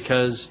here is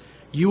because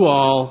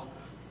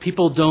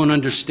people don't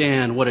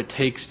understand what it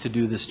takes to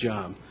do this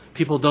job.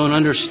 People don't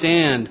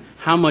understand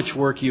how much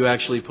work you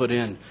actually put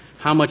in,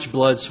 how much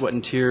blood, sweat,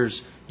 and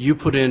tears you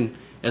put in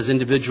as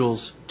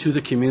individuals to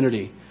the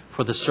community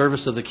for the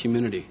service of the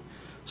community.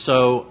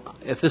 So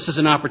if this is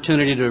an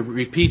opportunity to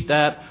repeat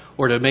that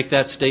or to make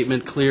that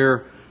statement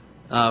clear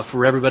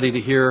for everybody to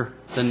hear,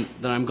 then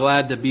I'm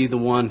glad to be the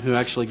one who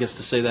actually gets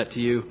to say that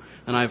to you.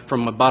 And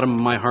from the bottom of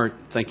my heart,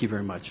 thank you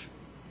very much.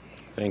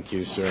 Thank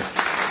you, sir.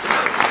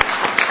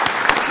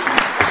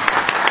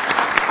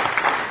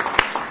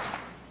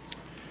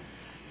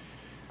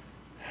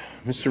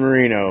 Mr.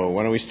 Marino,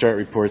 why don't we start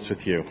reports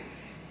with you?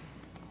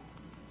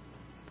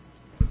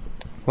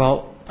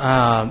 Well,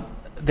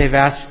 they've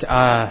asked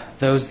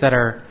those that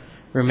are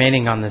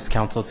remaining on this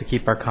council to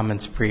keep our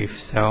comments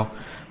brief, so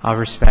I'll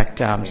respect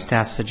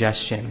staff's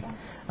suggestion.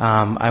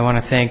 I want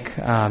to thank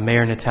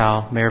Mayor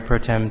Natal, Mayor Pro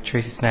Tem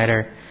Tracy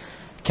Snyder,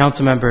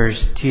 council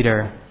members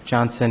Teeter,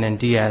 Johnson, and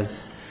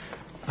Diaz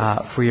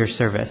for your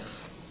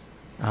service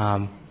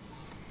and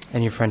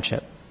your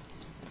friendship.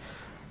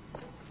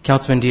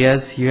 Councilman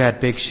Diaz, you had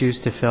big shoes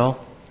to fill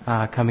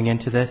coming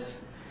into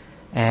this,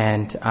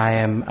 and I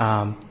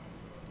am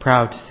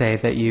proud to say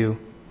that you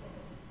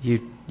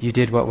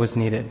did what was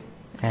needed,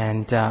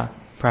 and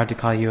proud to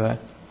call you a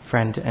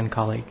friend and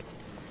colleague.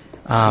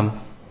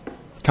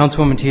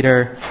 Councilwoman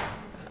Teeter,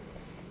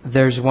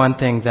 there's one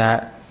thing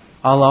that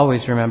I'll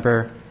always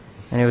remember,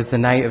 and it was the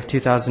night of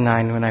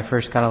 2009 when I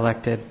first got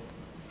elected.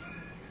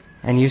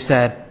 And you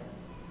said,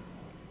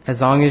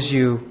 as long as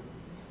you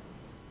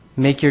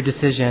make your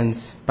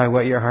decisions by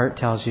what your heart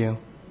tells you,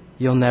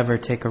 you'll never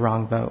take a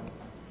wrong vote.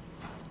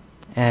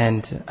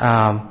 And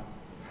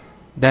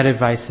that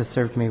advice has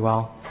served me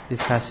well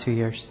these past 2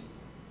 years.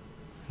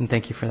 And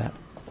thank you for that.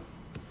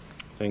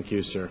 Thank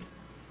you, sir.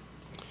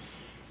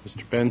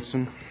 Mr.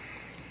 Benson.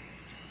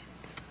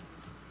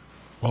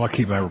 Well, I'll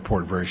keep my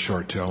report very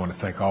short, too. I want to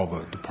thank all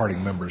the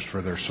departing members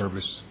for their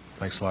service.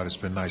 Thanks a lot. It's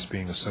been nice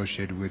being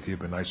associated with you.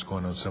 It's been nice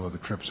going on some of the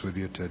trips with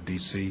you to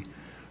D.C.,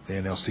 the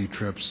NLC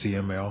trips,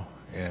 CML,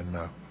 and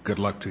good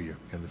luck to you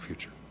in the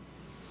future.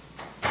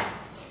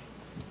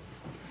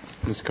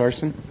 Ms.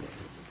 Carson?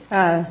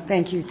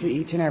 Thank you to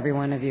each and every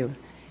one of you.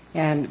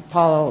 And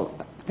Paul,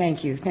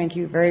 thank you. Thank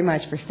you very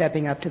much for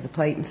stepping up to the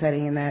plate and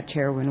sitting in that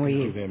chair when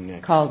we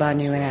called on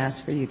you and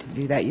asked for you to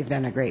do that. You've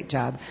done a great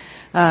job.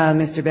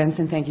 Mr.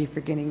 Benson, thank you for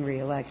getting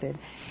reelected.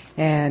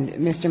 And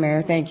Mr.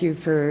 Mayor, thank you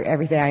for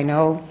everything. I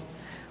know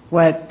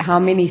how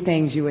many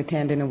things you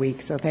attend in a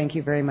week, so thank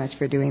you very much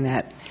for doing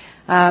that.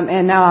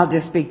 And now I'll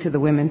just speak to the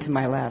women to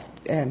my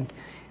left. And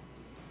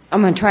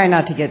I'm going to try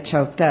not to get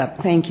choked up.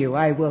 Thank you.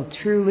 I will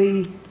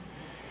truly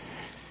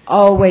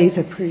always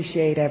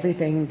appreciate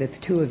everything that the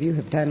two of you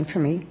have done for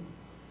me.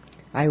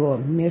 I will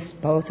miss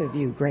both of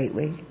you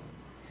greatly.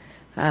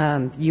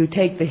 You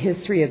take the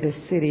history of this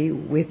city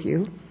with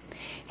you.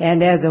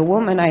 And as a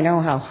woman, I know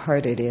how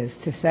hard it is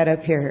to set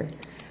up here,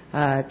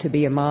 to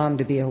be a mom,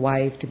 to be a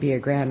wife, to be a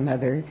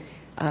grandmother,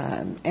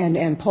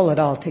 and pull it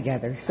all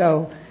together.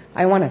 So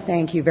I want to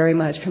thank you very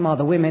much from all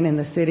the women in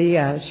the city.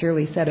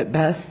 Shirley said it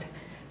best.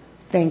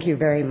 Thank you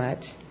very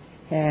much.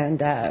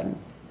 And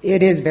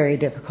it is very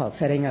difficult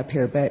setting up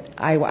here, but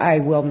I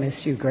will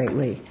miss you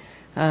greatly.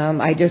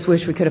 I just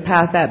wish we could have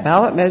passed that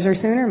ballot measure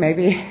sooner.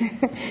 Maybe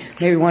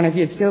one of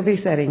you would still be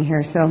sitting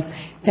here. So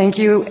thank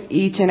you,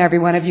 each and every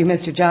one of you.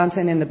 Mr.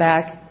 Johnson in the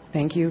back,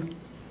 thank you.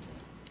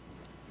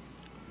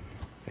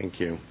 Thank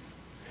you.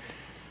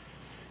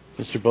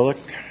 Mr. Bullock?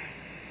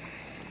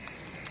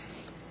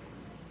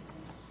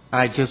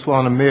 I just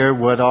want to mirror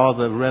what all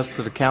the rest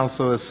of the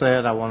council has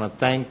said. I want to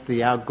thank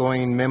the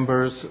outgoing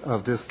members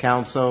of this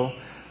council.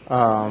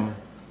 Above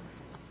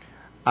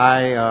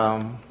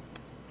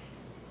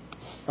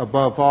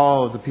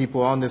all of the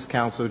people on this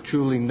council,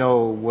 truly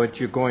know what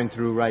you're going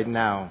through right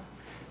now,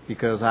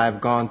 because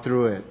I've gone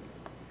through it.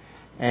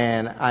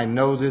 And I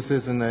know this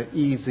isn't an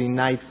easy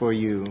night for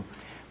you.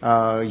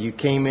 You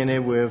came in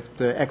it with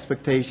the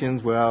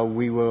expectations, well,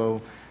 we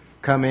will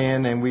come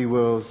in and we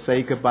will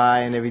say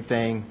goodbye and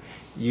everything.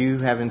 You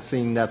haven't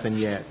seen nothing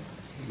yet.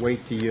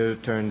 Wait till your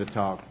turn to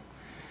talk.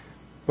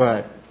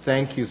 But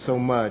thank you so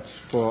much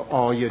for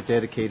all your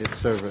dedicated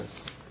service.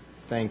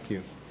 Thank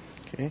you.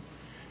 Okay.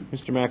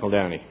 Mr.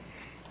 McEldowney.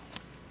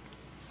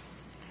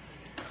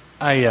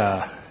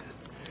 I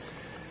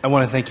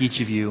want to thank each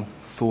of you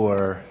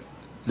for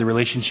the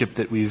relationship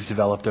that we've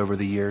developed over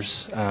the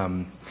years.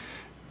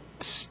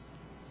 It's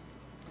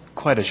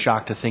quite a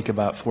shock to think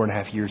about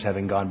 4.5 years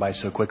having gone by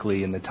so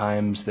quickly, and the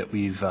times that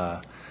we've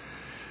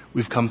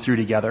come through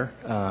together.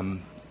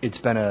 It's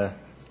been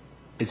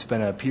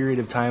a period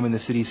of time in the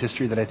city's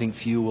history that I think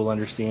few will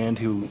understand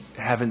who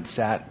haven't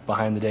sat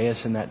behind the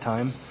dais in that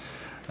time.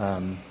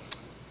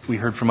 We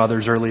heard from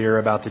others earlier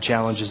about the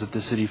challenges that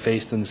the city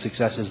faced and the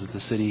successes that the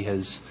city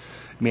has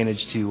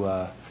managed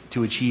to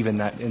achieve in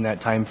that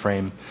time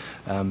frame.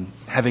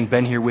 Having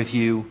been here with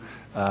you,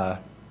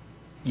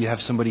 you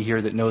have somebody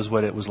here that knows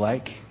what it was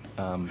like.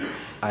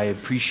 I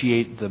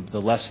appreciate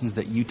the lessons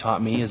that you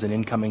taught me as an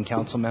incoming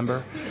council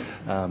member.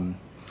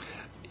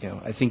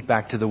 I think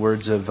back to the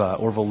words of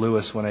Orville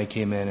Lewis when I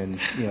came in, and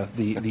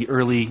the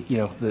early,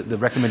 the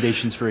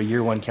recommendations for a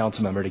year one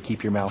council member to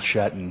keep your mouth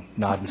shut and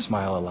nod and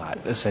smile a lot,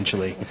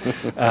 essentially.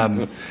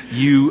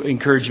 You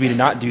encouraged me to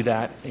not do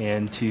that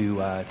and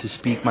to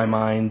speak my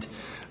mind.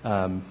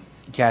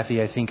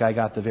 Kathy, I think I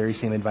got the very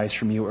same advice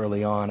from you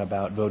early on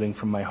about voting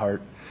from my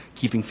heart,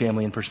 keeping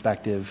family in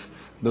perspective.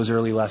 Those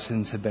early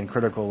lessons have been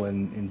critical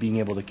in being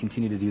able to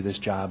continue to do this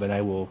job, and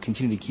I will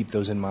continue to keep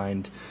those in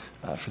mind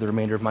for the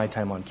remainder of my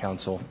time on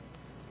council.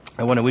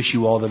 I want to wish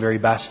you all the very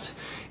best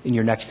in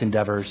your next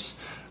endeavors.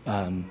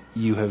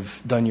 You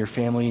have done your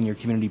family and your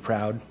community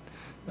proud,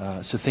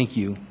 so thank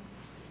you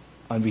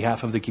on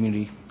behalf of the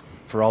community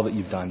for all that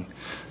you've done.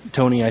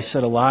 Tony, I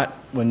said a lot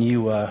when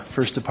you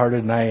first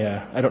departed, and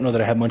I don't know that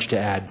I have much to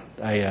add.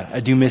 I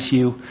do miss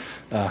you.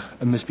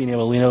 I miss being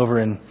able to lean over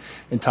and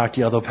talk to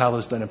you, although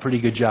Paolo's done a pretty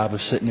good job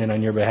of sitting in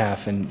on your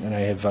behalf, and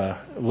I have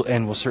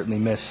will certainly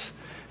miss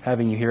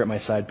having you here at my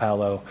side,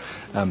 Paolo.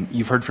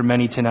 You've heard from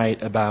many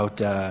tonight about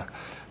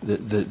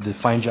the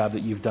fine job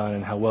that you've done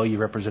and how well you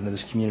represented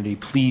this community.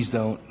 Please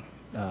don't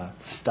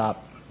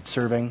stop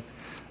serving.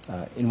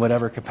 In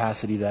whatever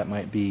capacity that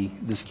might be,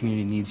 this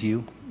community needs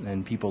you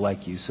and people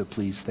like you. So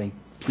thank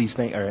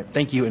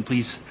you, and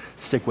please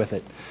stick with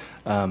it.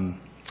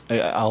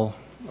 I'll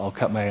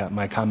cut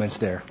my comments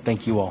there.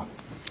 Thank you all.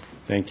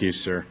 Thank you,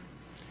 sir.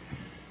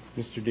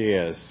 Mr.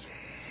 Diaz.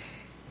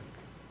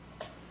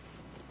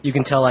 You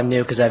can tell I'm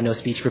new because I have no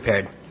speech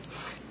prepared.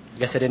 I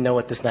guess I didn't know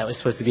what this night was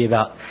supposed to be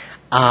about.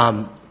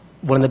 One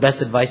of the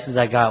best advices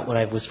I got when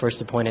I was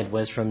first appointed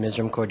was from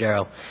Mizram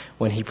Cordero,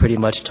 when he pretty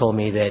much told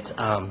me that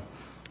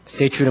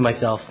stay true to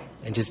myself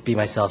and just be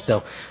myself.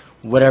 So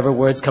whatever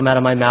words come out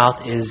of my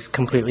mouth is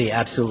completely,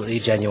 absolutely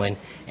genuine,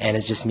 and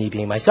it's just me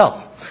being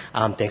myself,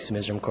 thanks to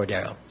Mizram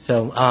Cordero.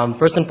 So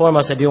first and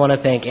foremost, I do want to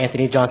thank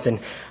Anthony Johnson.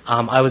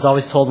 I was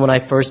always told when I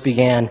first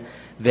began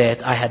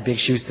that I had big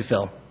shoes to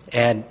fill.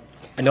 And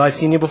I know I've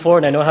seen you before,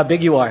 and I know how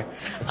big you are.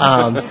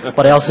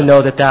 But I also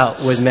know that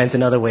that was meant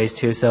in other ways,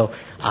 too. So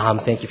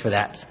thank you for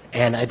that.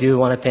 And I do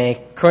want to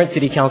thank current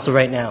city council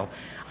right now.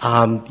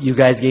 You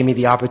guys gave me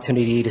the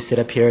opportunity to sit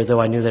up here,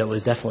 though I knew that it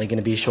was definitely going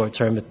to be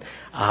short-term,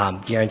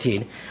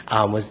 guaranteed,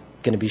 was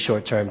going to be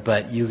short-term.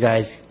 But you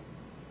guys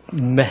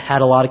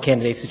had a lot of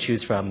candidates to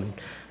choose from,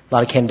 a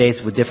lot of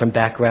candidates with different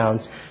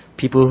backgrounds,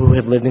 people who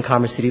have lived in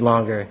Commerce City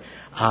longer,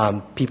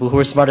 people who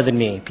are smarter than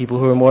me, people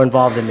who are more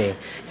involved than me.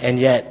 And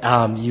yet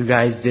you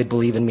guys did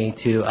believe in me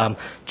to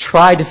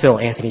try to fill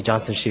Anthony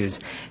Johnson's shoes.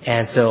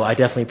 And so I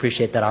definitely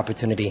appreciate that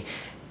opportunity.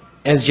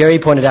 As Jerry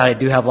pointed out, I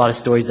do have a lot of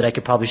stories that I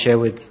could probably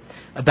share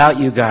about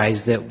you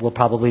guys that will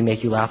probably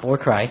make you laugh or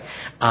cry,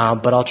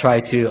 but I'll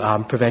try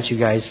to prevent you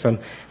guys from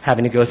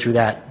having to go through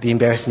the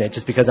embarrassment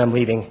just because I'm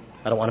leaving.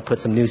 I don't want to put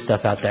some new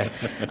stuff out there.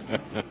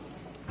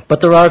 But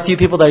there are a few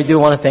people that I do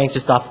want to thank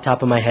just off the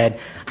top of my head.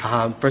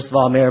 First of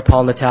all, Mayor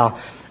Paul Natal.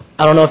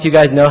 I don't know if you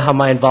guys know how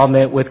my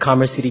involvement with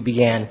Commerce City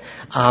began,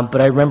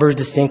 but I remember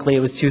distinctly it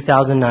was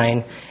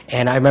 2009,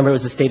 and I remember it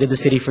was the State of the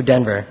City for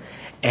Denver.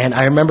 And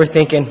I remember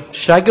thinking,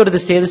 should I go to the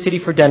State of the City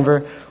for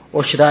Denver,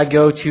 or should I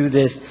go to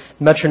this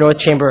Metro North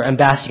Chamber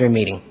Ambassador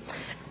meeting?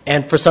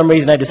 And for some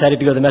reason, I decided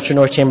to go to the Metro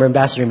North Chamber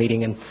Ambassador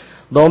meeting. And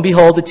lo and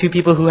behold, the two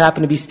people who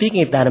happened to be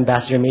speaking at that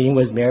ambassador meeting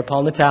was Mayor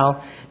Paul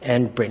Natal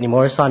and Brittany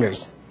Morris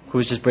Saunders, who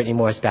was just Brittany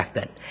Morris back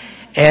then.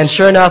 And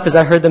sure enough, as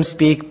I heard them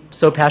speak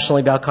so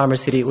passionately about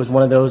Commerce City, it was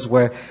one of those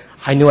where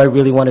I knew I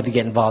really wanted to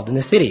get involved in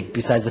the city,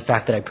 besides the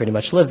fact that I pretty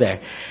much live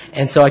there.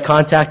 And so I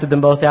contacted them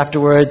both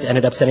afterwards,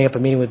 ended up setting up a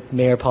meeting with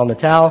Mayor Paul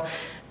Natal.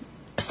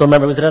 I still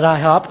remember it was at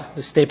IHOP,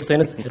 the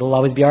Stapleton. It'll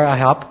always be our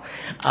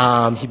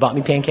IHOP. He bought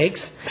me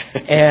pancakes.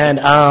 And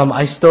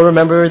I still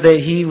remember that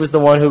he was the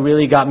one who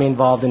really got me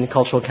involved in the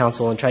Cultural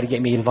Council and tried to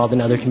get me involved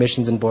in other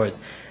commissions and boards.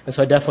 And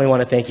so I definitely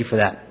want to thank you for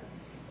that.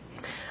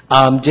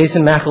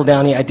 Jason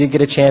McEldowney, I did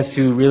get a chance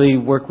to really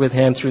work with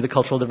him through the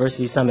Cultural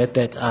Diversity Summit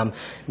that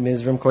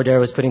Ms. Rim Cordero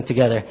was putting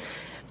together.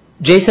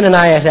 Jason and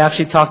I had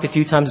actually talked a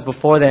few times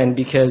before then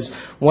because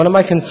one of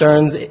my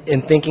concerns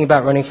in thinking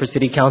about running for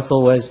city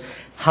council was,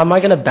 how am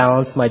I going to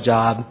balance my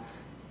job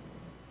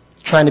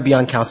trying to be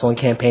on council and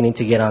campaigning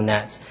to get on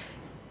that,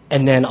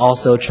 and then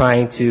also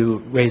trying to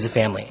raise a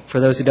family? For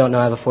those who don't know,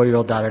 I have a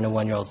 4-year-old daughter and a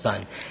 1-year-old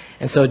son.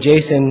 And so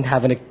Jason,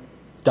 having a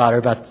daughter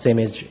about the same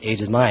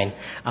age as mine,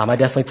 I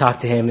definitely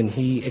talked to him, and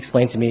he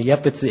explained to me,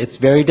 yep, it's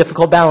very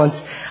difficult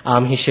balance.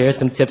 He shared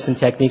some tips and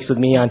techniques with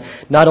me on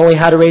not only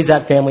how to raise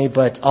that family,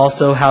 but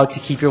also how to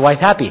keep your wife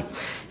happy.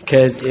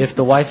 Because if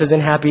the wife isn't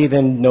happy,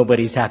 then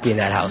nobody's happy in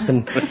that house.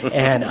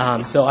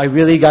 And so I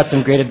really got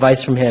some great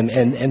advice from him,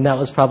 and that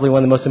was probably one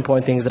of the most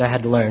important things that I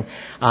had to learn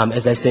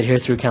as I sit here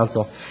through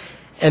council.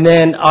 And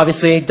then,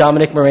 obviously,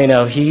 Dominic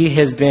Moreno. He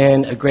has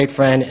been a great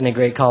friend and a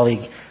great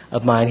colleague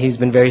of mine. He's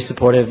been very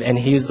supportive, and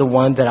he's the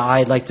one that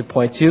I'd like to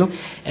point to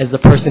as the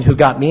person who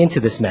got me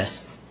into this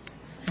mess.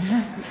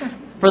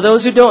 For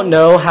those who don't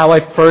know how I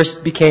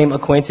first became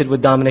acquainted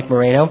with Dominic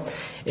Moreno,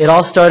 it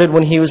all started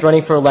when he was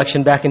running for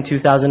election back in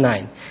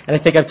 2009. And I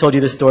think I've told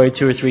you this story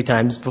 2 or 3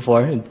 times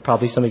before, and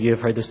probably some of you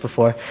have heard this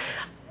before.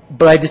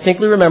 But I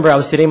distinctly remember I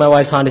was sitting in my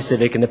wife's Honda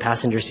Civic in the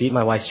passenger seat.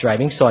 My wife's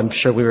driving, so I'm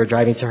sure we were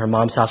driving to her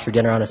mom's house for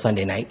dinner on a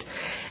Sunday night.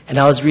 And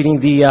I was reading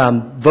the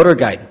voter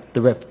guide,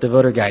 the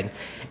voter guide.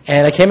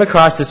 And I came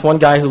across this one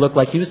guy who looked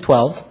like he was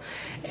 12.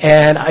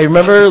 And I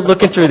remember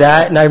looking through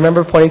that, and I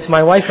remember pointing to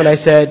my wife, and I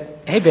said,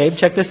 hey, babe,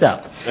 check this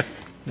out.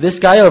 This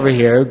guy over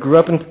here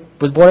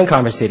was born in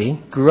Commerce City,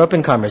 grew up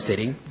in Commerce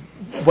City,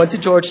 went to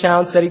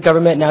Georgetown, studied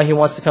government, now he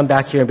wants to come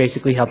back here and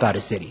basically help out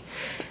his city.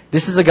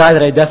 This is a guy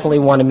that I definitely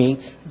want to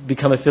meet,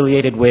 become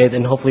affiliated with,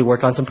 and hopefully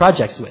work on some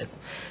projects with.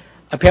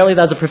 Apparently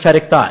that was a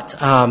prophetic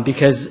thought,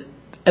 because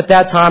at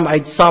that time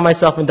I saw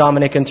myself in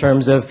Dominic in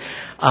terms of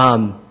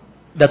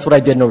that's what I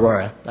did in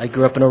Aurora. I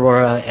grew up in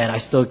Aurora, and I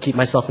still keep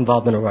myself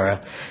involved in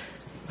Aurora.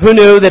 Who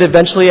knew that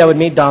eventually I would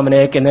meet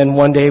Dominic, and then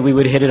one day we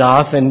would hit it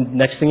off, and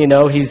next thing you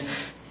know, he's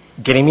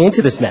getting me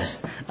into this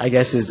mess, I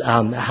guess is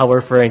how we're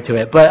referring to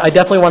it. But I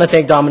definitely want to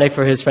thank Dominic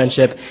for his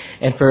friendship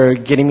and for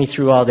getting me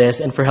through all this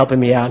and for helping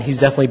me out. He's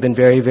definitely been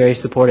very, very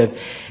supportive.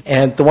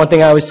 And the one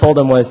thing I always told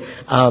him was,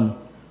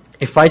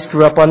 if I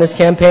screw up on this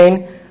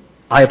campaign,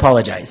 I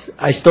apologize.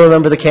 I still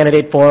remember the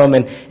candidate forum,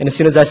 and as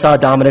soon as I saw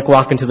Dominic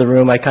walk into the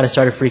room, I kind of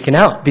started freaking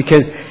out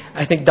because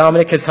I think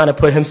Dominic has kind of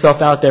put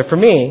himself out there for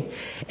me,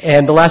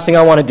 and the last thing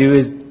I want to do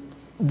is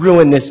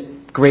ruin this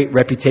great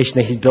reputation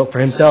that he's built for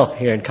himself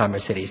here in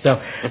Commerce City.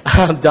 So,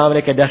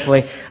 Dominic, I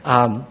definitely,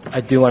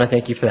 I do want to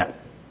thank you for that.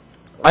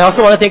 I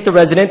also want to thank the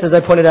residents. As I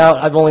pointed out,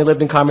 I've only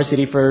lived in Commerce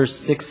City for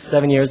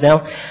 6-7 years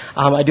now.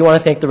 I do want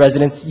to thank the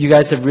residents. You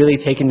guys have really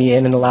taken me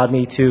in and allowed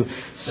me to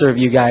serve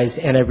you guys,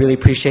 and I really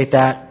appreciate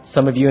that.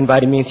 Some of you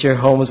invited me into your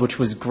homes, which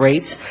was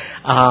great.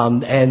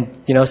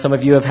 And, you know, some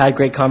of you have had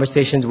great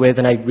conversations with,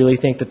 and I really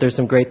think that there's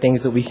some great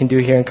things that we can do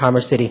here in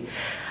Commerce City.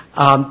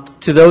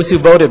 To those who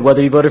voted,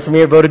 whether you voted for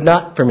me or voted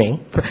not for me,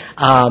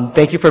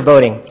 thank you for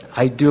voting.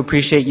 I do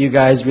appreciate you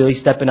guys really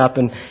stepping up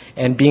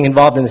and being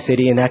involved in the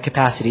city in that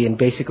capacity and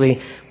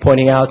basically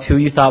pointing out who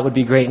you thought would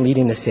be great in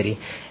leading the city.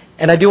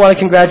 And I do want to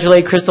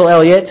congratulate Crystal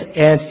Elliott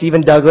and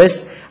Stephen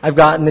Douglas. I've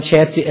gotten the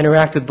chance to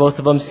interact with both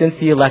of them since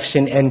the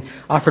election and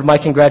offered my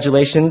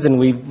congratulations, and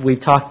we've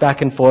talked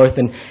back and forth,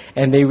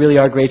 and they really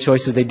are great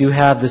choices. They do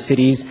have the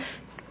city's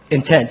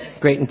intent,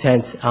 great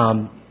intent,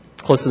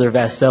 close to their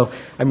vest. So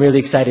I'm really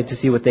excited to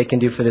see what they can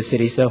do for the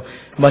city. So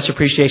much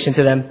appreciation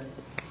to them.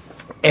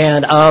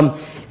 And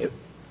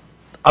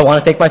I want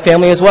to thank my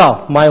family as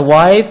well. My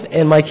wife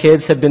and my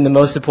kids have been the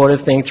most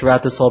supportive thing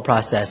throughout this whole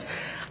process.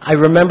 I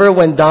remember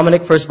when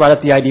Dominic first brought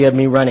up the idea of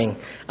me running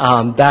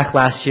back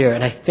last year,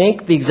 and I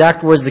think the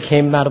exact words that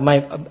came out of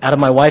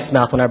my wife's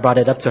mouth when I brought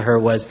it up to her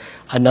was,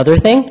 another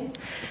thing?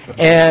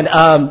 And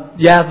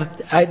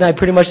I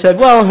pretty much said,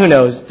 well, who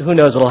knows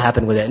what will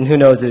happen with it, and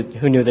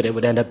who knew that it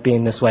would end up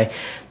being this way.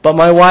 But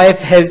my wife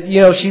has,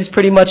 you know, she's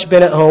pretty much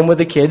been at home with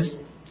the kids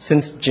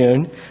since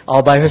June,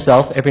 all by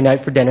herself every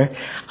night for dinner.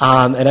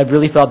 And I've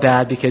really felt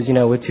bad because, you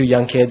know, with 2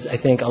 young kids, I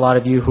think a lot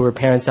of you who are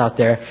parents out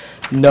there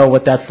know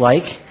what that's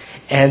like.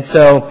 And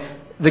so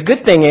the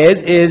good thing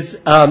is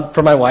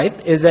for my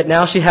wife, is that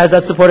now she has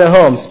that support at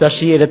home,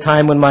 especially at a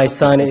time when my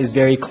son is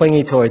very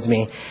clingy towards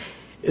me.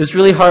 It was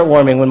really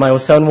heartwarming when my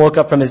son woke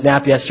up from his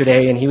nap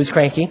yesterday and he was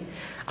cranky.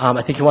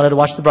 I think he wanted to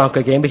watch the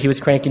Bronco game, but he was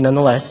cranky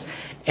nonetheless.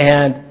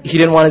 And he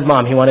didn't want his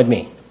mom, he wanted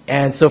me.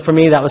 And so for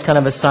me, that was kind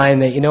of a sign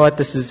that, you know what,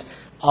 this is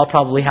all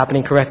probably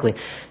happening correctly.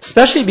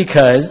 Especially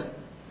because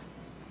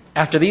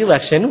after the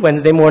election,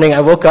 Wednesday morning, I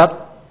woke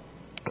up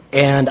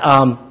and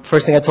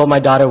first thing I told my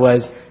daughter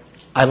was,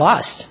 I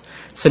lost.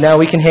 So now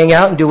we can hang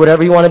out and do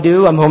whatever you want to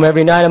do. I'm home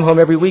every night, I'm home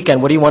every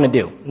weekend. What do you want to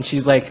do? And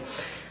she's like,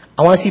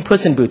 I want to see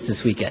Puss in Boots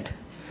this weekend.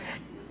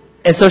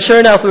 And so sure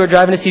enough, we were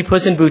driving to see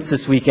Puss in Boots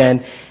this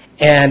weekend,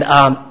 and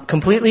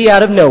completely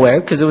out of nowhere,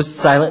 because it was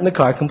silent in the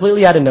car,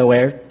 completely out of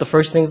nowhere, the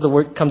first thing the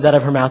word comes out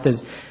of her mouth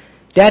is,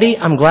 "Daddy,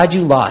 I'm glad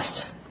you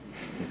lost."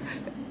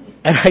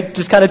 And I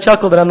just kind of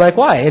chuckled, and I'm like,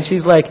 "Why?" And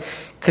she's like,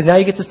 "Because now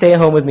you get to stay at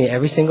home with me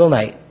every single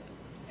night."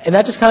 And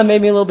that just kind of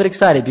made me a little bit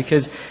excited,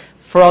 because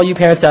for all you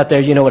parents out there,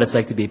 you know what it's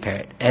like to be a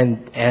parent.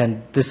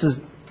 And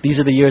these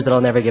are the years that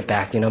I'll never get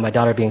back, my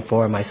daughter being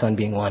 4 and my son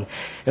being 1.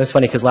 It was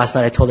funny because last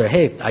night I told her,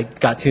 hey, I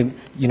got to,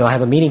 I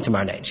have a meeting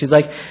tomorrow night. She's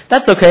like,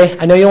 that's okay.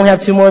 I know you only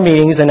have 2 more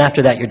meetings, and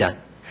after that you're done.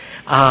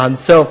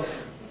 So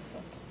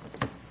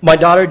my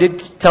daughter did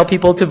tell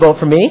people to vote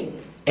for me,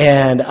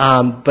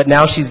 but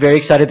now she's very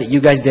excited that you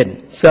guys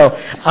didn't. So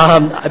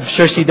I'm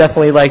sure she'd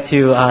definitely like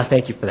to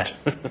thank you for that.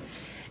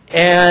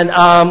 And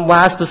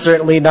last but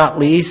certainly not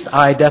least,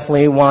 I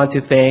definitely want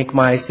to thank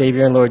my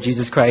Savior and Lord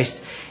Jesus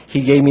Christ. He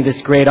gave me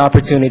this great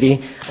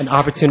opportunity, an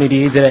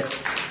opportunity that,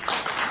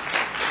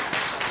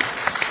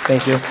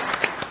 thank you.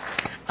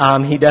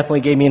 He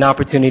definitely gave me an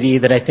opportunity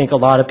that I think a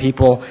lot of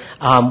people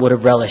would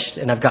have relished.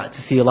 And I've got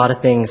to see a lot of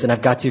things, and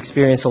I've got to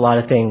experience a lot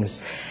of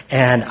things.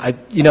 And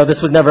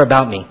this was never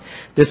about me.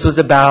 This was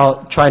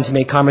about trying to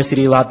make Commerce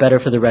City a lot better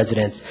for the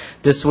residents.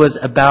 This was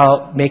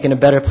about making a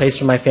better place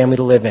for my family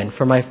to live in,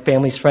 for my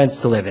family's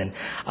friends to live in.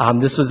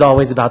 This was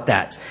always about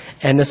that.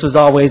 And this was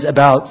always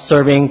about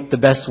serving the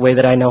best way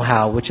that I know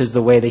how, which is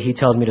the way that he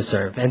tells me to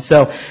serve. And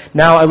so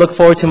now I look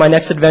forward to my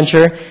next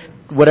adventure,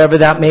 whatever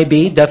that may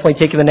be, definitely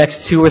taking the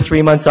next 2 or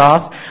 3 months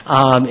off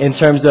in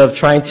terms of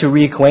trying to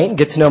reacquaint and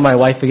get to know my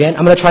wife again.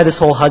 I'm going to try this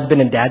whole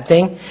husband and dad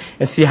thing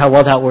and see how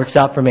well that works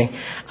out for me.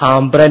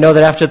 But I know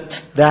that after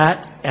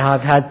that,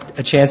 I've had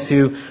a chance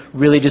to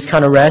really just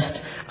kind of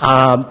rest.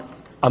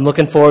 I'm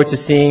looking forward to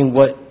seeing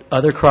what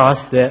other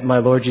cross that my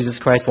Lord Jesus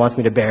Christ wants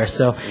me to bear.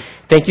 So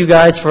thank you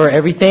guys for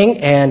everything,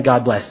 and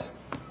God bless.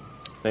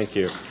 Thank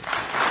you.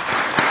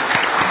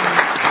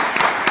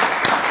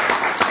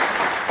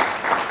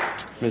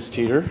 Ms.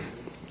 Teeter.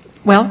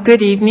 Well,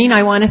 good evening.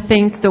 I want to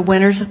thank the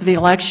winners of the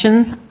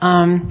elections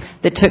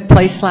that took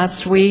place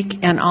last week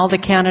and all the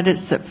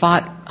candidates that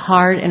fought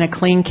hard in a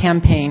clean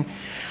campaign.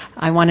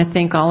 I want to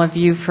thank all of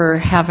you for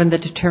having the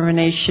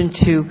determination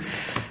to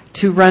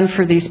run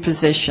for these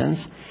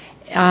positions.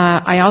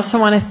 I also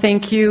want to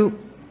thank you,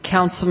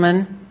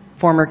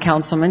 former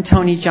Councilman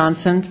Tony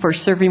Johnson, for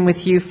serving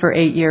with you for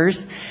 8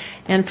 years.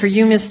 And for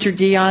you, Mr.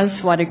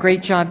 Diaz, what a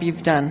great job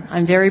you've done.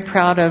 I'm very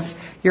proud of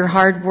your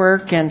hard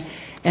work and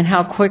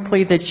how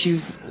quickly that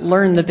you've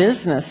learned the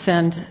business.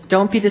 And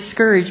don't be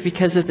discouraged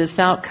because of this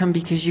outcome,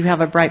 because you have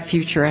a bright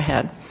future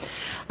ahead.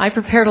 I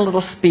prepared a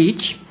little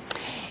speech,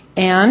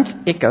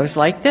 and it goes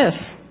like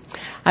this.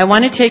 I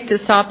want to take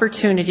this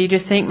opportunity to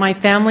thank my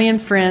family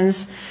and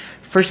friends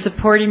for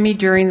supporting me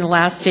during the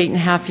last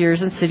 8.5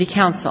 years in City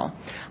Council.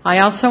 I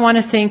also want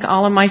to thank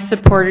all of my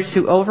supporters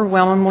who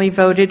overwhelmingly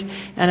voted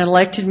and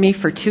elected me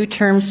for 2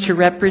 terms to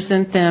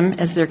represent them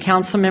as their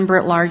council member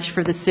at large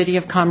for the City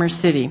of Commerce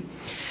City.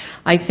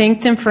 I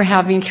thank them for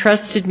having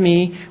trusted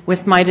me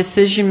with my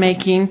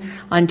decision-making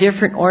on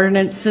different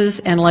ordinances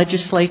and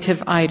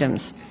legislative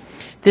items.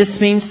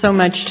 This means so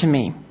much to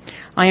me.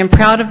 I am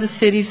proud of the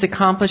city's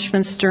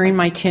accomplishments during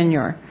my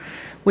tenure.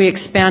 We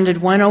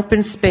expanded 1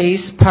 open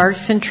space,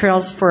 parks and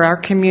trails for our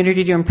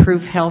community to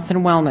improve health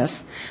and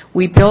wellness.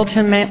 We built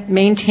and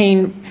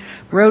maintained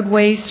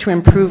roadways to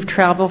improve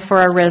travel for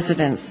our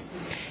residents.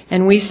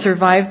 And we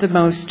survived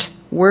the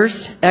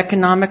worst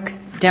economic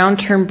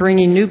downturn,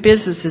 bringing new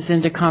businesses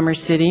into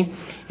Commerce City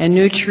and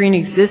nurturing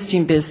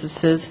existing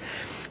businesses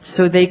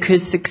so they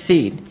could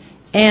succeed.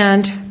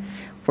 And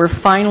we're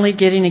finally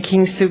getting a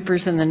King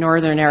Soopers in the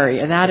northern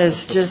area. That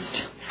is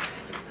just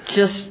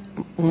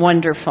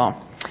wonderful.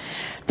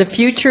 The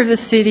future of the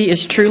city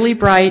is truly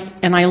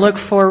bright, and I look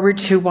forward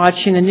to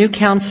watching the new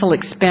council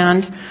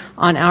expand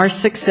on our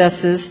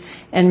successes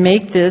and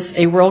make this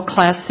a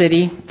world-class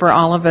city for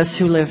all of us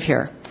who live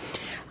here.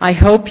 I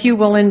hope you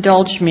will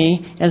indulge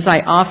me as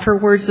I offer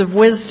words of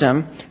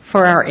wisdom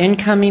for our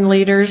incoming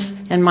leaders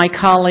and my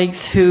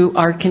colleagues who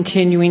are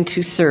continuing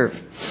to serve.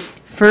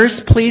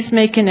 First, please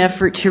make an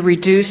effort to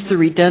reduce the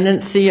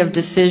redundancy of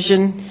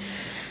discussion,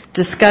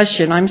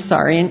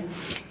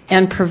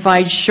 and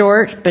provide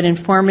short but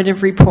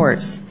informative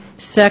reports.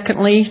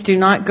 Secondly, do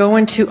not go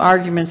into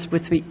arguments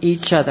with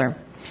each other.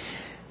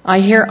 I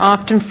hear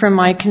often from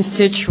my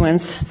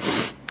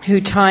constituents who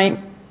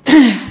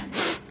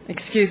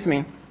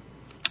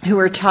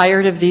are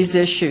tired of these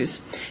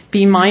issues.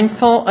 Be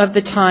mindful of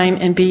the time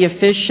and be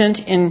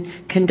efficient in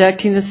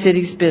conducting the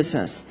city's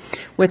business.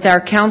 With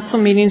our council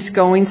meetings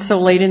going so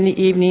late in the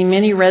evening,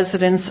 many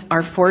residents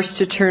are forced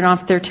to turn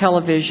off their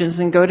televisions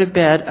and go to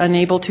bed,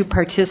 unable to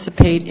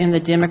participate in the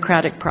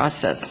democratic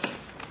process.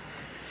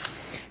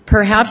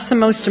 Perhaps the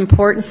most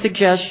important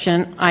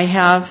suggestion I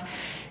have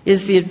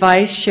is the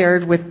advice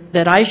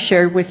that I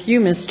shared with you,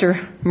 Mr.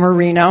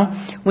 Marino,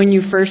 when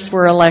you first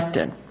were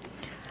elected.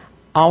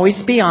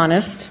 Always be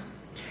honest,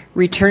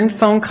 return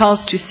phone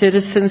calls to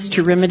citizens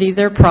to remedy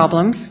their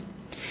problems,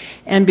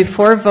 And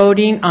before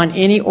voting on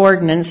any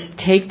ordinance,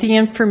 take the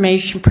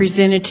information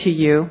presented to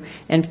you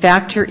and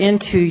factor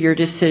into your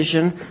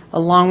decision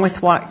along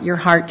with what your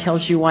heart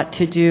tells you what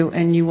to do,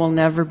 and you will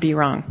never be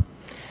wrong.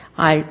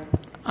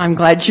 I'm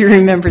glad you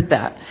remembered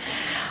that.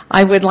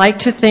 I would like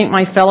to thank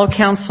my fellow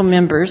council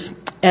members.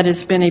 It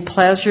has been a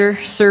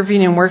pleasure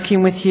serving and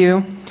working with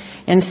you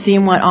and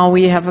seeing what all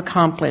we have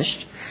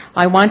accomplished.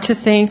 I want to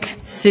thank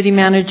City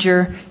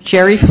Manager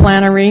Jerry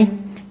Flannery,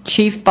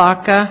 Chief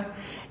Baca,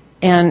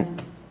 and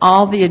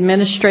all the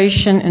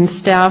administration and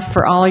staff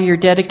for all of your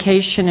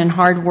dedication and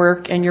hard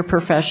work and your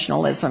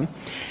professionalism.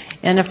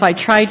 And if I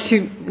try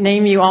to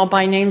name you all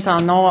by names,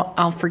 I'll know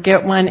I'll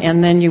forget one,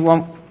 and then you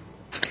won't,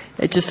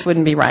 it just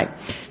wouldn't be right.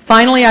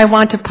 Finally, I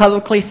want to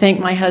publicly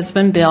thank my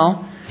husband,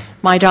 Bill,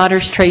 my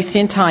daughters, Tracy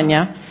and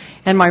Tanya,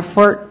 and my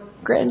 4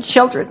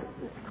 grandchildren.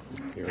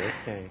 You're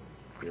okay.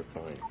 You're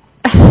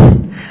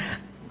fine.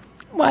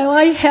 While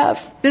I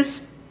have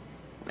this,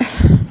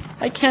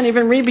 I can't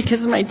even read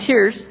because of my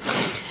tears.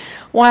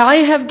 While I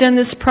have done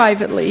this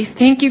privately,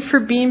 thank you for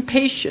being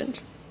patient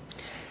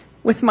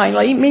with my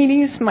late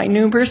meetings, my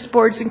numerous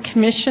boards and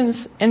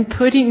commissions, and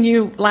putting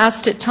you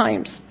last at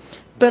times.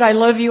 But I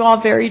love you all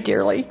very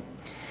dearly.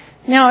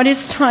 Now it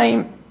is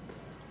time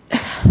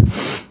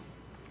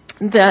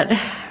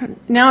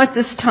now at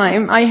this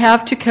time, I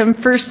have to come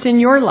first in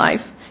your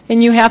life,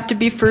 and you have to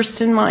be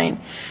first in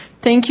mine.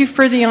 Thank you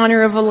for the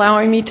honor of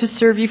allowing me to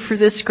serve you for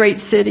this great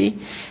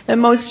city.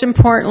 And most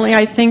importantly,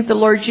 I thank the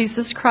Lord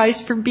Jesus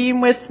Christ for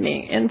being with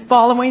me and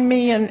following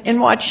me and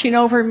watching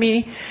over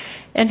me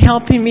and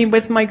helping me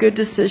with my good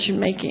decision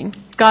making.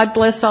 God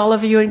bless all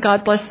of you, and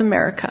God bless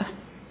America.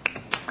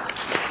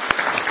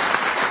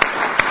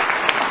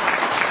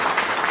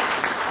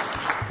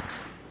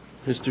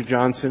 Mr.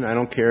 Johnson, I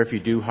don't care if you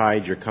do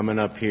hide, you're coming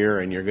up here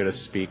and you're going to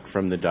speak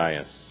from the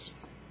dais.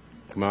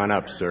 Come on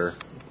up, sir,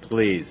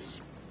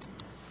 please.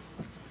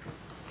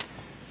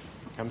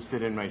 Come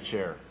sit in my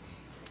chair.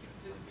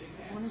 Sit,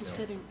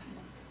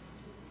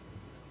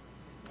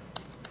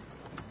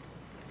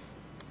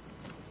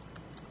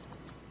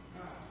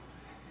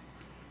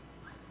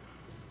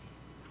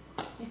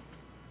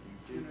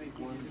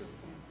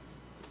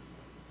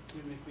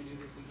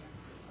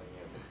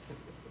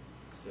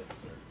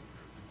 sir.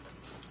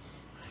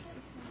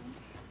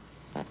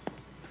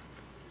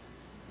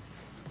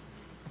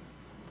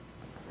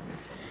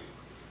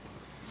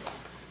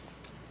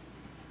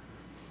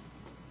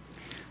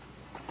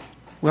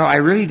 Well, I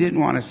really didn't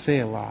want to say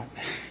a lot,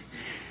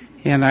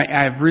 and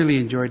I've really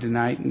enjoyed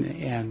tonight,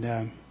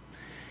 and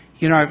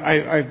you know,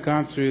 I've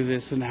gone through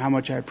this and how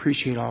much I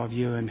appreciate all of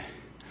you, and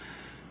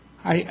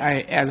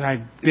as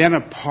I've been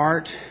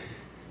apart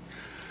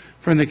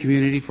from the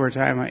community for a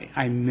time,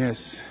 I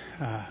miss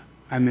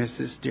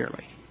this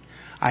dearly.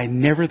 I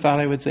never thought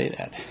I would say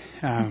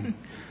that.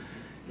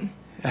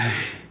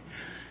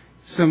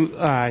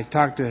 I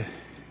talked to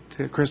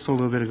Crystal a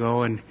little bit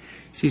ago, and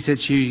she said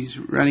she's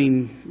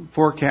running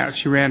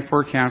she ran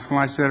for council, and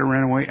I said I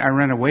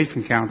ran away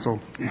from council.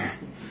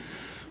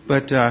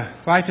 But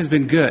life has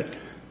been good,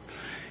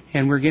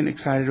 and we're getting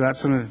excited about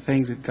some of the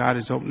things that God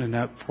is opening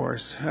up for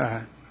us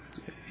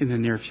in the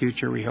near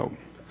future, we hope.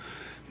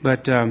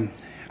 But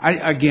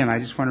I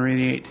just want to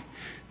reiterate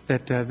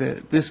that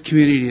this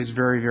community is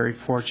very, very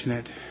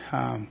fortunate.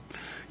 It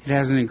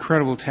has an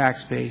incredible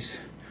tax base,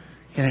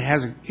 and it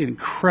has an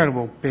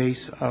incredible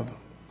base of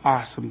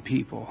awesome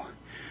people.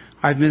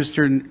 I've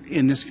ministered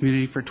in this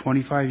community for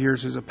 25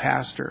 years as a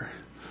pastor,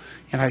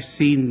 and I've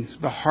seen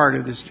the heart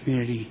of this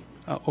community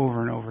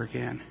over and over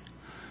again.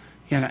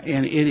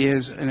 And it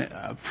is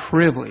a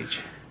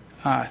privilege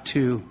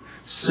to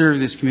serve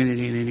this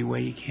community in any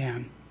way you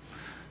can.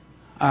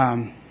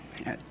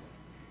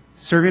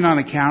 Serving on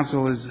a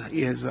council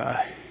is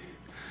a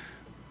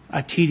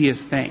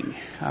tedious thing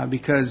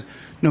because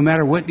no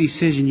matter what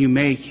decision you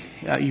make,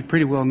 you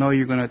pretty well know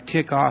you're going to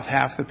tick off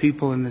half the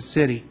people in the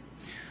city.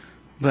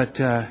 But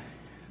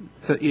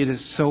it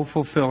is so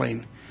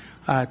fulfilling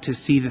to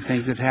see the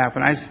things that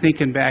happen. I was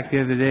thinking back the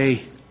other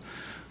day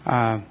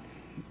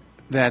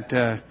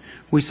that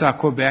we saw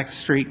Quebec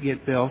Street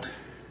get built,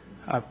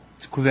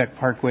 Quebec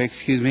Parkway,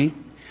 excuse me.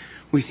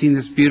 We've seen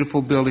this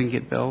beautiful building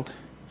get built.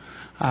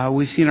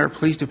 We've seen our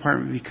police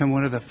department become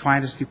one of the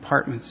finest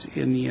departments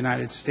in the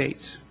United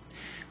States.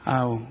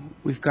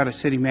 We've got a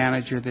city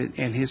manager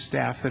and his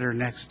staff that are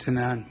next to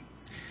none.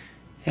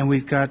 And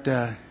we've got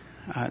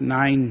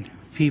 9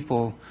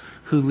 people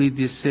who lead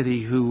this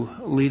city, who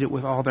lead it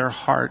with all their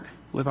heart,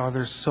 with all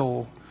their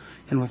soul,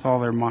 and with all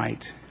their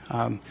might.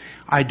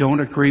 I don't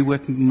agree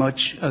with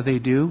much they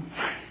do,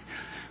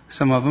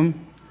 some of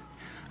them,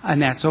 and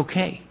that's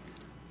okay.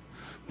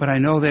 But I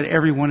know that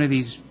every one of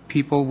these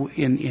people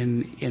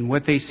in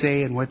what they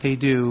say and what they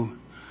do,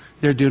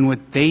 they're doing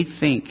what they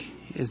think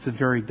is the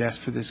very best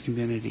for this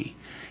community.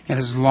 And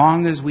as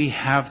long as we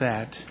have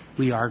that,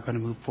 we are going to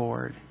move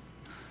forward.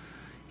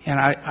 And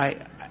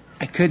I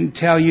couldn't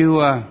tell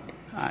you,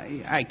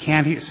 I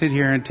can't sit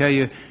here and tell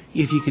you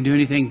if you can do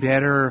anything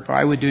better or if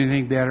I would do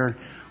anything better.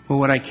 But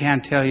what I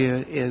can tell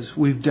you is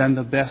we've done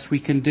the best we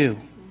can do.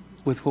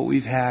 with what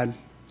we've had,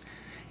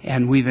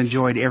 and we've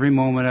enjoyed every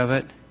moment of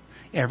it,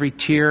 every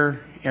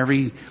tear,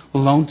 every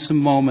lonesome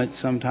moment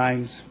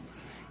sometimes,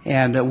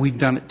 and we've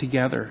done it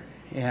together.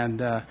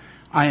 And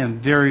I am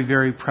very,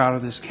 very proud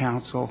of this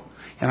council,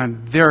 and I'm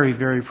very,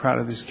 very proud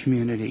of this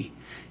community.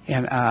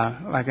 And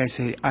like I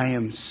say, I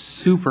am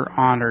super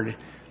honored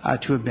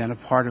to have been a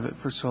part of it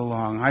for so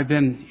long. I've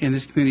been in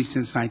this community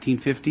since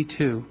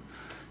 1952,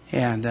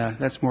 and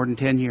that's more than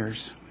 10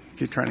 years,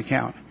 if you're trying to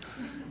count.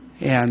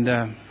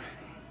 And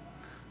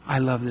I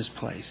love this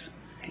place.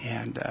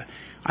 And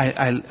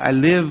I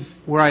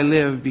live where I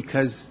live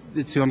because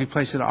it's the only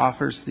place that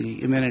offers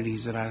the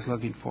amenities that I was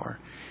looking for.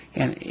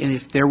 And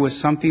if there was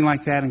something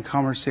like that in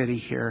Commerce City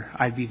here,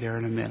 I'd be there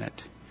in a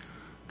minute,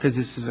 because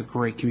this is a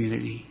great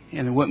community.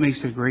 And what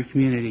makes it a great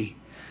community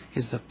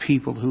is the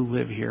people who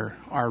live here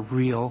are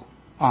real,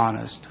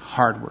 honest,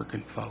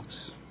 hardworking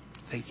folks.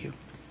 Thank you.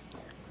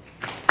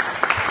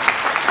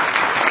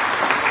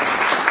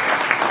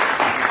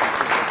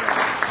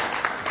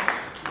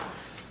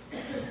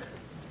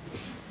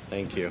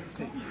 Thank you.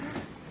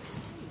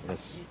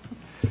 Yes.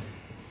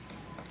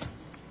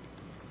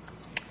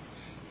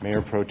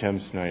 Mayor Pro Tem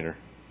Snyder.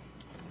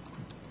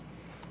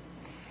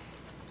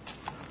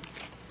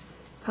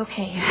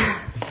 Okay.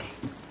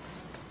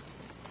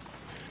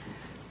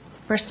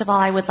 First of all,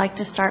 I would like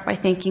to start by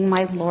thanking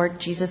my Lord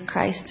Jesus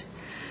Christ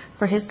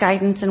for his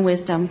guidance and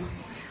wisdom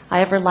I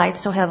have relied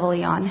so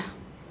heavily on.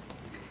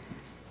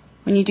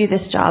 When you do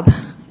this job,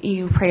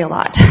 you pray a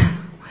lot.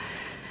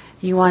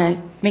 You want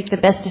to make the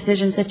best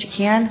decisions that you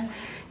can,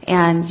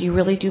 and you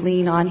really do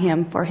lean on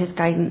him for his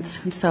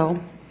guidance. And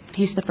so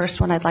he's the first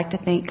one I'd like to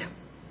thank.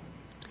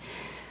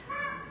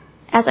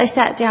 As I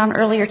sat down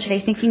earlier today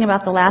thinking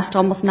about the last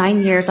almost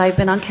 9 years I've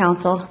been on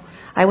council,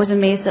 I was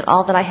amazed at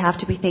all that I have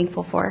to be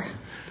thankful for.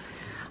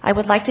 I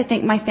would like to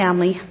thank my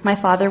family, my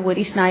father,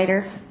 Woody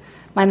Snyder,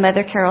 my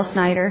mother, Carol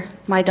Snyder,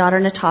 my daughter,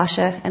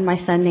 Natasha, and my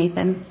son,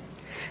 Nathan.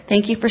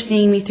 Thank you for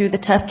seeing me through the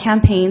tough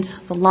campaigns,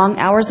 the long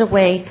hours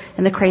away,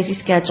 and the crazy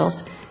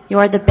schedules. You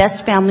are the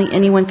best family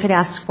anyone could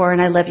ask for,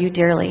 and I love you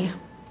dearly.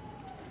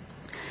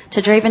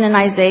 To Draven and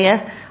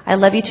Isaiah, I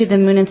love you to the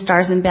moon and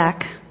stars and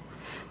back.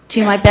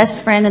 To my best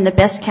friend and the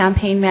best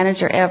campaign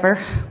manager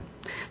ever,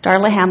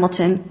 Darla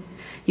Hamilton,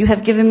 you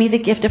have given me the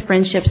gift of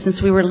friendship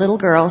since we were little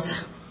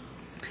girls.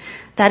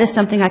 That is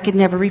something I could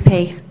never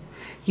repay.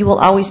 You will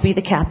always be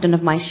the captain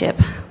of my ship.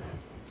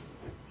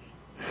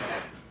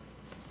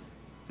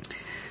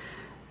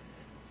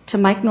 To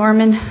Mike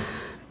Norman,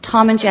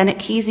 Tom and Janet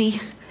Kesey,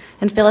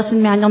 and Phyllis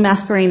and Manuel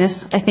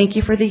Mascarenas, I thank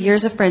you for the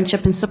years of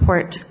friendship and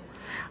support.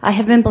 I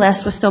have been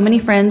blessed with so many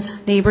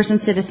friends, neighbors,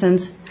 and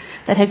citizens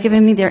that have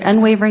given me their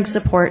unwavering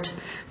support.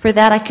 For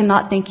that, I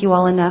cannot thank you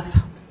all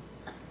enough.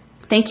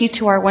 Thank you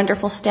to our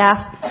wonderful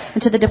staff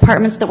and to the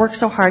departments that work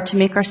so hard to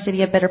make our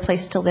city a better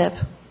place to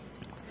live.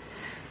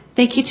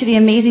 Thank you to the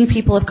amazing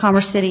people of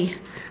Commerce City,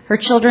 her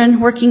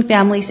children, working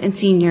families, and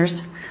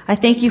seniors. I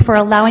thank you for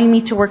allowing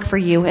me to work for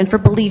you and for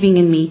believing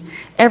in me.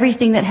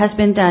 Everything that has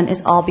been done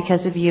is all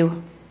because of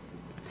you.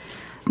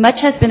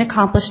 Much has been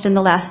accomplished in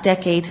the last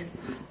decade.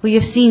 We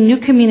have seen new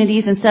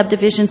communities and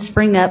subdivisions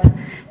spring up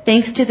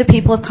thanks to the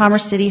people of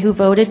Commerce City who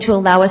voted to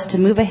allow us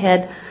to move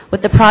ahead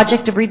with the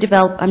project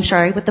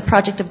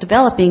of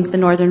developing the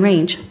Northern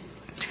Range.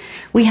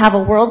 We have a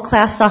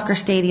world-class soccer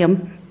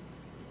stadium,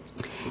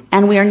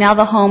 and we are now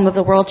the home of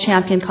the world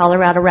champion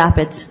Colorado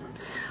Rapids.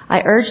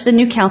 I urge the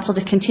new council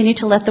to continue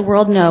to let the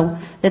world know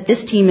that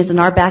this team is in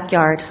our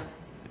backyard.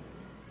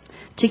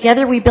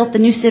 Together, we built the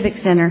new Civic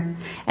Center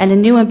and a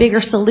new and bigger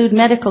Salud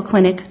Medical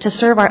Clinic to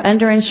serve our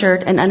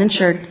underinsured and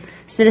uninsured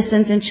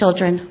citizens and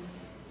children.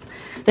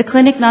 The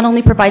clinic not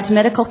only provides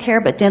medical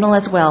care, but dental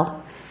as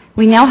well.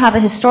 We now have a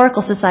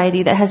historical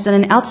society that has done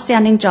an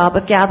outstanding job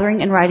of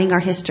gathering and writing our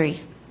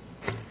history.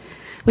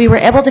 We were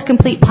able to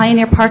complete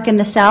Pioneer Park in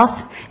the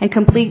south and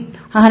complete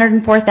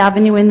 104th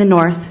Avenue in the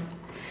north.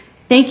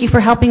 Thank you for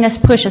helping us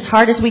push as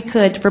hard as we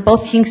could for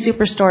both King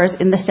Superstores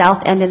in the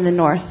south and in the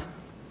north.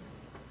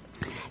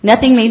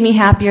 Nothing made me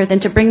happier than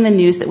to bring the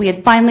news that we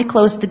had finally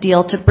closed the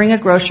deal to bring a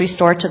grocery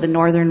store to the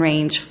Northern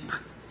Range.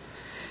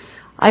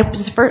 I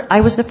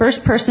was the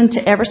first person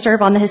to ever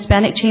serve on the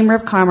Hispanic Chamber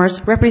of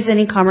Commerce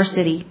representing Commerce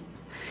City.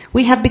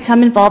 We have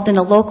become involved in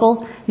a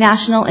local,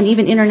 national, and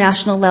even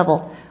international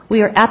level.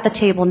 We are at the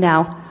table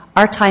now.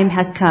 Our time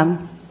has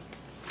come.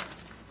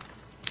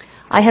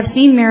 I have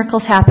seen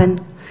miracles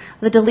happen.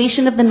 The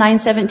deletion of the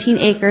 917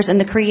 acres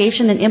and the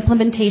creation and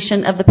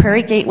implementation of the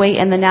Prairie Gateway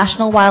and the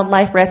National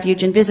Wildlife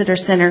Refuge and Visitor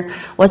Center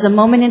was a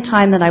moment in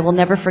time that I will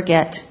never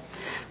forget,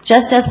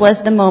 just as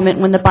was the moment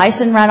when the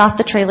bison ran off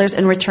the trailers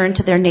and returned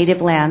to their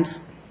native lands.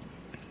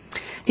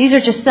 These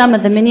are just some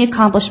of the many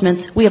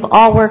accomplishments we have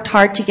all worked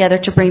hard together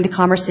to bring to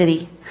Commerce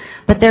City,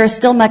 but there is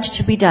still much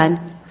to be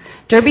done.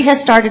 Derby has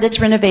started its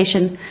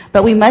renovation,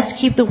 but we must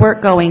keep the work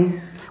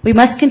going. We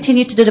must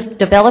continue to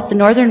develop the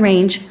Northern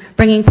Range,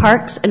 bringing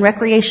parks and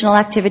recreational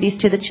activities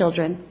to the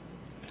children.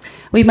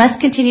 We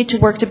must continue to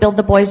work to build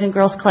the Boys and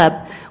Girls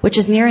Club, which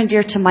is near and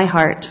dear to my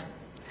heart.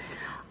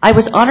 I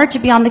was honored to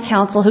be on the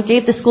council who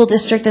gave the school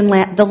district and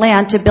the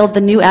land to build the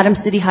new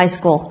Adams City High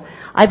School.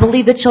 I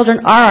believe the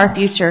children are our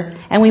future,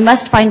 and we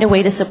must find a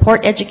way to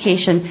support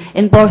education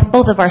in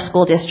both of our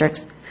school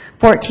districts,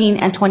 14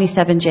 and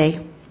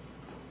 27J.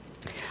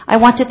 I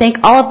want to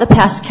thank all of the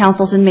past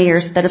councils and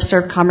mayors that have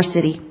served Commerce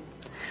City.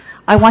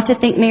 I want to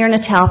thank Mayor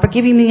Natal for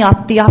giving me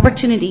the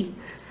opportunity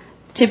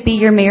to be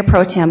your Mayor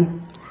Pro Tem.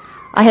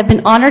 I have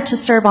been honored to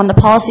serve on the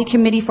Policy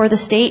Committee for the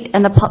state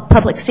and the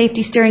Public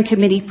Safety Steering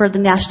Committee for the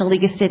National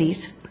League of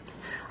Cities.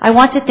 I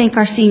want to thank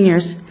our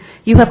seniors.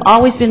 You have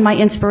always been my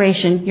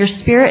inspiration. Your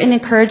spirit and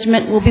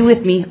encouragement will be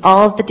with me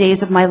all of the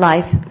days of my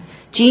life.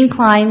 Jean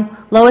Klein,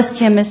 Lois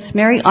Kimmis,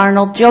 Mary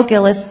Arnold, Joe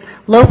Gillis,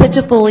 Lopa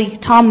Tafuli,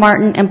 Tom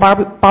Martin, and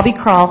Bobby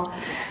Krall.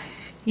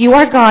 You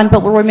are gone,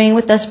 but will remain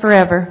with us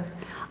forever.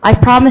 I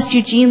promised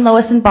you, Jean,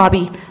 Lois, and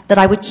Bobby, that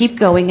I would keep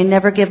going and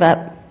never give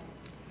up.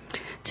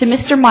 To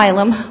Mr.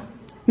 Milam,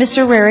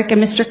 Mr. Rarick,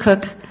 and Mr.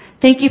 Cook,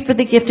 thank you for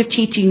the gift of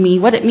teaching me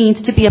what it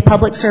means to be a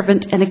public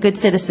servant and a good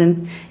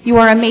citizen. You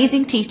are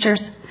amazing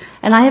teachers,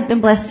 and I have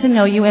been blessed to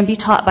know you and be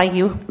taught by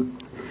you.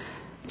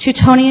 To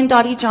Tony and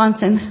Dottie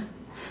Johnson,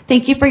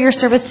 thank you for your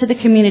service to the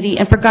community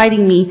and for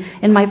guiding me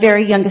in my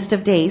very youngest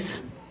of days.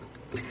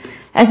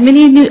 As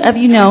many of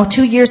you know,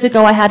 2 years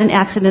ago I had an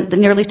accident that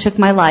nearly took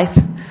my life.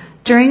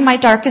 During my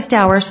darkest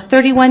hours,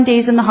 31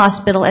 days in the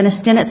hospital and a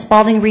stint at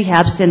Spalding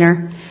Rehab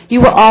Center,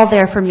 you were all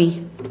there for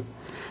me.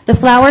 The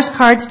flowers,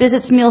 cards,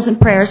 visits, meals, and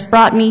prayers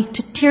brought me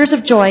to tears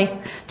of joy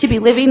to be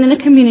living in a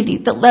community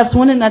that loves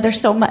one another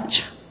so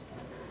much.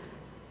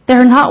 There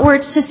are not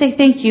words to say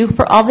thank you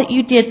for all that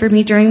you did for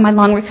me during my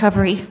long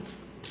recovery.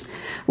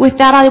 With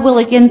that, I will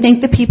again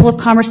thank the people of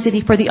Commerce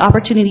City for the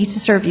opportunity to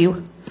serve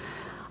you.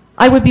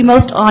 I would be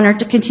most honored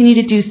to continue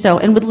to do so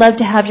and would love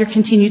to have your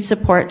continued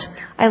support.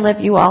 I love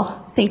you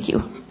all. Thank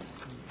you.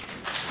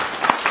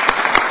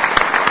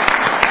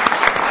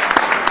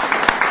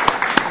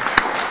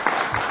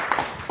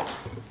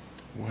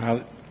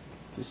 Wow,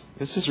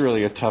 this is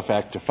really a tough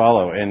act to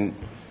follow. And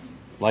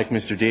like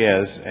Mr.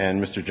 Diaz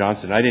and Mr.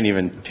 Johnson, I didn't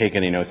even take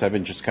any notes. I've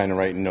been just kind of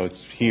writing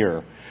notes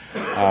here.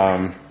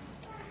 I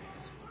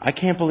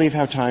can't believe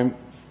how time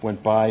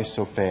went by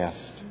so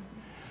fast.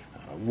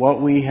 What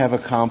we have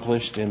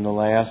accomplished in the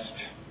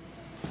last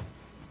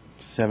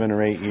 7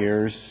 or 8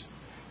 years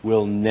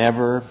will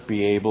never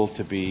be able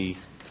to be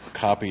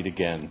copied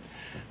again.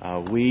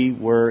 We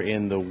were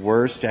in the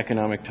worst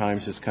economic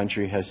times this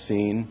country has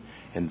seen,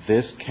 and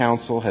this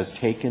council has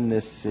taken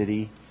this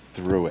city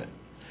through it.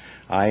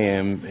 I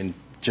am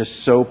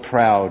just so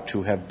proud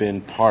to have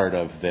been part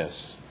of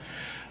this.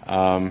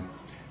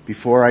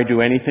 Before I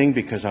do anything,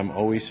 because I'm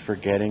always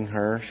forgetting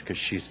her, because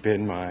she's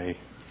been my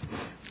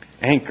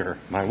anchor,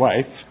 my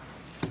wife.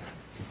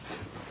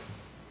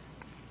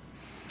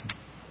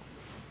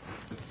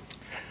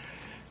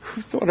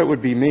 Who thought it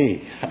would be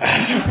me?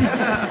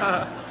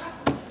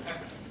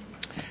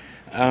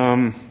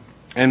 And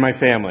my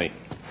family.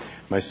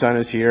 My son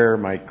is here,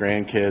 my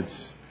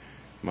grandkids,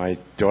 my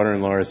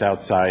daughter-in-law is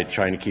outside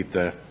trying to keep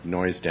the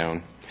noise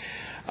down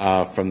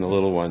from the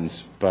little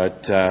ones.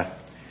 But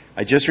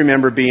I just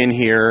remember being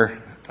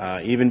here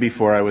even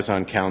before I was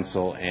on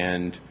council,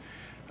 and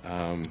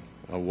a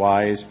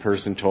wise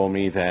person told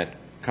me that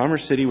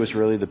Commerce City was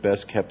really the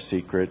best kept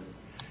secret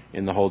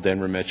in the whole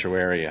Denver metro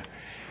area.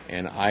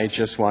 And I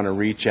just want to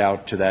reach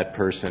out to that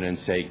person and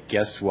say,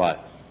 guess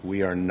what?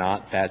 We are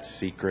not that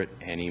secret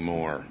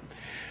anymore.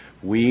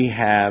 We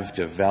have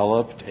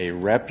developed a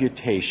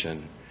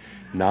reputation,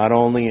 not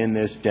only in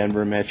this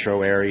Denver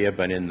metro area,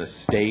 but in the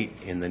state,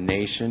 in the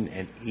nation,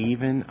 and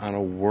even on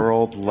a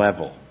world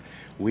level.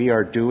 We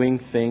are doing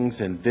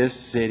things in this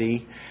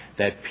city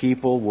that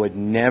people would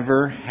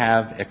never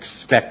have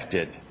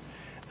expected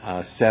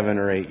 7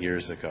 or 8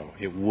 years ago.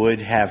 It would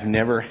have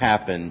never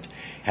happened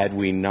had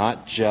we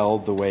not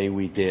gelled the way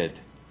we did.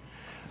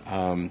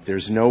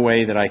 There's no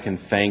way that I can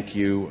thank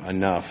you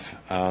enough.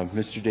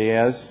 Mr.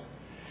 Diaz,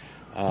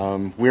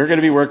 we're going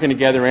to be working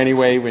together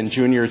anyway in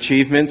junior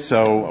achievement,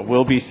 so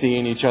we'll be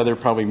seeing each other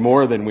probably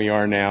more than we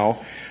are now.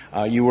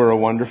 You were a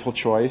wonderful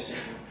choice.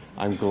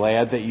 I'm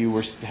glad that you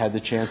had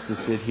the chance to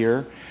sit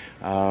here,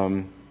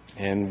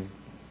 and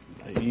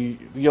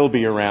you'll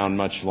be around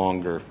much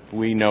longer.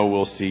 We know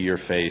we'll see your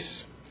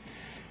face.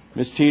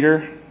 Ms.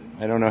 Teeter,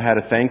 I don't know how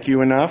to thank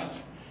you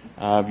enough.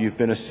 You've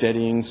been a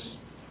steadying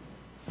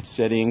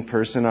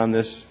person on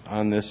this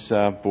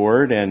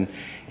board, and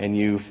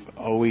you've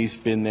always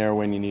been there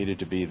when you needed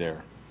to be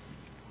there.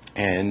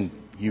 And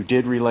you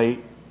did relate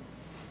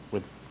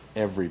with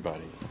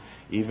everybody,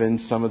 even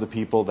some of the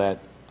people that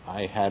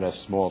I had a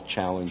small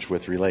challenge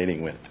with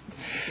relating with.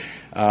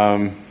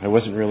 I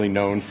wasn't really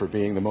known for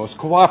being the most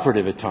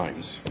cooperative at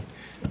times.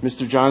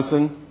 Mr.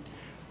 Johnson,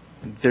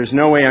 there's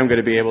no way I'm going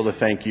to be able to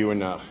thank you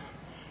enough.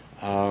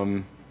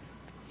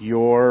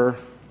 Your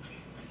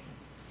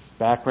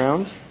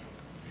background,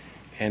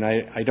 and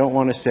I don't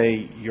want to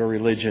say your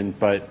religion,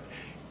 but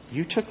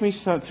you took me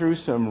through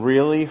some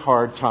really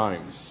hard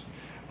times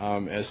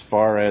as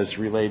far as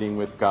relating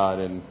with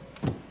God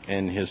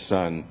and His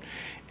Son.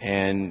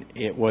 And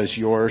it was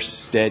your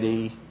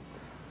steady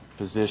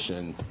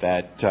position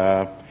that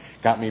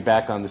got me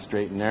back on the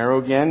straight and narrow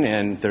again,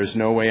 and there's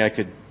no way I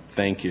could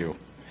thank you.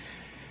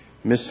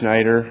 Ms.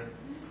 Snyder,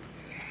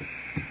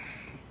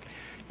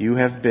 you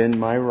have been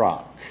my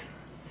rock,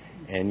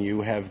 and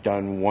you have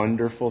done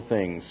wonderful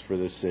things for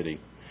the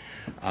city.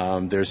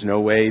 There's no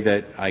way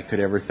that I could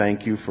ever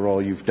thank you for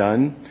all you've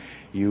done.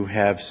 You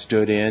have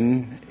stood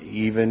in,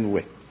 even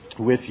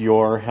with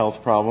your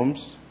health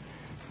problems,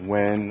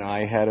 when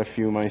I had a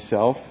few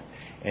myself,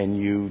 and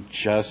you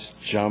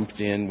just jumped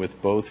in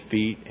with both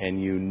feet,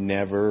 and you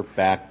never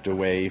backed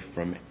away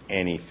from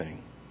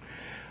anything.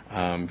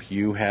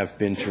 You have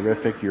been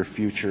terrific. Your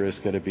future is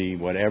going to be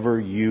whatever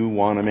you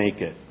want to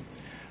make it.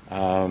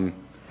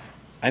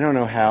 I don't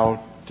know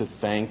how to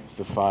thank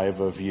the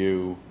five of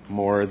you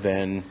more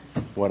than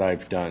what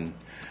I've done.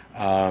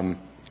 I'm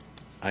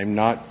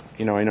not,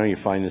 I know you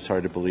find this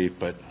hard to believe,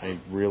 but I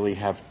really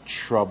have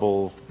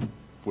trouble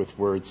with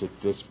words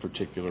at this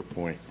particular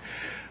point.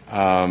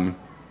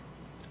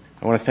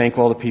 I want to thank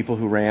all the people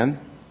who ran.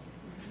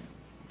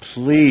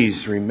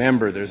 Please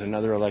remember there's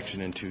another election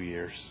in 2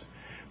 years.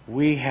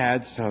 We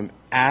had some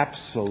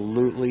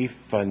absolutely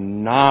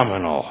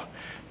phenomenal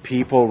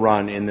people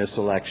run in this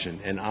election,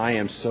 and I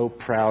am so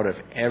proud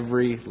of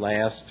every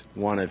last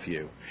one of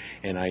you.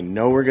 And I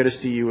know we're going to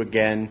see you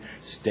again.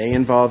 Stay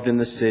involved in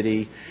the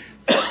city.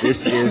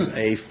 This is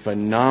a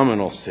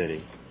phenomenal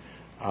city.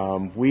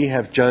 We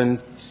have done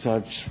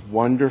such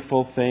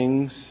wonderful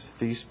things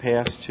these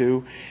past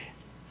two.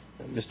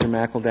 Mr.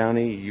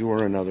 McEldowney, you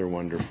are another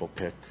wonderful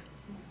pick.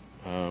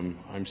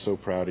 I'm so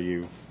proud of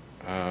you.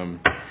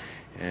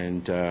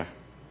 And I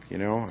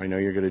know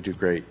you're going to do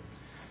great.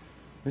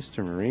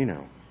 Mr.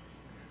 Marino.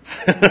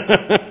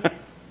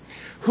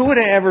 Who would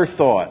have ever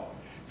thought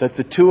that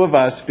the two of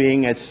us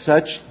being at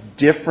such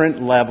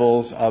different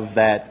levels of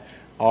that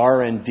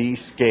R&D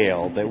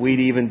scale that we'd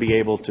even be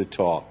able to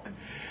talk?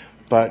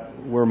 But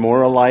we're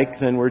more alike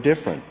than we're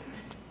different.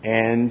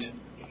 And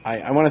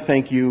I want to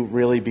thank you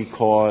really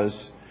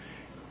because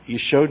you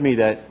showed me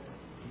that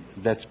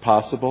that's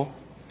possible.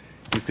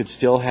 You could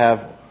still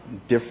have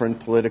different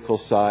political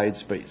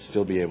sides, but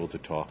still be able to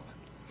talk.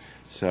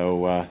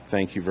 So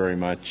thank you very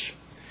much.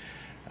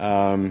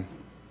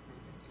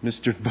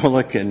 Mr.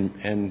 Bullock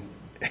and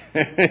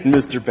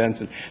Mr.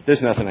 Benson,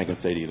 there's nothing I can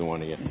say to either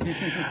one of you.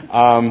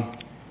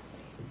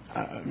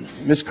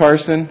 Ms.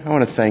 Carson, I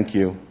want to thank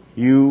you.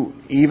 You,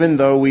 even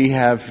though we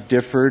have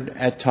differed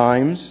at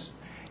times,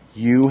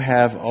 you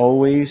have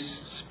always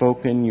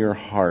spoken your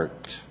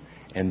heart,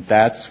 and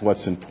that's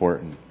what's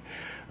important.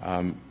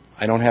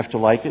 I don't have to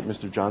like it.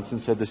 Mr. Johnson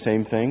said the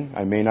same thing.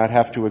 I may not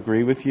have to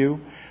agree with you,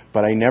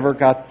 but I never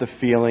got the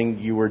feeling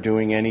you were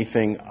doing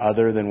anything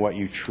other than what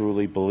you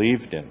truly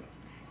believed in.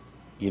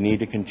 You need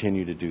to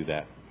continue to do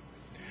that.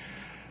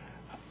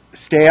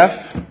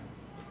 Staff,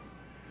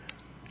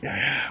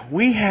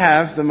 we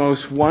have the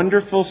most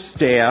wonderful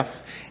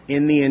staff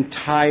in the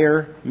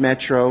entire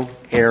metro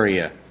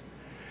area.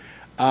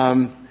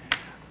 I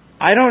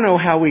don't know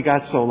how we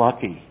got so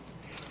lucky.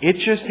 It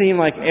just seemed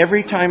like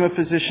every time a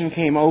position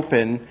came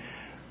open,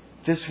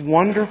 this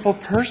wonderful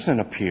person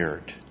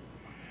appeared.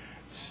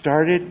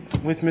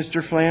 Started with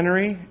Mr.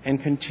 Flannery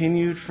and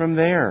continued from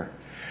there.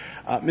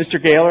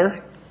 Mr. Gaylor,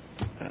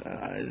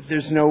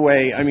 there's no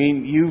way. I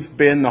mean, you've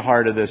been the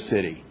heart of this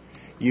city.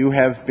 You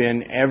have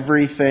been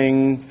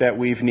everything that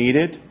we've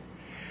needed.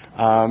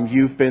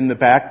 You've been the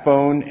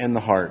backbone and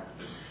the heart.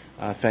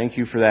 Thank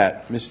you for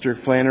that. Mr.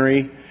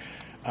 Flannery,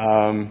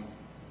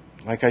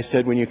 like I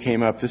said when you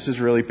came up, this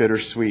is really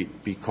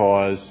bittersweet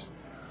because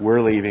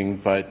we're leaving,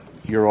 but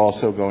you're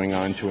also going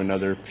on to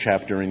another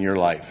chapter in your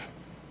life.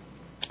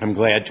 I'm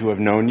glad to have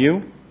known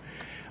you.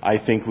 I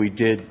think we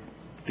did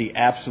the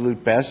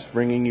absolute best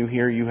bringing you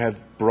here. You have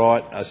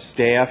brought a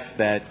staff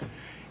that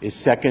is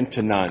second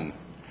to none.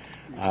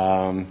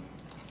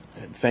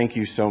 Thank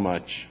you so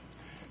much.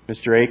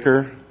 Mr.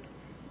 Aker,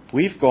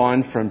 we've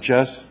gone from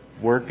just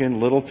working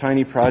little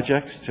tiny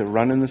projects to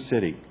running the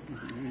city.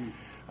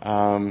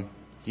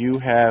 You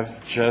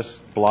have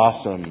just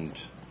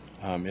blossomed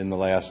in the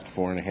last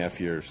 4.5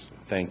 years.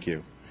 Thank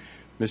you.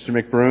 Mr.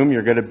 McBroom,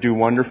 you're going to do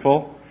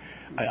wonderful.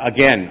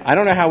 Again, I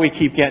don't know how we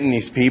keep getting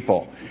these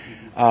people.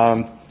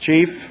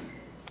 Chief,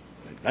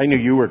 I knew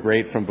you were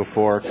great from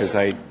before because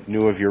I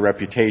knew of your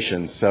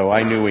reputation, so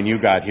I knew when you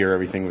got here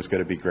everything was going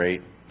to be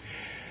great.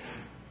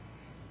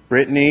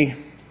 Brittany,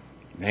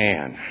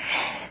 man,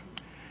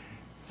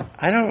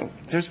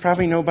 there's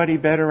probably nobody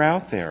better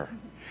out there.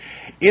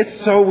 It's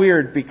so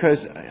weird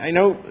because I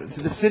know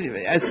the city,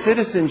 as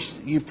citizens,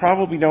 you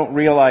probably don't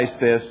realize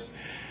this,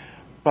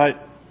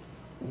 but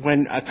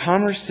when a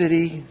Commerce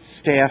City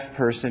staff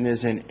person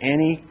is in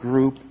any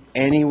group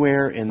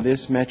anywhere in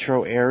this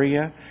metro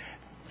area,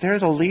 they're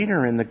the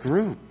leader in the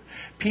group.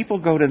 People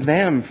go to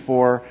them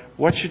for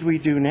what should we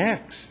do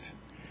next.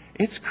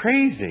 It's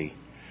crazy,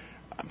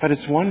 but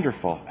it's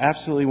wonderful,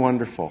 absolutely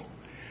wonderful.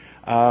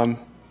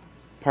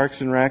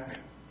 Parks and Rec,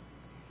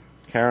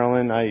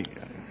 Carolyn,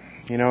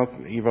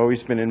 you've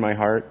always been in my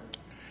heart.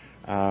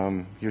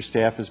 Your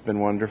staff has been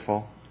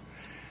wonderful.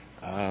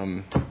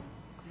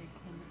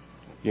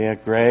 Yeah,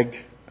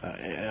 Greg,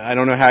 I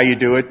don't know how you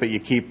do it, but you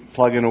keep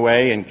plugging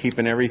away and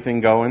keeping everything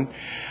going.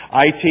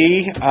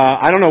 IT,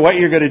 I don't know what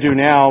you're going to do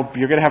now.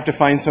 You're going to have to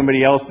find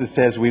somebody else that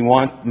says we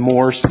want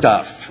more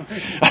stuff.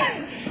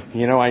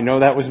 You know, I know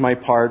that was my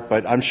part,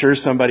 but I'm sure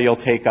somebody will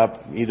take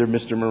up, either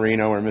Mr.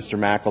 Marino or Mr.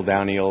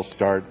 McEldowney will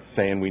start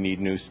saying we need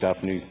new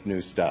stuff,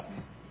 new stuff.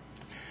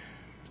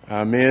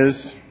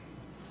 Ms.,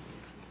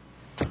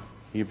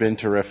 you've been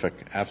terrific,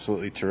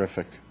 absolutely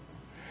terrific.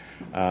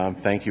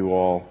 Thank you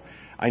all.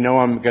 I know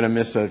I'm going to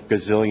miss a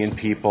gazillion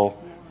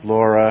people.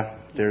 Laura,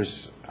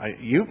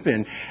 you've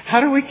been, how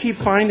do we keep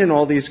finding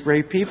all these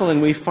great people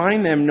and we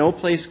find them no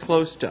place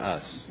close to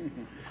us?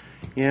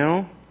 You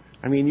know?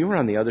 I mean, you were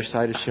on the other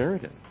side of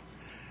Sheridan.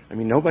 I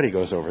mean, nobody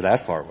goes over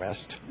that far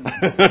west.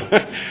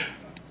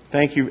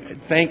 Thank you.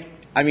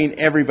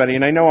 Everybody,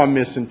 and I know I'm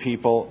missing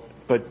people,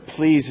 but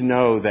please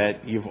know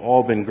that you've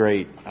all been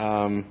great.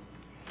 And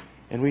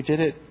we did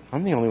it.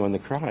 I'm the only one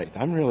that cried.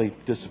 I'm really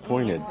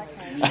disappointed.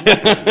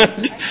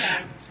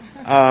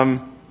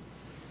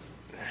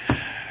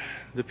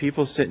 The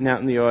people sitting out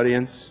in the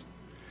audience,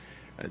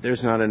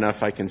 there's not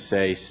enough I can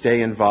say.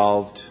 Stay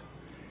involved.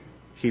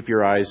 Keep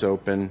your eyes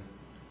open.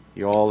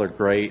 You all are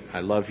great.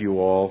 I love you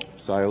all.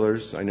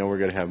 Seilers, I know we're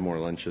going to have more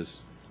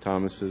lunches.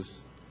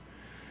 Thomases.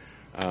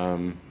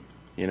 You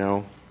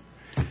know,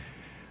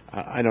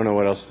 I don't know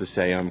what else to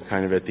say. I'm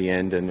kind of at the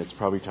end, and it's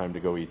probably time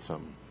to go eat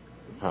something.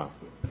 Huh.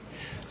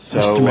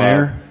 So, Mr.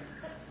 Mayor,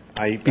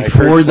 I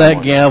before heard that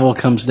someone. gavel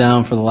comes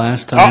down for the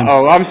last time.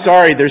 Uh-oh, I'm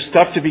sorry. There's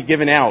stuff to be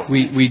given out.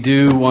 We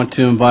do want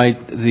to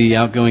invite the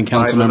outgoing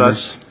council 5 of members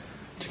us.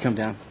 to come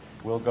down.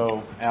 We'll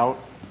go out.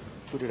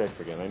 Who did I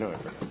forget? I know I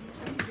forgot.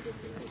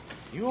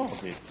 You all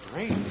did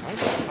great.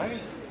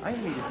 I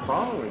needed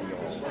following you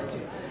all.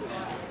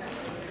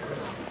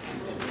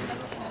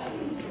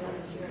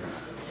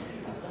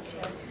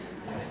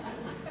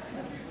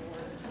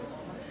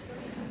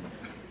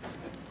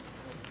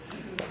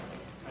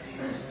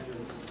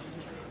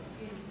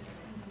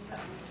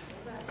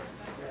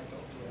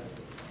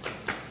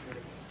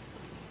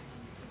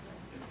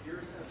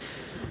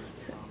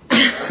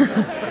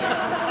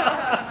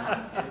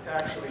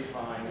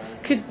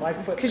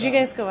 Could you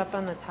guys go up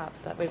on the top?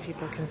 That way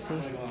people can see.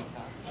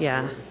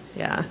 Yeah,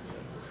 yeah.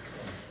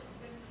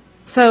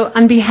 So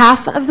on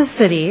behalf of the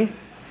city,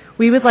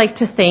 we would like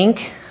to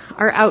thank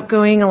our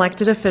outgoing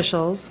elected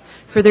officials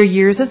for their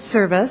years of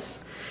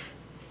service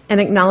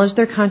and acknowledge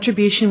their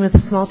contribution with a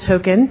small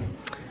token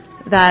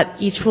that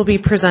each will be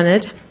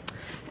presented.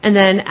 And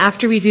then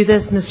after we do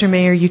this, Mr.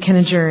 Mayor, you can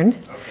adjourn.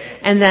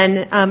 And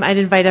then I'd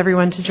invite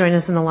everyone to join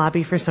us in the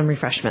lobby for some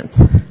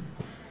refreshments.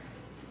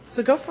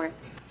 So go for it.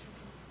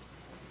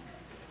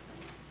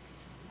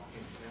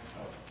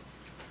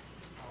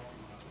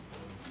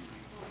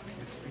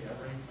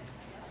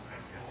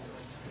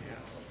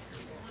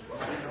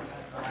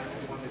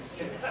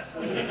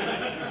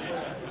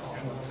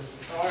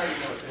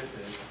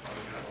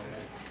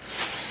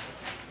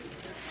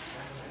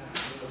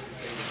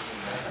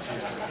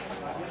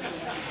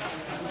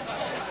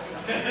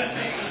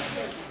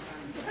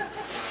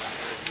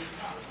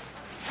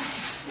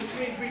 Which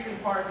means we can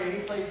park any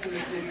place in the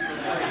city for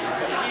free.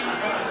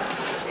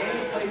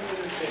 Any place in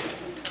the city.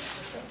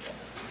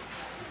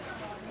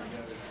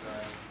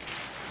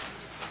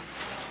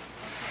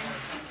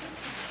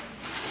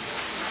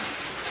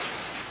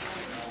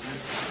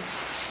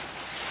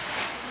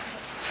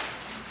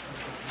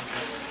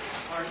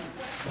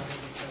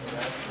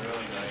 That's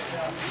really nice.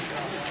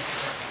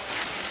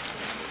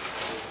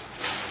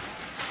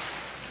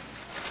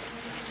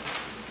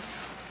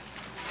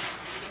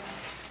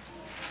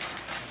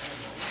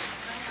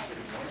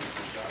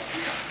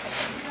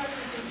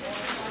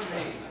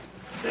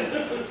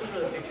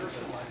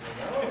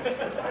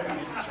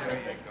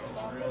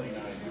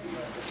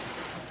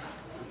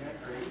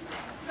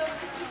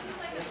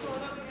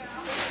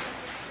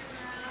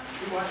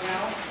 What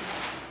now?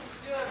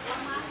 Do it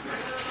one last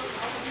photo.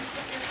 All of you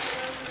put your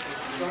photos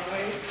around. Front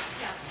way?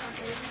 Yes, front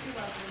way would be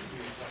welcome.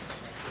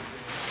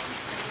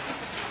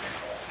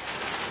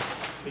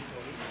 Hey,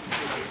 Tony.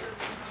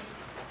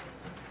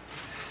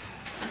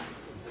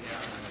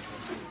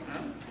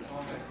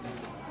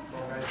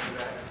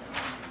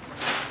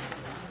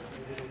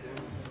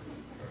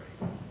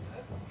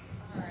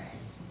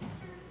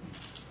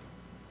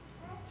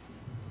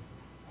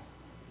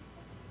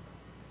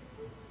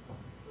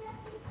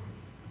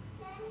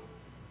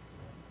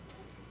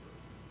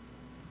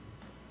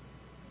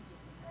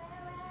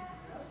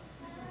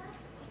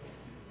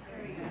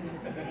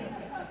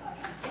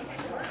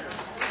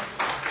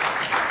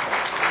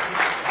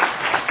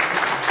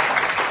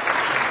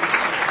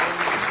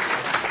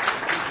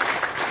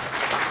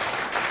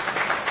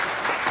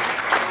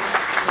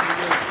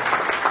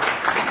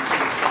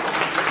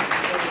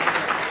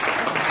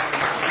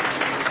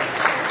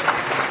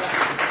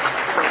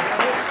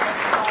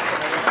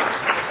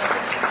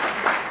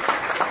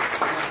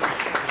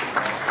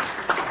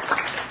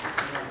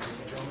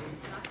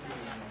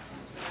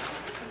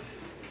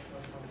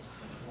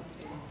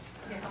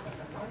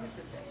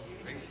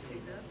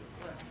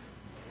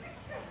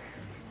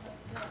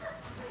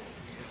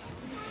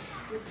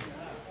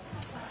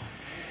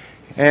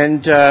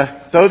 And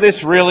though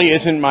this really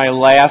isn't my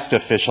last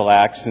official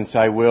act, since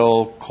I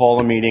will call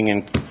a meeting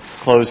and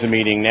close a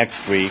meeting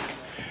next week,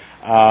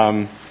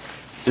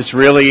 this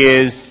really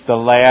is the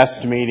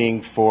last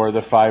meeting for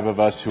the 5 of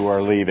us who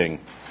are leaving.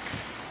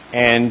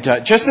 And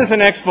just as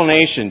an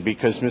explanation,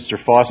 because Mr.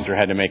 Foster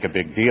had to make a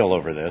big deal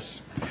over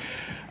this,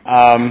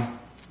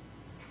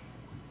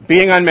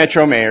 being on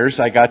Metro Mayors,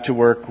 I got to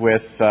work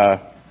with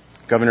now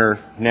Governor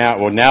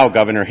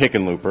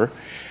Hickenlooper.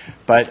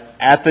 But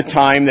at the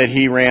time that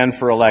he ran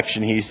for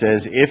election, he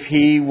says if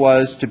he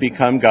was to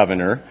become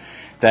governor,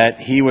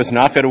 that he was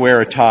not going to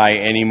wear a tie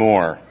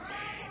anymore.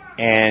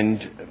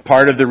 And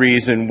part of the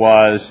reason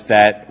was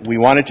that we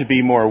wanted to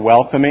be more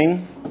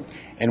welcoming,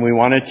 and we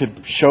wanted to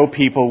show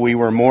people we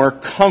were more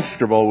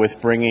comfortable with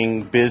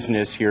bringing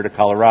business here to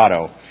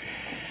Colorado.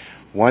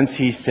 Once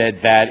he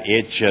said that,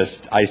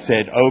 I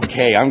said,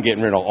 okay, I'm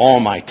getting rid of all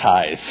my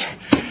ties.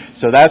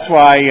 So that's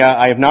why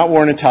I have not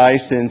worn a tie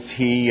since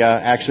he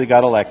actually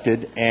got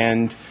elected.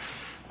 And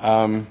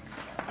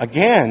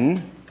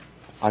again,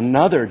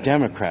 another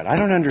Democrat. I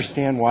don't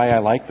understand why I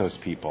like those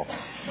people.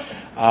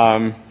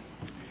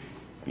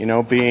 You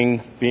know,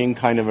 being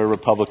kind of a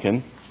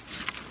Republican,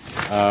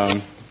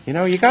 you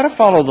know, you got to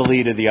follow the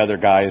lead of the other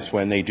guys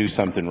when they do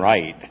something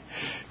right,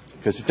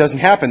 because it doesn't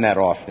happen that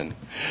often.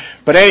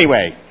 But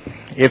anyway,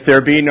 if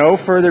there be no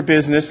further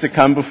business to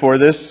come before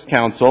this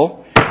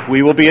council,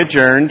 we will be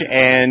adjourned,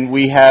 and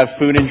we have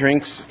food and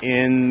drinks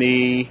in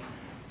the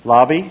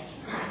lobby.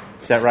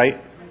 Is that right?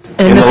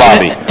 And in the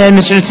lobby. And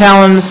Mr.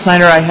 Natale and Ms.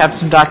 Snyder, I have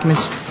some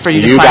documents for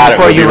you to You sign got it.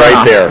 before We'll you be run right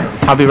off.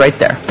 there. I'll be right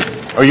there.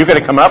 Are you going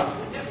to come up?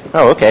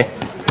 Oh, okay.